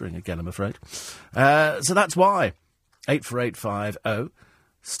decrying waitering again, I'm afraid. So that's why. 84850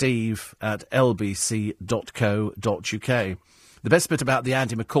 steve at lbc.co.uk. The best bit about the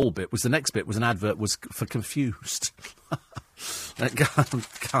Andy McCall bit was the next bit was an advert was for Confused. That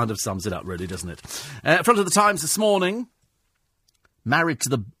kind of sums it up, really, doesn't it? Front of the Times this morning, married to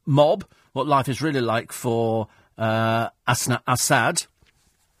the mob, what life is really like for Asna Assad,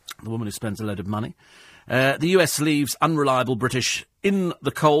 the woman who spends a load of money. The US leaves unreliable British in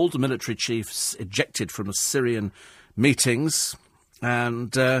the cold, military chiefs ejected from the Syrian meetings,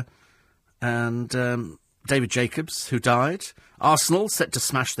 and David Jacobs, who died. Arsenal set to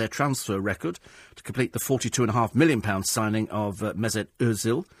smash their transfer record to complete the £42.5 million signing of Mesut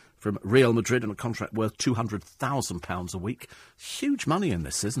Ozil from Real Madrid on a contract worth £200,000 a week. Huge money in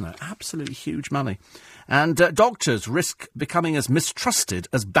this, isn't it? Absolutely huge money. And doctors risk becoming as mistrusted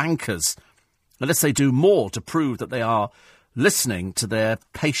as bankers unless they do more to prove that they are listening to their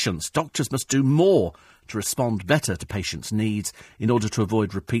patients. Doctors must do more to respond better to patients' needs in order to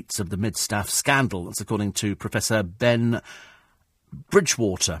avoid repeats of the mid-staff scandal. That's according to Professor Ben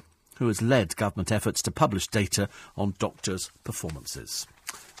Bridgewater, who has led government efforts to publish data on doctors' performances.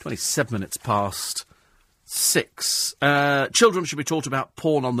 27 minutes past 6. Children should be taught about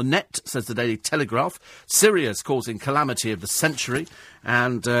porn on the net, says the Daily Telegraph. Syria's causing calamity of the century.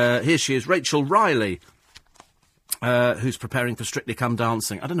 And here she is, Rachel Riley, who's preparing for Strictly Come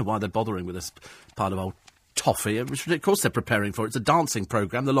Dancing. I don't know why they're bothering with this part of old toffee. Of course they're preparing for it. It's a dancing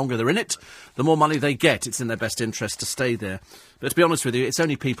programme. The longer they're in it, the more money they get. It's in their best interest to stay there. But to be honest with you, it's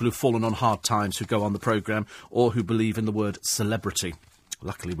only people who've fallen on hard times who go on the programme or who believe in the word celebrity.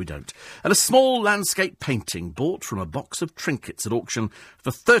 Luckily we don't. And a small landscape painting bought from a box of trinkets at auction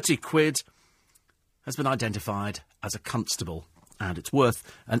for 30 quid has been identified as a constable. And it's worth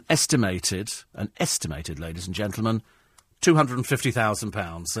an estimated, ladies and gentlemen,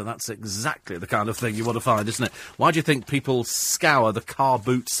 £250,000. So that's exactly the kind of thing you want to find, isn't it? Why do you think people scour the car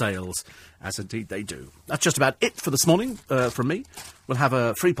boot sales? As indeed they do. That's just about it for this morning from me. We'll have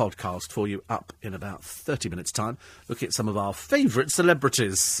a free podcast for you up in about 30 minutes' time, looking at some of our favourite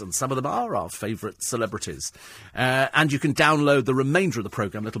celebrities, and some of them are our favourite celebrities. And you can download the remainder of the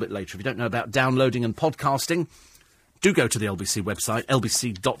programme a little bit later. If you don't know about downloading and podcasting, do go to the LBC website,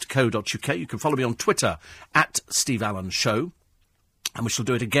 lbc.co.uk. You can follow me on Twitter, @SteveAllenShow. And we shall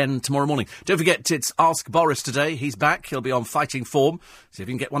do it again tomorrow morning. Don't forget, it's Ask Boris today. He's back. He'll be on fighting form. See if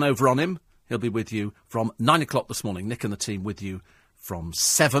you can get one over on him. He'll be with you from 9 o'clock this morning. Nick and the team with you from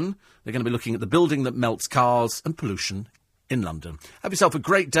 7. They're going to be looking at the building that melts cars and pollution in London. Have yourself a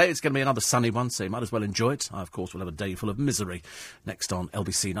great day. It's going to be another sunny one, so you might as well enjoy it. I, of course, will have a day full of misery. Next on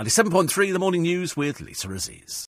LBC 97.3, The Morning News with Lisa Aziz.